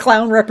wanted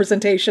clown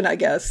representation, I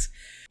guess.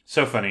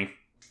 So funny.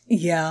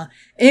 Yeah.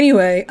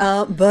 Anyway,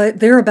 but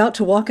they're about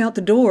to walk out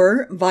the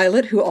door.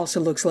 Violet, who also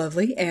looks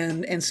lovely,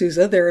 and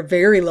Sousa, they're a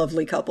very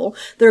lovely couple.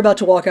 They're about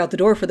to walk out the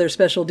door for their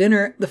special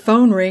dinner. The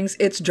phone rings.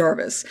 It's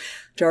Jarvis.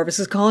 Jarvis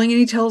is calling and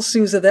he tells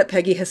Sousa that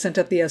Peggy has sent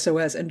up the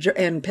SOS. And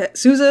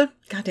Sousa,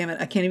 God damn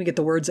it, I can't even get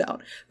the words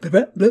out.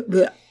 Blah, blah,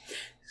 blah.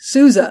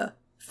 Sousa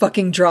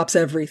fucking drops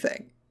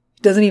everything.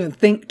 Doesn't even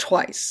think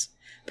twice.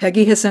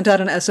 Peggy has sent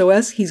out an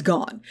SOS. He's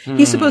gone.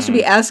 He's supposed to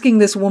be asking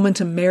this woman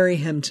to marry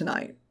him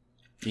tonight.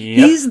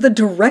 Yep. He's the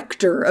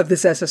director of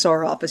this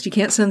SSR office. You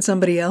can't send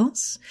somebody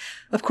else?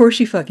 Of course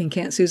you fucking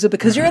can't, Sousa,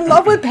 because you're in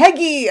love with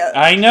Peggy.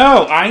 I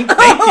know.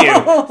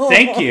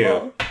 Thank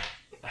you.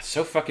 That's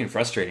so fucking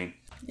frustrating.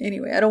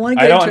 Anyway, I don't want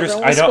to get into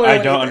it. I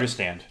don't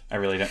understand. I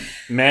really don't.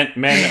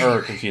 Men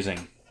are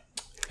confusing.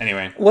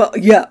 Anyway. Well,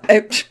 yeah.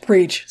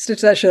 Preach.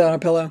 Stitch that shit on a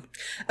pillow.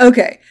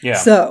 Okay. Yeah.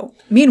 So,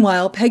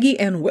 meanwhile, Peggy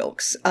and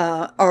Wilkes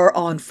are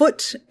on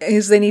foot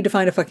as they need to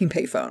find a fucking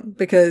payphone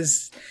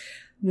because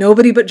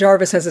nobody but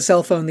Jarvis has a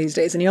cell phone these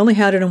days, and he only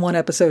had it in one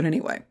episode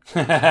anyway.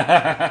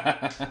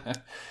 Yeah.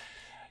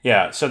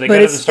 So they go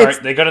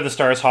to the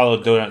Stars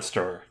Hollow donut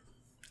store.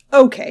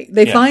 Okay,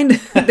 they see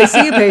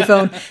a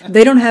payphone.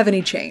 They don't have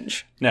any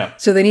change. No.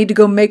 So they need to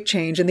go make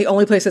change, and the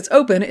only place that's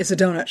open is a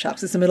donut shop.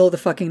 It's the middle of the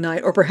fucking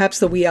night, or perhaps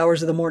the wee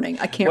hours of the morning.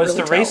 I can't really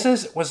tell.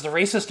 Was the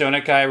racist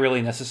donut guy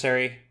really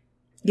necessary?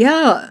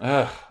 Yeah.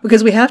 Ugh.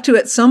 Because we have to,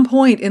 at some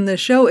point in the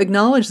show,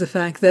 acknowledge the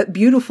fact that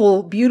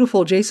beautiful,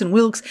 beautiful Jason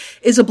Wilkes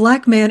is a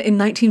black man in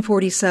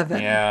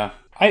 1947. Yeah.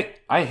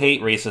 I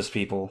hate racist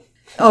people.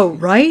 Oh,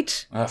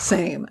 right? Ugh.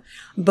 Same.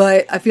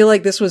 But I feel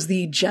like this was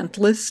the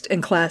gentlest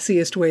and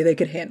classiest way they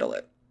could handle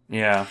it.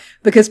 Yeah.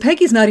 Because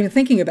Peggy's not even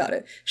thinking about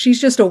it. She's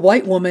just a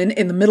white woman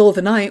in the middle of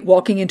the night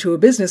walking into a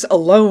business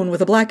alone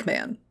with a black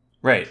man.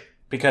 Right.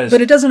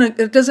 But it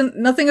doesn't,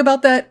 nothing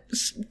about that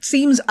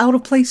seems out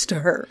of place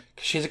to her.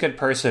 She's a good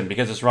person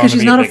because it's wrong to be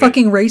because she's not a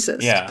fucking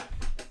racist. Yeah.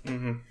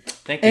 Mm-hmm.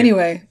 Thank you.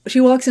 Anyway, she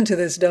walks into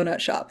this donut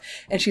shop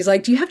and she's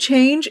like, do you have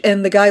change?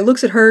 And the guy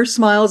looks at her,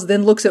 smiles,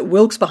 then looks at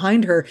Wilkes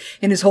behind her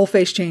and his whole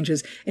face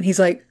changes. And he's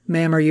like,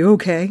 ma'am, are you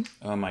okay?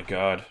 Oh my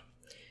God.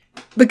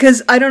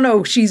 Because, I don't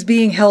know, she's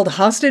being held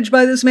hostage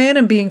by this man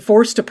and being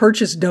forced to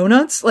purchase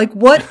donuts? Like,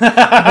 what? What?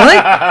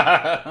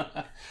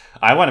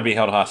 I want to be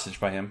held hostage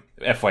by him,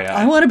 FYI.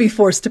 I want to be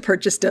forced to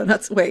purchase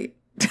donuts. Wait.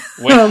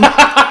 We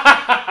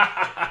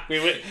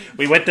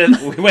went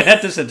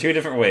at this in two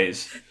different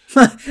ways.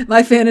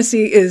 My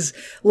fantasy is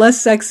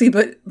less sexy,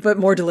 but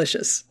more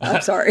delicious.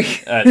 I'm sorry.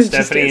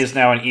 Stephanie is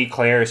now an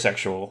eclair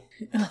sexual.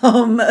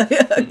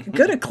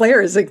 Good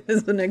eclair is an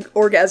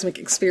orgasmic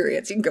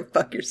experience. You can go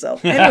fuck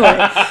yourself.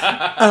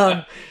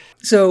 Anyway,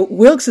 so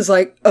Wilkes is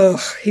like,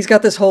 ugh, he's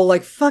got this whole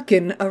like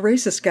fucking a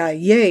racist guy.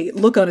 Yay,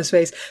 look on his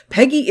face.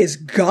 Peggy is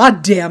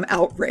goddamn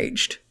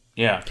outraged.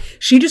 Yeah.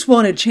 She just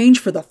wanted change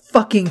for the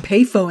fucking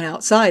payphone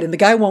outside, and the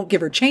guy won't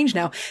give her change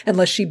now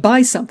unless she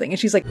buys something. And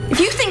she's like, if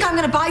you think I'm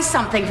going to buy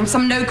something from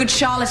some no-good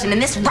charlatan in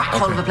this rat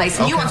hole of a place,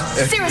 and you are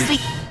seriously...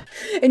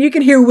 And you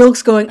can hear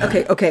Wilkes going,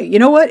 okay, you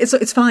know what?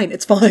 It's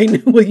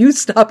fine. Will you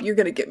stop? You're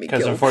going to get me killed.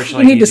 Because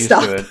unfortunately, you need to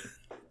stop. To it.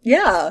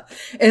 Yeah.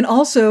 And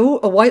also,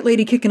 a white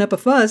lady kicking up a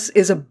fuss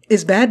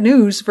is bad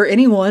news for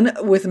anyone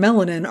with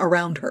melanin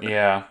around her.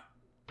 Yeah.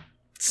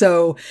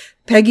 So,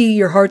 Peggy,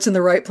 your heart's in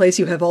the right place.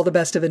 You have all the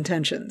best of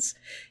intentions.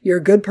 You're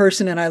a good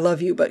person and I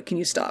love you, but can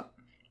you stop?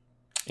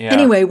 Yeah.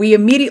 Anyway, we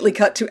immediately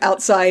cut to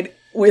outside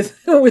with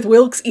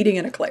Wilkes eating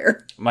an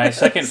eclair. My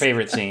second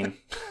favorite scene.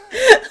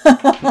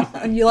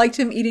 You liked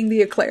him eating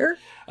the eclair?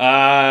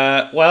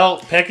 Well,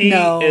 Peggy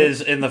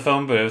is in the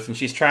phone booth and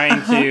she's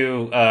trying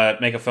to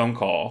make a phone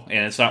call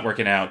and it's not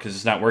working out because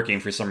it's not working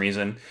for some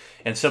reason.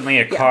 And suddenly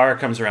a car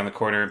comes around the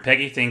corner and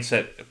Peggy thinks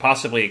that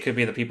possibly it could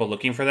be the people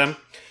looking for them.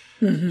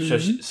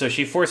 Mm-hmm. So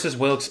she forces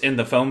Wilkes in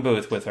the phone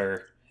booth with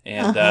her.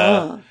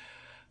 And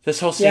this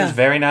whole scene is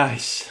very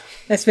nice.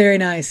 That's very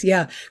nice,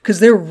 yeah. Because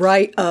they're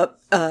right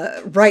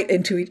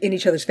in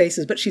each other's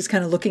faces, but she's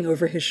kind of looking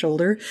over his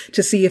shoulder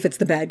to see if it's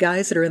the bad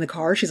guys that are in the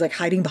car. She's like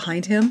hiding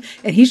behind him.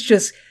 And he's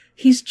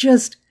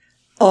just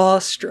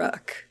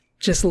awestruck,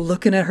 just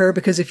looking at her.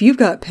 Because if you've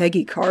got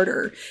Peggy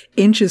Carter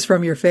inches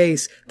from your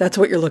face, that's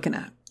what you're looking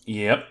at.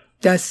 Yep.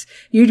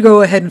 You'd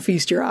go ahead and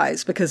feast your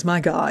eyes because my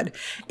God.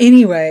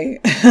 Anyway,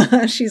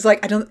 she's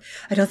like, I don't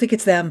think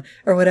it's them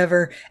or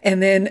whatever.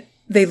 And then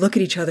they look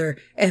at each other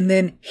and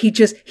then he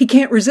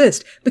can't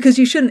resist because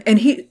you shouldn't.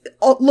 And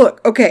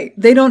look, okay,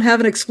 they don't have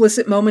an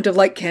explicit moment of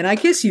like, can I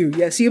kiss you?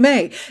 Yes, you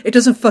may. It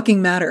doesn't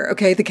fucking matter.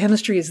 Okay. The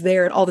chemistry is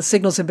there and all the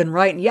signals have been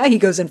right. And yeah, he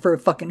goes in for a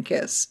fucking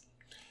kiss.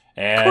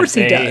 And of course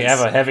he does. They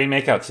have a heavy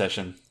makeout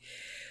session.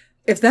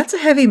 If that's a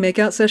heavy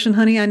makeout session,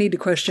 honey, I need to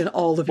question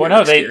all of your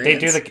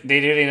experience. They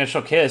do the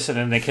initial kiss and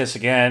then they kiss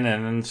again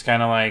and then it's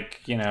kind of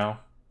like, you know.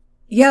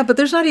 Yeah, but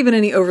there's not even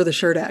any over the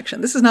shirt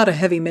action. This is not a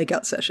heavy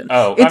makeout session.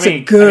 Oh, it's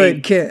a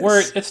good kiss.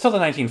 It's still the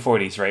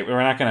 1940s, right?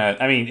 We're not gonna.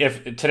 I mean,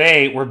 if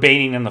today we're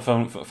baiting in the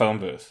phone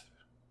booth.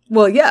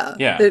 Well, yeah.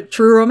 The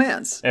true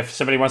romance. If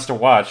somebody wants to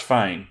watch,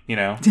 fine. You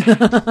know, this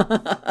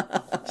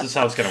is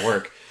how it's gonna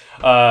work.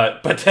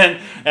 But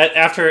then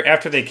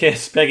after they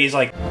kiss, Peggy's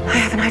like, I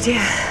have an idea.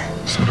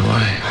 So do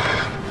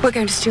I. We're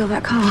going to steal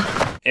that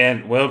car.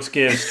 And Wilkes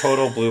gives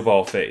total blue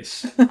ball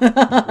face.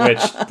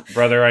 Which,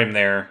 brother, I'm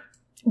there.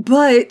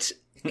 But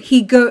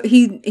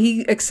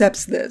he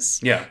accepts this.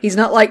 Yeah. He's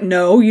not like,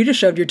 no, you just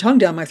shoved your tongue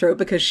down my throat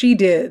because she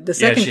did. The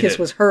second kiss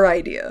was her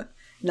idea,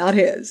 not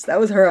his. That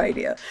was her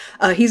idea.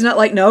 He's not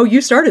like, no, you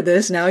started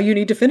this. Now you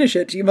need to finish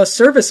it. You must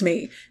service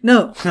me.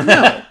 No.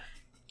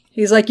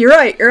 He's like, you're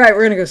right. We're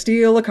going to go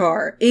steal a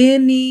car.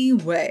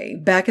 Anyway,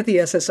 back at the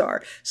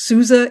SSR,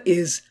 Sousa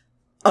is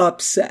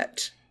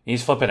upset.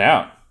 He's flipping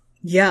out.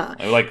 Yeah.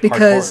 Like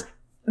because hardcore.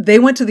 They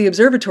went to the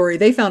observatory.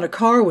 They found a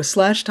car with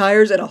slashed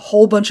tires and a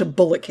whole bunch of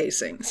bullet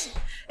casings.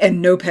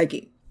 And no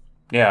Peggy.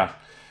 Yeah.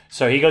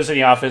 So he goes to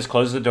the office,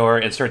 closes the door,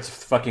 and starts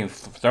fucking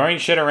throwing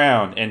shit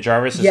around. And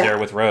Jarvis is there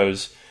with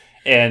Rose.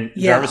 And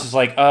Jarvis is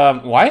like,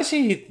 why is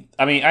he...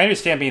 I mean, I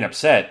understand being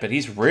upset, but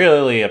he's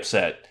really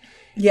upset.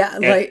 Yeah,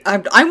 like,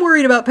 I'm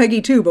worried about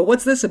Peggy too, but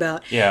what's this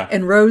about? Yeah.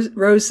 And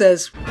Rose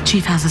says...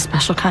 Chief has a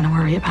special kind of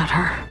worry about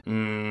her.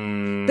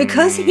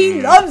 Because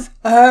he loves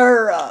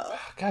her.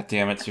 God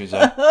damn it,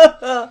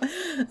 Sousa.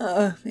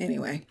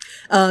 Anyway.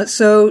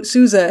 So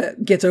Sousa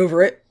gets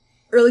over it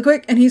really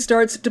quick, and he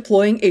starts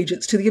deploying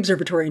agents to the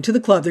observatory and to the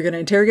club. They're going to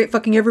interrogate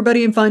fucking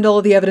everybody and find all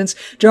of the evidence.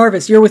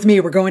 Jarvis, you're with me.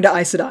 We're going to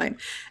Isodyne.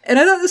 And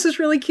I thought this was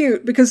really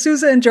cute because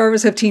Sousa and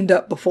Jarvis have teamed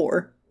up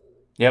before.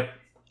 Yep.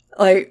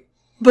 Like,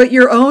 but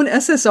your own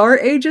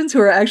SSR agents who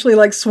are actually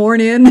like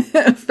sworn in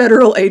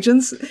federal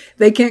agents,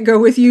 they can't go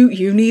with you.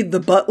 You need the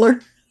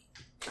butler.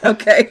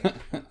 Okay.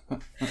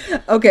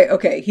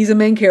 Okay. He's a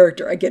main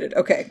character. I get it.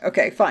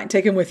 Okay. Fine.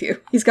 Take him with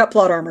you. He's got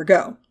plot armor.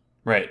 Go.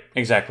 Right.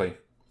 Exactly.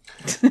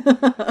 So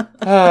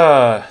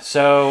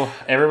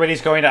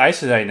everybody's going to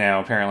Isodyne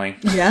now, apparently.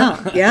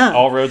 Yeah.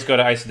 All roads go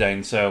to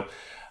Isodyne. So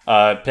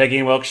Peggy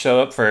and Wilkes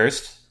show up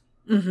first.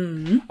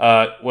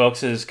 Mm-hmm.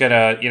 Wilkes is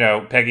gonna,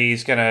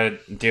 Peggy's gonna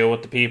deal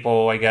with the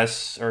people, I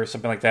guess, or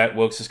something like that.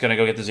 Wilkes is gonna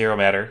go get the Zero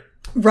Matter.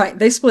 Right,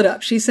 they split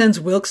up. She sends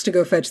Wilkes to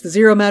go fetch the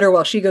Zero Matter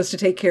while she goes to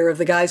take care of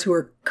the guys who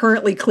are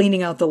currently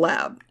cleaning out the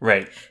lab.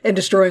 Right. And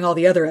destroying all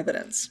the other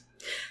evidence.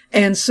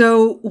 And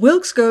so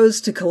Wilkes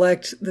goes to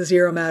collect the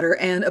Zero Matter,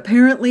 and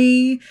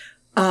apparently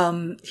he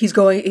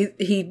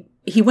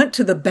went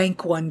to the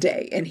bank one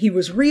day, and he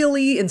was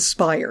really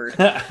inspired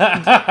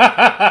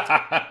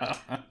by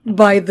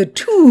the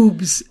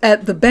tubes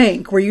at the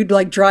bank where you'd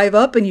like drive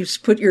up and you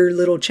put your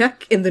little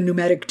check in the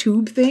pneumatic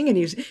tube thing, and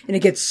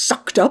it gets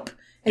sucked up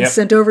and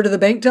sent over to the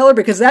bank teller,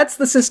 because that's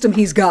the system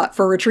he's got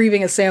for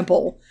retrieving a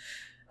sample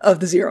of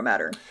the Zero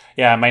Matter.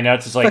 Yeah, my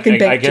notes is like,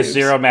 I guess tubes.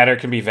 Zero Matter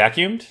can be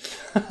vacuumed?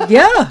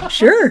 Yeah,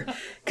 sure.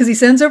 Because he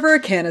sends over a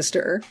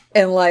canister,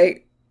 and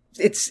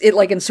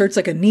it inserts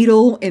like a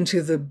needle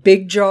into the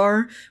big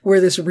jar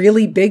where this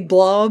really big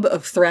blob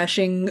of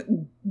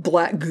thrashing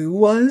black goo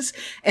was,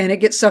 and it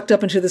gets sucked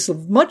up into this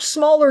much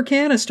smaller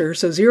canister,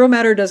 so Zero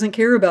Matter doesn't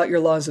care about your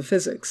laws of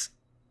physics.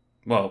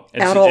 Well,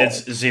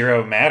 it's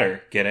Zero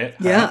Matter. Get it?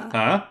 Yeah.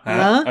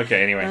 Huh?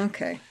 Okay, anyway.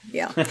 Okay,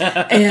 yeah.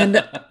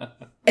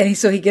 And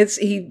so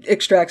he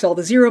extracts all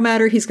the Zero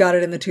Matter, he's got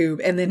it in the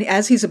tube, and then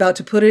as he's about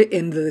to put it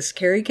in this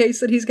carry case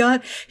that he's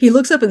got, he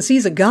looks up and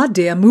sees a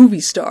goddamn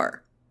movie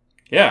star.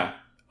 Yeah.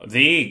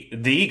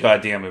 The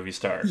goddamn movie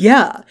star.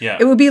 Yeah.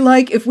 It would be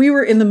like if we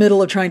were in the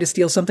middle of trying to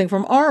steal something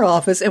from our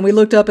office and we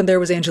looked up and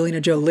there was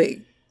Angelina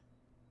Jolie.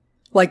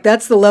 Like,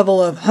 that's the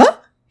level of,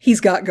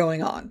 he's got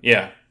going on.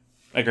 Yeah.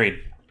 Agreed.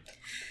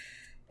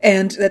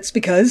 And that's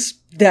because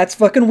that's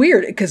fucking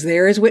weird, because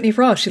there is Whitney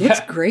Frost. She looks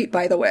great,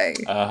 by the way.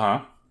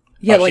 Uh-huh.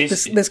 Yeah,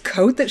 this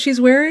coat that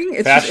she's wearing.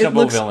 It's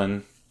fashionable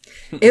villain.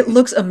 It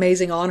looks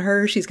amazing on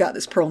her. She's got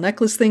this pearl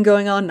necklace thing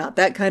going on. Not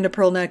that kind of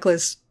pearl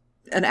necklace.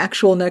 An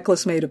actual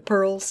necklace made of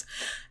pearls.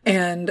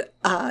 And,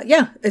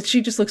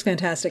 she just looks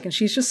fantastic. And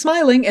she's just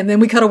smiling. And then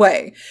we cut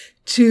away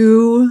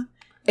to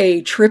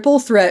a triple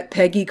threat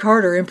Peggy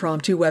Carter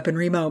impromptu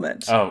weaponry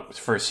moment. Oh,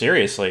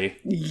 seriously?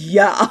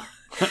 Yeah.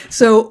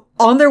 So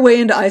on their way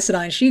into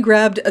Isodyne, she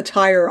grabbed a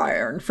tire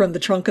iron from the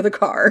trunk of the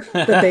car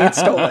that they had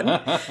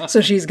stolen.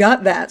 So she's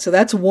got that. So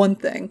that's one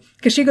thing.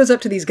 Because she goes up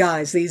to these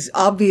guys, these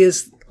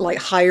obvious,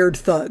 hired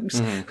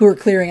thugs who are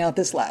clearing out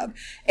this lab.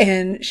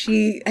 And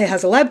she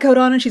has a lab coat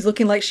on and she's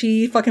looking like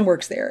she fucking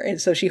works there. And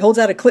so she holds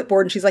out a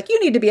clipboard and she's like, you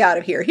need to be out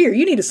of here. Here,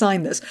 you need to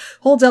sign this.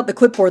 Holds out the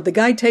clipboard. The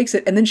guy takes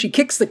it and then she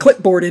kicks the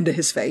clipboard into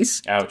his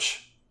face.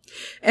 Ouch.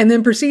 And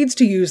then proceeds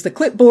to use the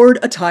clipboard,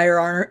 a tire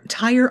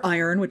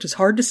iron, which is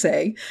hard to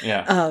say.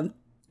 Yeah.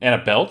 And a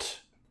belt.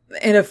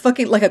 And a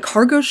fucking, a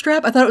cargo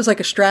strap. I thought it was like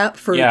a strap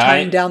for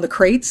tying down the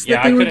crates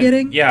that they were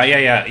getting.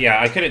 Yeah.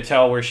 I couldn't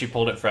tell where she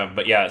pulled it from,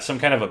 but yeah, some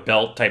kind of a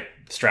belt type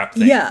strap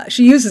thing. Yeah,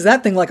 she uses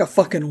that thing like a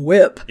fucking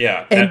whip.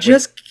 Yeah. And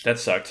that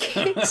sucked.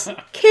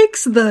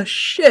 kicks the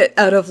shit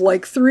out of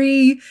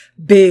 3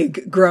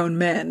 big grown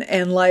men.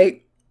 And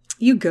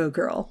you go,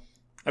 girl.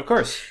 Of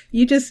course.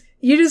 You just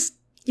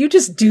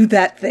do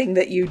that thing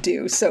that you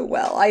do so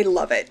well. I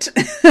love it.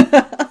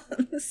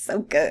 So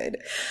good.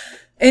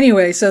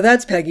 Anyway, so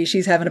that's Peggy.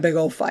 She's having a big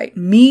old fight.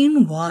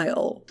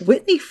 Meanwhile,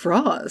 Whitney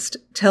Frost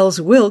tells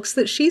Wilkes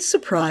that she's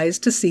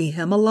surprised to see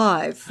him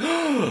alive.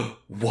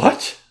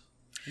 What?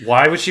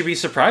 Why would she be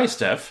surprised,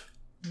 Steph?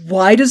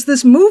 Why does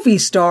this movie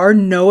star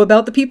know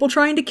about the people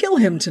trying to kill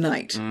him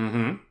tonight?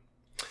 Mm-hmm.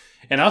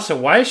 And also,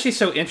 why is she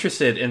so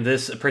interested in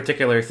this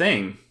particular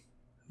thing?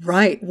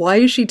 Right. Why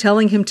is she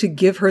telling him to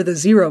give her the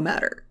Zero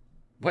Matter?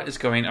 What is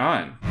going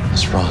on?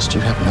 Miss Frost,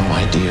 you have no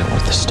idea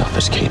what this stuff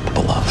is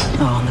capable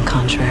of. Oh, on the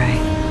contrary.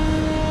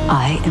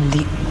 I am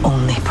the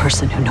only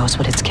person who knows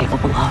what it's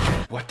capable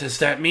of. What does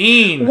that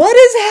mean? What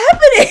is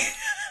happening?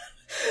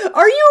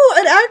 Are you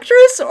an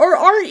actress or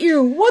aren't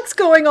you? What's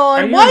going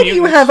on? Why do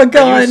you have a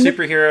gun? Are you a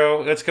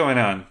superhero? What's going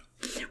on?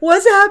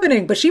 What's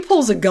happening? But she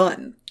pulls a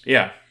gun.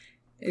 Yeah.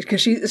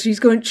 Because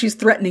she's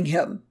threatening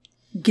him.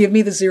 Give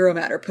me the Zero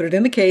Matter. Put it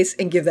in the case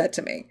and give that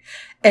to me.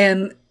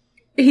 And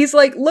he's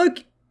like,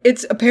 look,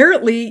 it's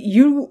apparently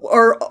you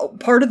are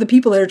part of the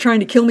people that are trying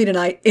to kill me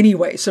tonight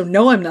anyway. So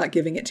no, I'm not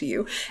giving it to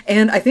you.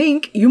 And I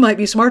think you might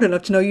be smart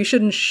enough to know you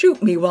shouldn't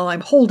shoot me while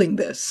I'm holding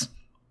this.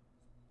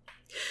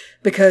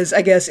 Because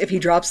I guess if he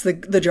drops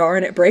the jar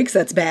and it breaks,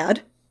 that's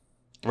bad.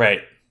 Right.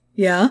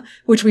 Yeah,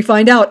 which we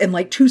find out in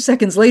like 2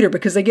 seconds later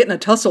because they get in a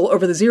tussle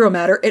over the zero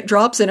matter. It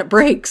drops and it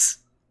breaks.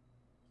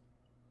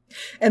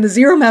 And the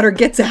zero matter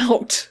gets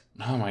out.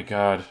 Oh my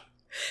god.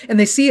 And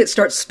they see it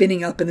start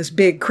spinning up in this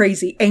big,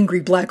 crazy, angry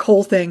black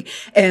hole thing.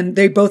 And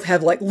they both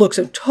have like looks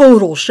of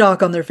total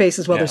shock on their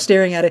faces while they're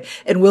staring at it.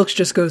 And Wilkes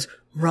just goes,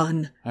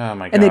 run. Oh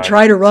my god. And they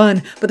try to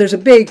run, but there's a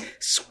big,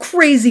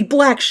 crazy,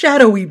 black,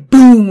 shadowy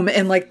boom.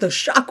 And like the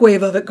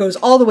shockwave of it goes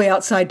all the way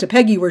outside to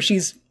Peggy where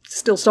she's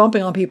still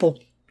stomping on people.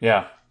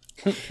 Yeah.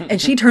 And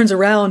she turns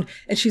around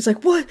and she's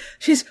like, what?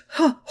 She's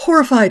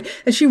horrified.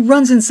 And she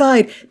runs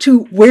inside to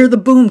where the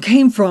boom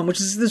came from, which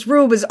is this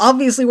room is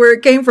obviously where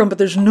it came from, but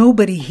there's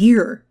nobody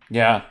here.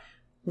 Yeah.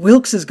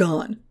 Wilkes is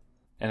gone.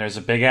 And there's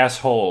a big ass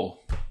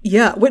hole.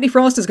 Yeah. Whitney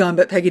Frost is gone,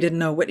 but Peggy didn't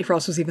know Whitney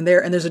Frost was even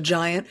there. And there's a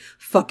giant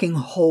fucking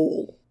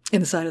hole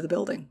in the side of the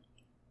building.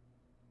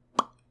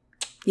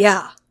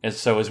 Yeah. And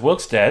so is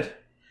Wilkes dead?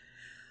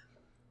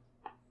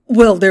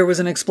 Well, there was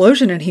an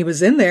explosion and he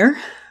was in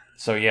there.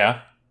 So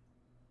yeah.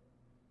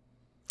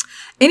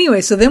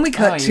 Anyway, so then we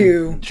cut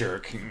to...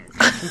 jerk.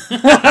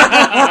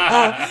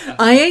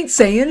 I ain't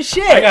saying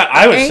shit.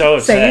 I was so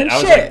upset. I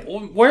was like,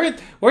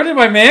 where did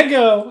my man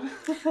go?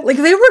 Like,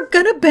 they were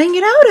gonna bang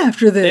it out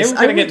after this. They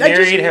were gonna get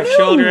married, have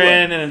children,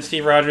 and then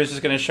Steve Rogers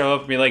is gonna show up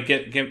and be like,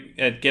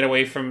 get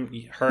away from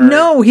her.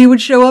 No, he would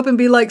show up and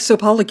be like, so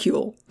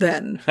polycule,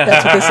 then.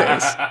 That's what this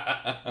is.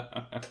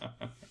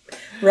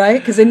 Right?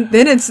 Because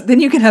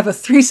then you can have a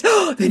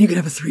threesome. Then you can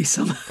have a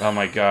threesome. Oh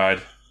my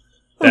god.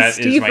 That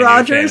Steve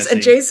Rogers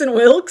and Jason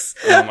Wilkes.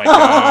 Oh my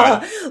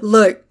god!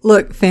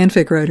 Look,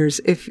 fanfic writers.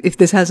 If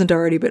this hasn't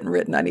already been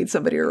written, I need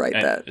somebody to write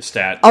that.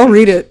 Stat. I'll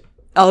read it.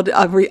 I'll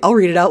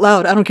read it out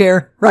loud. I don't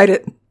care. Write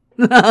it.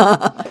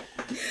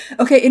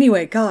 Okay.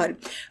 Anyway, God.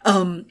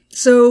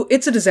 So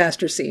it's a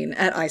disaster scene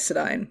at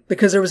Isodyne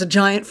because there was a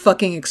giant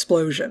fucking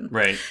explosion.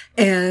 Right.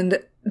 And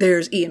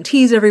there's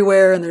EMTs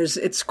everywhere, and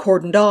it's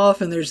cordoned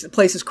off, and there's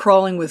places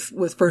crawling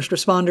with first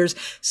responders.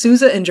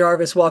 Sousa and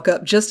Jarvis walk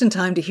up just in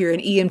time to hear an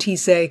EMT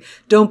say,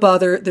 "Don't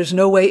bother. There's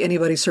no way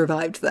anybody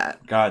survived that."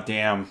 God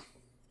damn.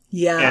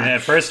 Yeah. And at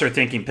first they're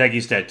thinking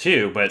Peggy's dead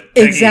too, but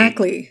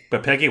exactly.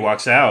 But Peggy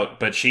walks out,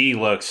 but she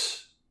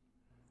looks.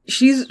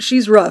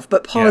 She's rough,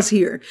 but pause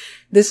here.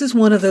 This is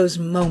one of those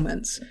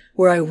moments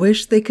where I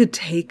wish they could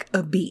take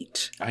a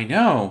beat. I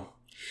know.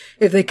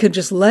 If they could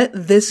just let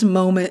this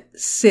moment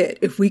sit,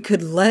 if we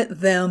could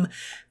let them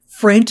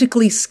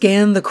frantically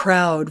scan the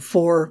crowd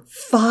for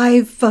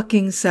 5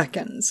 fucking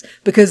seconds,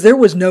 because there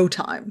was no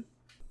time.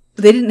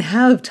 They didn't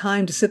have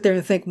time to sit there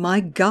and think, my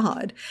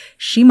God,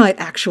 she might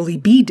actually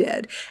be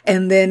dead.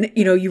 And then,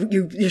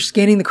 you're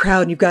scanning the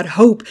crowd and you've got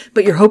hope,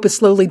 but your hope is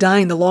slowly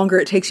dying the longer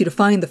it takes you to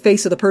find the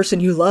face of the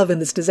person you love in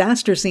this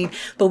disaster scene.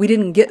 But we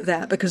didn't get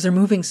that because they're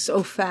moving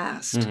so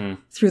fast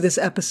through this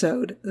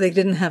episode. They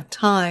didn't have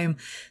time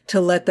to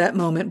let that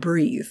moment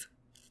breathe.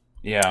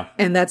 Yeah.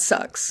 And that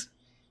sucks.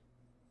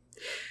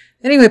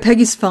 Anyway,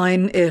 Peggy's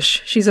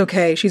fine-ish. She's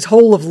okay. She's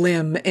whole of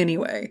limb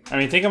anyway. I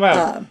mean, think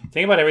about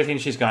everything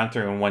she's gone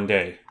through in one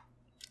day.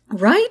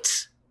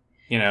 Right?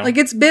 Like,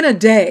 it's been a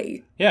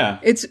day. Yeah.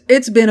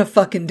 It's been a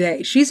fucking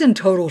day. She's in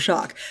total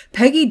shock.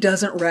 Peggy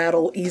doesn't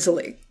rattle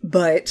easily,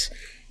 but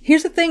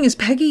here's the thing is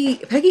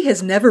Peggy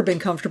has never been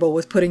comfortable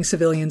with putting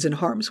civilians in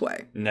harm's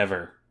way.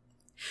 Never.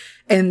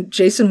 And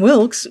Jason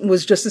Wilkes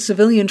was just a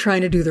civilian trying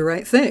to do the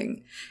right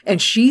thing.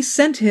 And she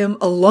sent him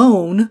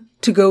alone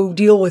to go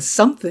deal with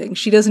something.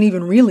 She doesn't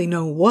even really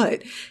know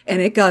what.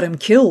 And it got him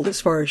killed as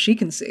far as she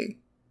can see.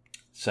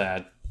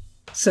 Sad.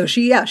 So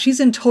she's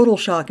in total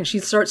shock and she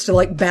starts to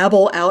like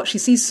babble out. She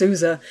sees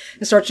Sousa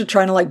and starts to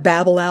try to like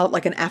babble out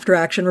like an after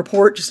action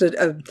report, just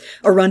a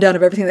rundown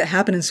of everything that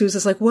happened. And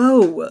Sousa's like,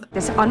 whoa.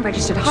 This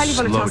unregistered, highly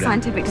volatile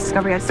scientific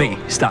discovery. Peggy,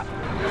 stop.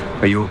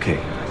 Are you okay?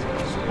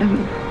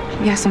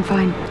 Yes, I'm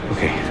fine.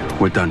 Okay,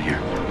 we're done here.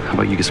 How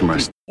about you get some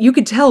rest? You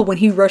could tell when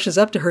he rushes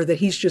up to her that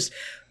he's just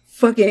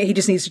he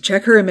just needs to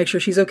check her and make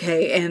sure she's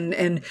okay.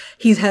 And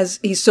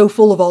he's so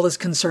full of all this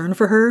concern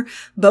for her.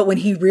 But when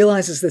he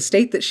realizes the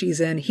state that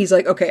she's in, he's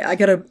like, okay, I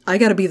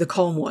gotta be the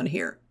calm one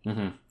here.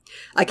 Mm-hmm.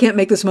 I can't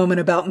make this moment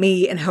about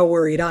me and how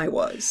worried I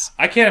was.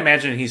 I can't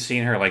imagine he's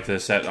seen her like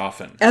this that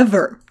often.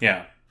 Ever.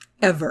 Yeah.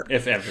 Ever.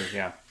 If ever,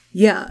 yeah.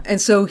 Yeah.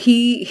 And so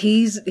he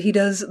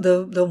does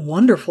the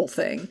wonderful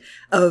thing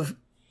of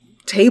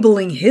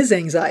tabling his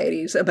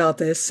anxieties about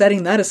this,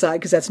 setting that aside,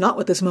 because that's not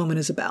what this moment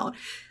is about,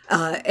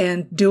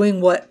 and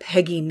doing what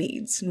Peggy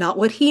needs. Not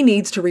what he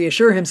needs to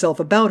reassure himself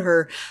about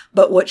her,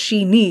 but what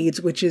she needs,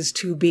 which is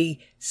to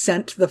be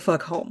sent the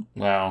fuck home.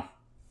 Wow.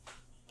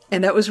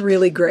 And that was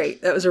really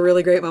great. That was a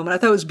really great moment. I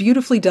thought it was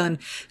beautifully done,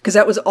 because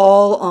that was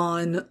all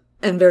on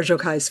Enver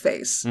Jokai's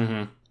face.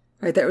 Mm-hmm.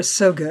 Right, that was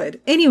so good.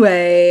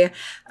 Anyway,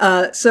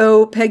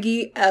 so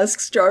Peggy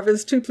asks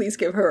Jarvis to please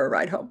give her a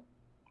ride home.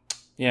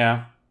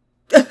 Yeah.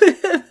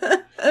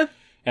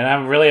 And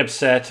I'm really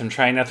upset. I'm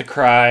trying not to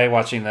cry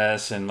watching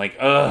this, and like,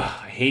 I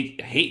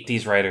hate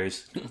these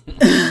writers.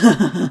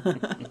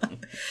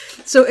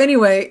 So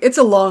anyway, it's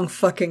a long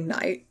fucking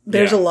night.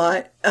 There's a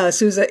lot.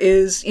 Sousa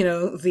is,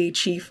 the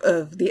chief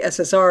of the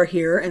SSR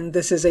here, and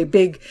this is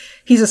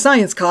he's a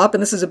science cop,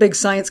 and this is a big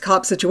science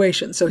cop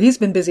situation. So he's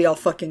been busy all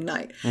fucking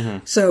night.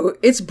 Mm-hmm. So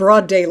it's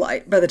broad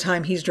daylight by the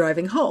time he's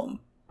driving home.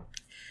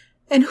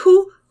 And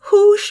who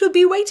should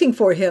be waiting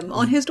for him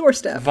on his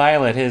doorstep?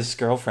 Violet, his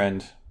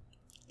girlfriend.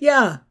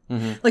 Yeah.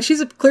 Mm-hmm. Like,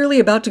 she's clearly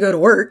about to go to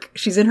work.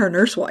 She's in her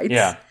nurse whites.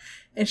 Yeah.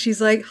 And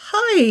she's like,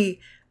 hi,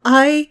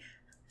 I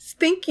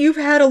think you've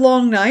had a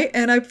long night,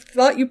 and I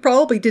thought you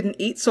probably didn't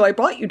eat, so I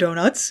bought you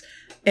donuts.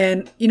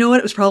 And you know what?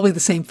 It was probably the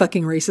same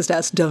fucking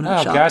racist-ass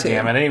donut shop, God too.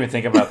 damn, I didn't even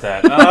think about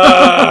that.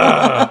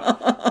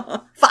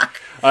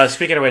 Fuck.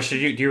 Speaking of which, do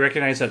you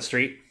recognize that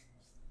street?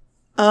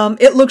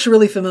 It looks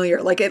really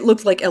familiar. Like, it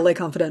looked like LA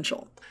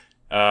Confidential.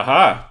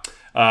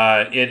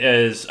 It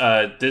is,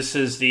 this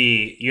is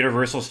the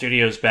Universal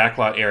Studios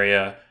backlot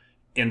area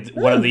in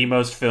one of the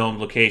most filmed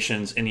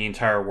locations in the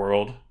entire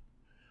world.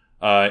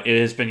 It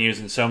has been used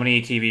in so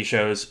many TV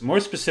shows. More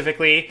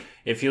specifically,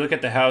 if you look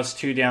at the house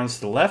two houses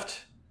to the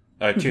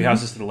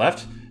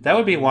left, that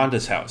would be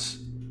Wanda's house.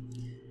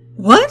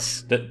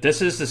 What?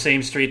 This is the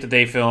same street that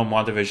they filmed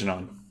WandaVision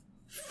on.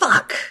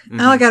 Fuck. Mm-hmm.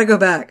 Now I gotta go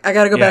back.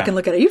 Back and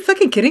look at it. Are you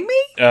fucking kidding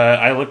me?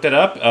 I looked it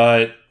up.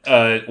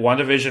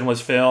 WandaVision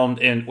was filmed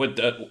in what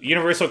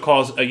Universal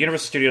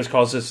Studios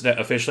calls this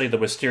officially the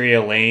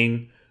Wisteria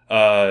Lane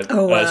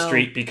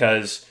street,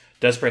 because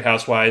Desperate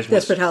Housewives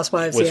was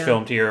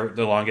filmed here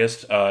the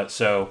longest.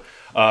 So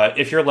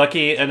if you're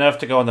lucky enough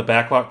to go on the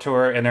backlot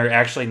tour and they're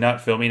actually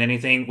not filming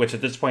anything, which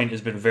at this point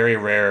has been very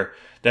rare,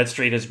 that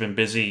street has been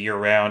busy year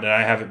round, and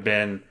I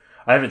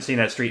haven't seen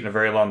that street in a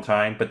very long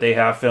time. But they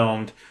have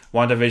filmed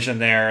WandaVision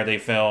there. They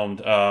filmed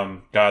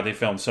they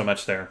filmed so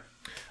much there.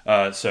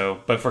 But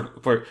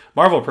for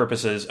Marvel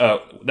purposes,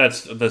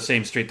 that's the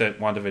same street that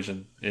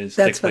WandaVision is.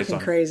 That's fucking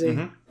crazy.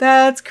 Mm-hmm.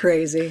 That's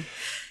crazy.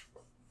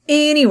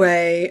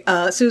 Anyway,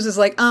 Sousa's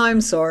like,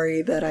 I'm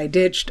sorry that I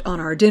ditched on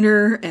our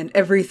dinner and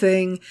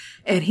everything.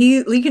 And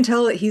you can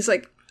tell that he's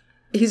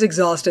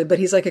exhausted, but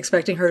he's like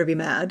expecting her to be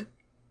mad.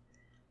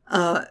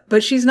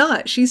 But she's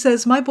not. She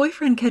says, my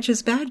boyfriend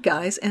catches bad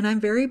guys and I'm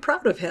very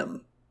proud of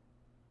him.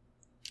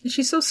 And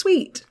she's so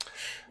sweet.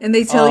 And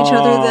they tell each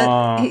other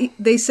that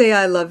they say,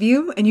 I love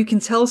you. And you can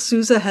tell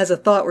Sousa has a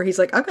thought where he's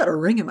like, I've got a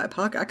ring in my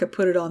pocket. I could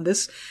put it on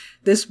this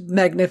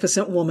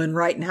magnificent woman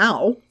right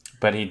now.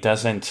 But he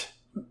doesn't.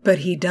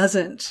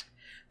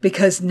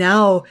 Because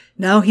now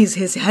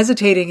he's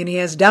hesitating and he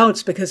has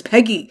doubts because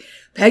Peggy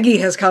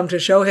has come to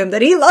show him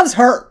that he loves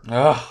her.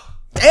 Ugh.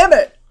 Damn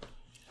it.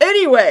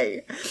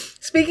 Anyway,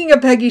 speaking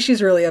of Peggy,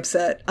 she's really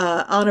upset.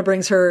 Anna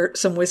brings her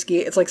some whiskey.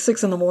 It's like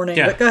 6 a.m,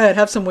 but go ahead,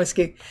 have some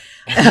whiskey.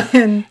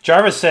 And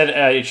Jarvis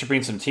said you should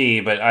bring some tea,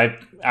 but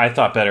I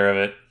thought better of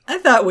it. I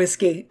thought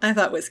whiskey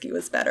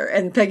was better.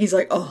 And Peggy's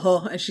like,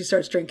 and she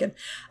starts drinking.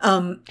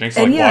 Drinks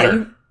like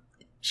water.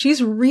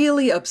 She's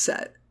really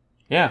upset.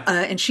 Yeah.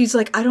 And she's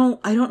like, I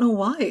don't know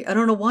why. I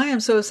don't know why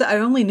I'm so upset. I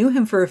only knew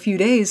him for a few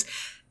days.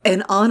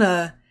 And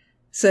Anna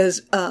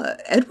says,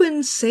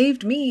 Edwin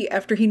saved me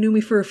after he knew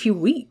me for a few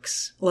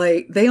weeks.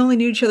 Like, they only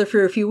knew each other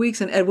for a few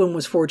weeks, and Edwin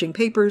was forging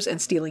papers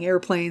and stealing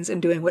airplanes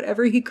and doing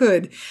whatever he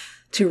could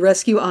to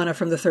rescue Anna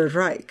from the Third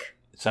Reich.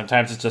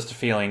 Sometimes it's just a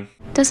feeling.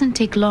 Doesn't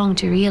take long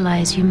to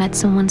realize you met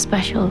someone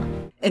special.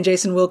 And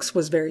Jason Wilkes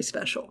was very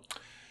special.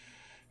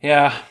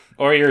 Yeah.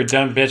 Or you're a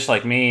dumb bitch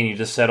like me and you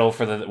just settle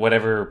for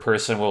whatever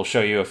person will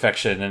show you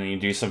affection and you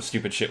do some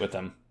stupid shit with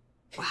them.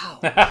 Wow.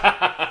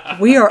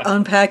 We are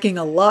unpacking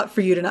a lot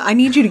for you tonight. I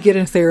need you to get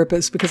a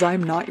therapist because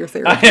I'm not your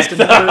therapist in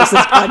this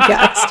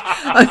podcast.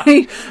 I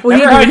mean,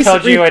 remember how I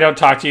told you I don't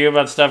talk to you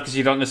about stuff because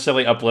you don't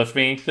necessarily uplift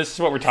me? This is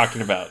what we're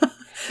talking about.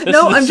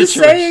 I'm just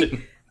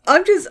saying,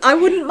 I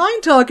wouldn't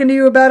mind talking to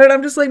you about it.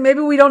 I'm just like,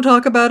 maybe we don't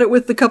talk about it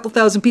with the couple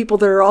thousand people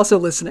that are also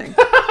listening.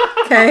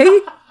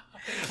 Okay?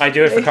 I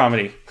do it for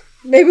comedy.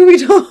 Maybe we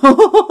don't.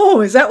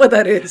 Oh, is that what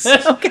that is?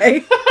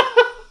 Okay.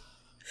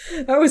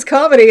 That was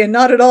comedy and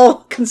not at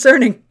all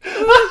concerning.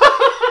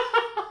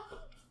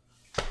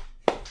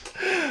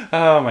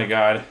 Oh my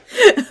god.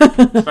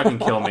 Fucking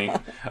kill me.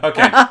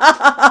 Okay.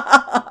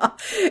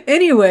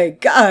 Anyway,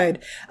 God.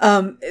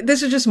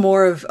 This is just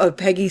more of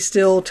Peggy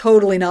still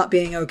totally not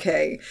being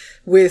okay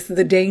with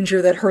the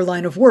danger that her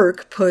line of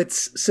work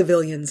puts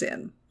civilians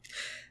in.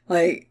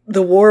 Like,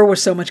 the war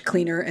was so much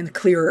cleaner and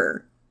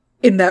clearer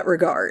in that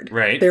regard.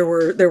 Right. There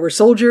were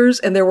soldiers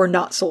and there were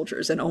not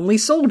soldiers, and only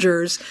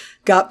soldiers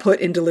got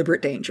put in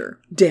deliberate danger.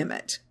 Damn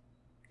it.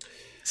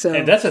 So,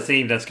 and that's a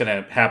theme that's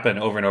going to happen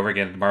over and over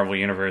again in the Marvel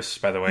Universe,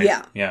 by the way.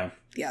 Yeah.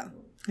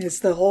 It's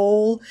the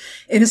whole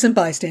innocent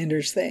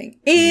bystanders thing.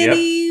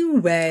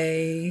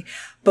 Anyway,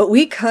 but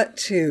we cut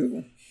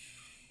to...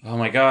 Oh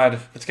my god,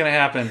 what's going to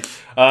happen?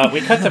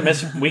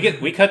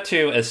 We cut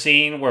to a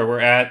scene where we're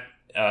at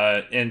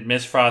in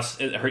Miss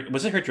Frost.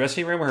 Was it her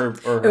dressing room or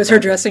it was her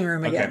dressing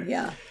room again? Okay.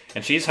 Yeah.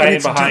 And she's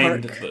hiding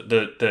behind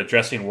the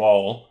dressing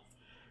wall.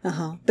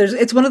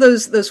 It's one of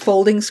those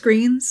folding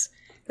screens,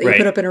 that you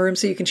put up in a room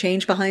so you can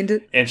change behind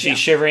it. And she's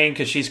shivering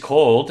because she's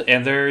cold,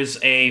 and there's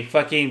a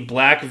fucking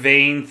black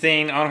vein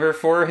thing on her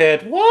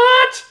forehead.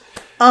 What?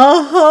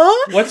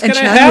 Uh-huh. What's going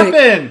to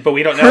happen? But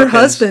we don't know. Her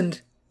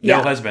husband.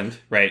 No husband,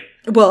 right.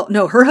 Well,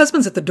 no, her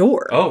husband's at the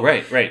door. Oh,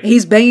 right.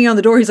 He's banging on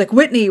the door. He's like,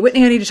 Whitney, I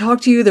need to talk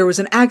to you. There was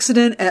an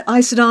accident at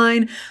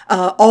Isodyne.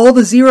 All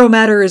the zero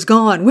matter is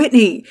gone.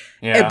 Whitney.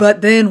 Yeah.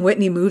 But then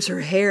Whitney moves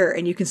her hair,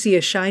 and you can see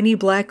a shiny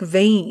black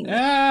vein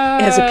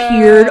has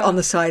appeared on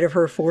the side of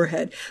her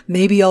forehead.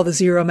 Maybe all the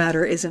zero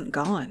matter isn't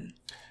gone.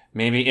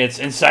 Maybe it's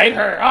inside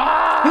her.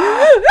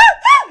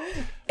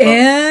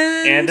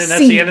 And then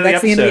that's the end of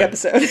the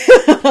episode.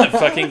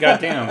 Fucking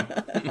goddamn.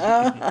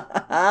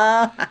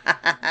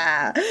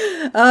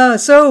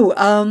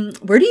 So,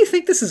 where do you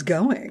think this is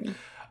going?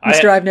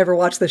 Mr. I've never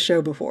watched this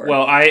show before.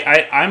 Well,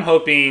 I'm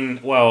hoping.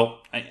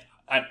 Well,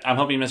 I'm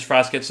hoping Miss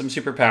Frost gets some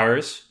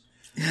superpowers.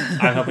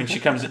 I'm hoping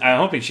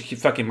she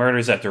fucking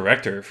murders that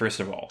director.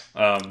 First of all,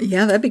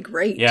 yeah, that'd be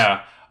great.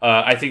 Yeah,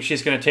 I think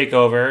she's going to take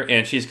over,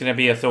 and she's going to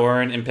be a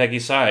thorn in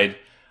Peggy's side.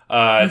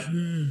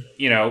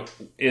 You know,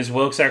 is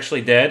Wilkes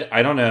actually dead?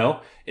 I don't know.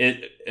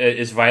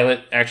 Is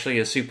Violet actually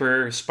a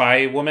super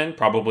spy woman?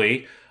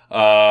 Probably.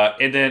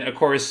 And then, of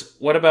course,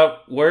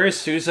 where is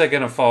Sousa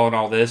going to fall in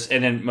all this?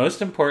 And then,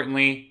 most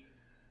importantly,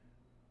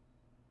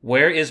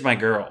 where is my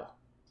girl?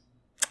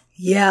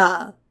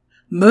 Yeah.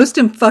 Most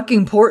fucking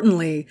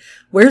importantly,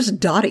 where's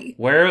Dottie?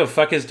 Where the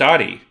fuck is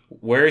Dottie?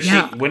 Where is she?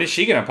 When is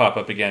she going to pop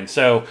up again?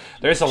 So,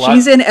 there's a lot.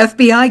 She's in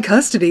FBI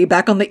custody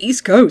back on the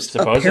East Coast,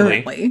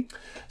 supposedly. Apparently.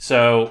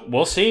 So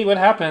we'll see what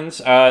happens.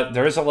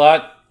 There's a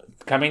lot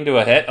coming to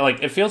a head.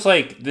 Like, it feels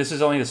like this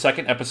is only the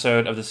second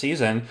episode of the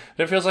season,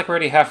 but it feels like we're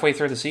already halfway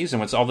through the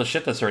season with all the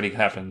shit that's already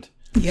happened.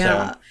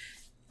 Yeah. So,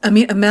 I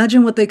mean,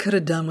 imagine what they could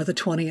have done with a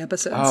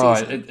 20-episode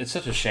season. It's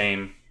such a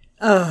shame.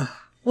 Oh,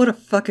 what a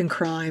fucking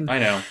crime. I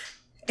know.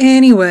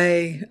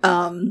 Anyway,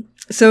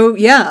 so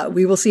yeah,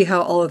 we will see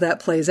how all of that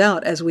plays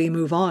out as we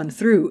move on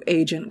through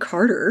Agent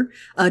Carter.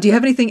 Do you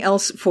have anything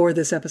else for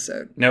this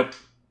episode? Nope.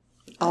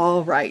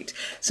 All right.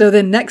 So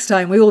then next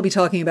time we will be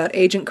talking about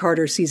Agent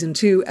Carter Season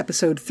 2,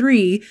 Episode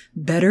 3,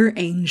 Better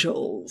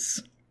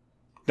Angels.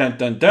 Dun,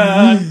 dun,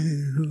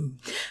 dun.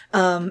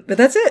 But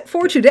that's it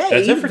for today.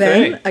 That's it for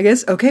today. I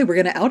guess, okay,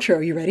 we're going to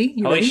outro. You ready?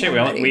 Holy shit,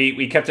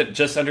 we kept it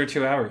just under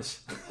 2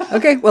 hours.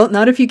 Okay, well,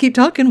 not if you keep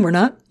talking. We're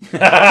not. So,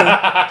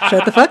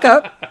 shut the fuck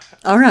up.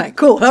 All right,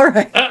 cool. All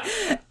right.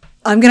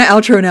 I'm going to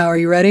outro now. Are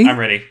you ready? I'm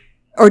ready.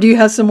 Or do you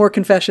have some more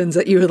confessions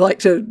that you would like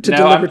to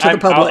deliver to the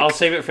public? I'll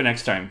save it for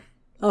next time.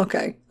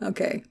 Okay,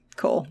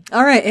 cool.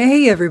 All right,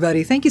 hey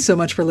everybody, thank you so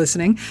much for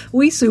listening.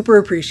 We super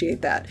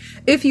appreciate that.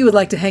 If you would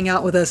like to hang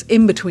out with us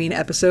in between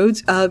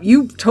episodes,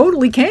 you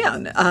totally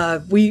can.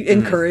 We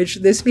encourage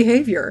this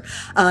behavior.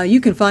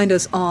 You can find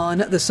us on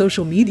the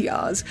social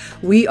medias.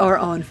 We are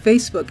on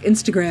Facebook,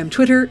 Instagram,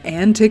 Twitter,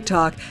 and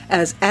TikTok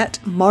as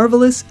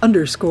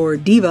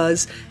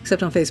 @Marvelous_Divas,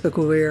 except on Facebook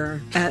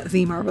we're at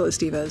The Marvelous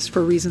Divas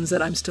for reasons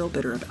that I'm still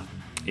bitter about.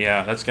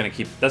 Yeah, that's gonna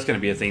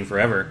be a thing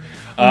forever.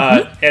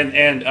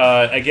 And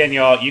again,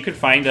 y'all, you can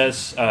find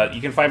us. You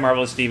can find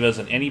Marvelous Divas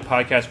on any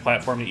podcast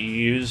platform that you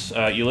use.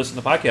 You listen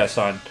to podcasts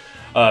on.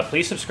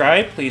 Please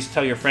subscribe. Please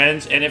tell your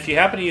friends. And if you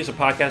happen to use a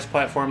podcast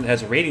platform that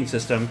has a rating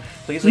system,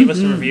 please leave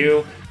us a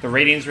review. The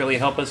ratings really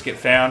help us get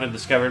found and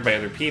discovered by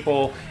other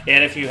people.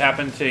 And if you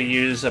happen to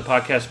use a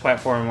podcast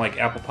platform like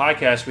Apple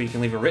Podcasts where you can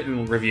leave a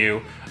written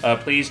review,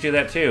 please do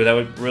that too. We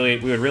would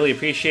really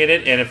appreciate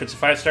it. And if it's a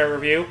 5-star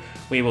review,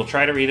 we will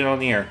try to read it on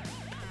the air.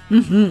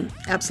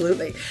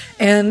 Absolutely.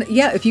 And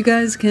yeah, if you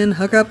guys can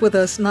hook up with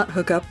us, but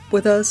no.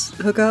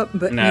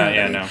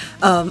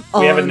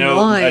 we have a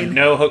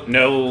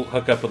no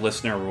hookup with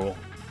listener rule.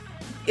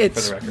 For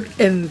the record.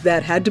 And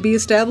that had to be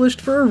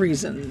established for a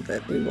reason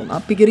that we will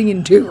not be getting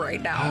into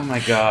right now. Oh my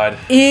god.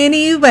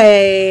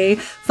 Anyway,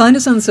 find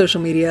us on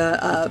social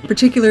media,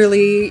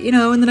 particularly, in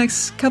the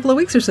next couple of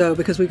weeks or so,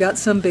 because we've got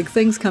some big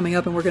things coming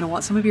up and we're going to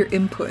want some of your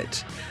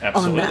input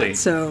on that.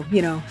 So,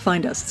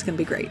 find us. It's going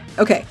to be great.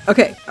 Okay.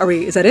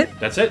 Is that it?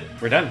 That's it.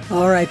 We're done.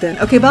 All right then.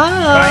 Okay,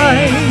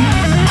 bye.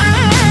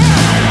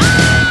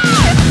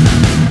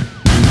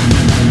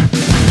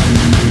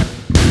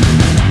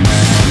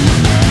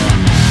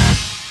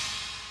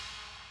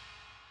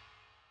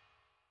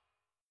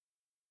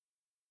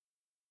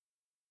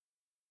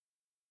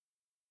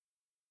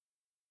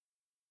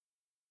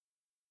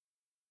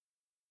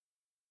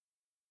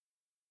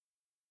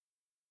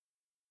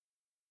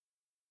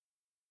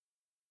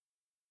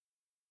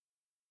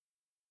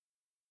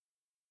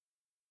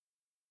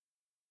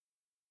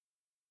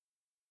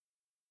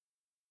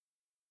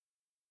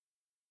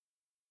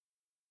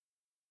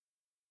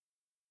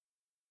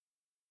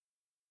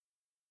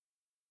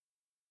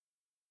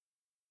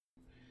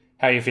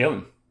 How are you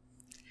feeling?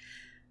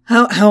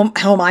 How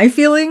am I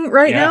feeling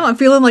right now? I'm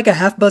feeling like a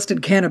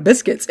half-busted can of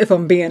biscuits, if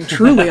I'm being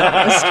truly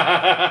honest.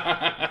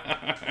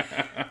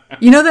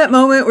 You know that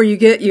moment where you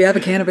have a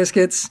can of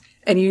biscuits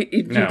and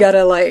you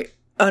gotta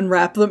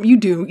unwrap them?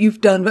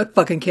 You've done a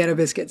fucking can of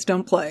biscuits.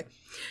 Don't play.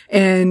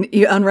 And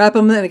you unwrap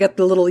them, and you got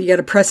you got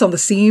to press on the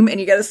seam, and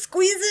you got to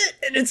squeeze it,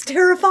 and it's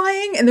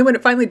terrifying. And then when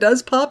it finally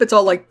does pop, it's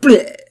all like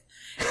bleh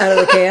out of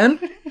the can.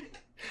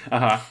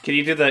 Can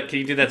you do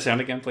that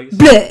sound again, please?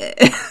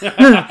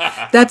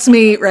 That's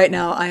me right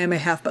now. I am a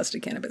half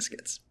busted can of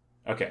biscuits.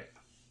 Okay,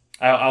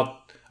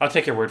 I'll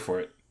take your word for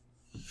it.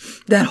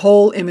 That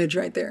whole image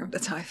right there.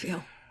 That's how I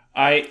feel.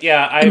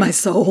 In my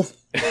soul.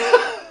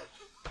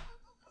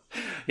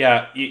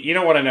 Yeah, you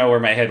don't want to know where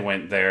my head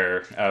went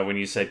there when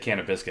you said can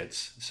of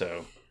biscuits.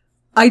 So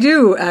I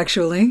do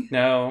actually.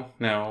 No,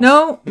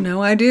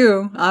 I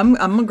do.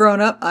 I'm a grown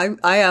up.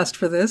 I asked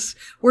for this.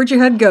 Where'd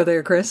your head go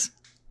there, Chris?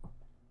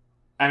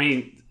 I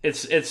mean,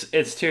 it's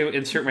to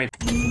insert my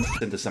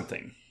into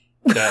something.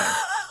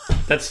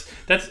 That's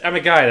I'm a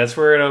guy. That's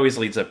where it always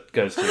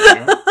goes to. You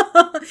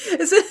know?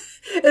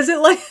 Is it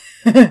like?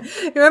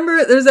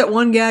 Remember, there's that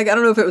one gag. I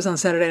don't know if it was on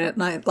Saturday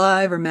Night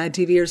Live or Mad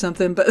TV or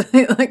something, but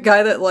that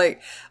guy that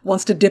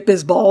wants to dip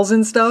his balls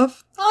in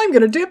stuff. I'm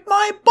gonna dip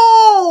my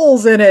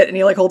balls in it, and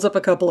he holds up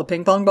a couple of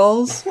ping pong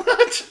balls.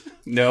 What?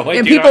 No,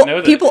 I do not know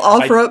that. People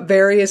offer up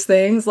various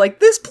things like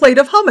this plate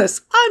of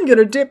hummus. I'm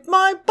gonna dip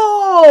my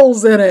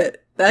balls in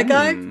it. That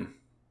guy?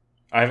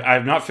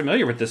 I'm not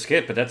familiar with this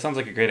skit, but that sounds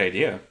like a great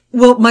idea.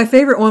 Well, my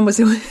favorite one was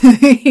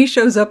he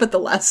shows up at the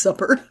Last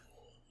Supper.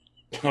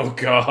 Oh,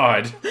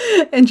 God.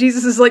 And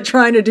Jesus is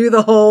trying to do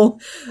the whole,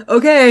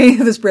 okay,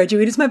 this bread you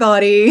eat is my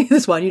body,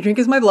 this wine you drink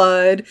is my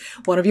blood,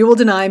 one of you will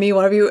deny me,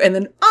 one of you, and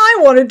then I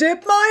want to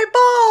dip my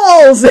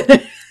balls in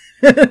it.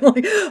 Oh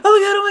my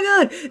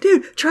God,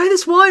 dude, try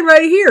this wine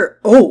right here.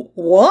 Oh,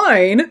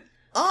 wine?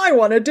 I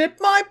want to dip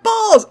my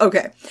balls.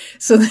 Okay,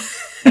 so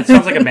that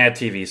sounds like a Mad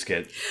TV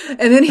skit.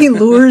 And then he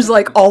lures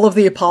all of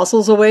the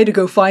apostles away to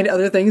go find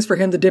other things for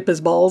him to dip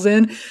his balls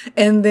in.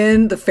 And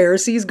then the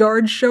Pharisees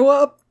guards show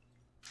up.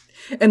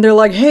 And they're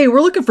like, hey,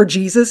 we're looking for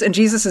Jesus. And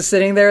Jesus is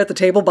sitting there at the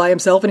table by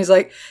himself. And he's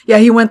like, yeah,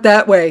 he went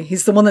that way.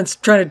 He's the one that's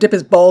trying to dip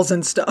his balls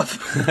in stuff.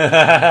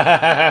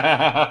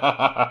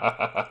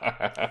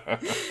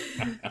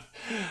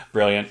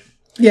 Brilliant.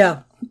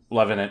 Yeah.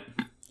 Loving it.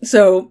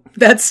 So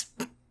that's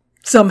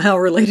somehow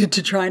related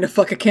to trying to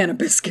fuck a can of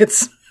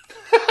biscuits.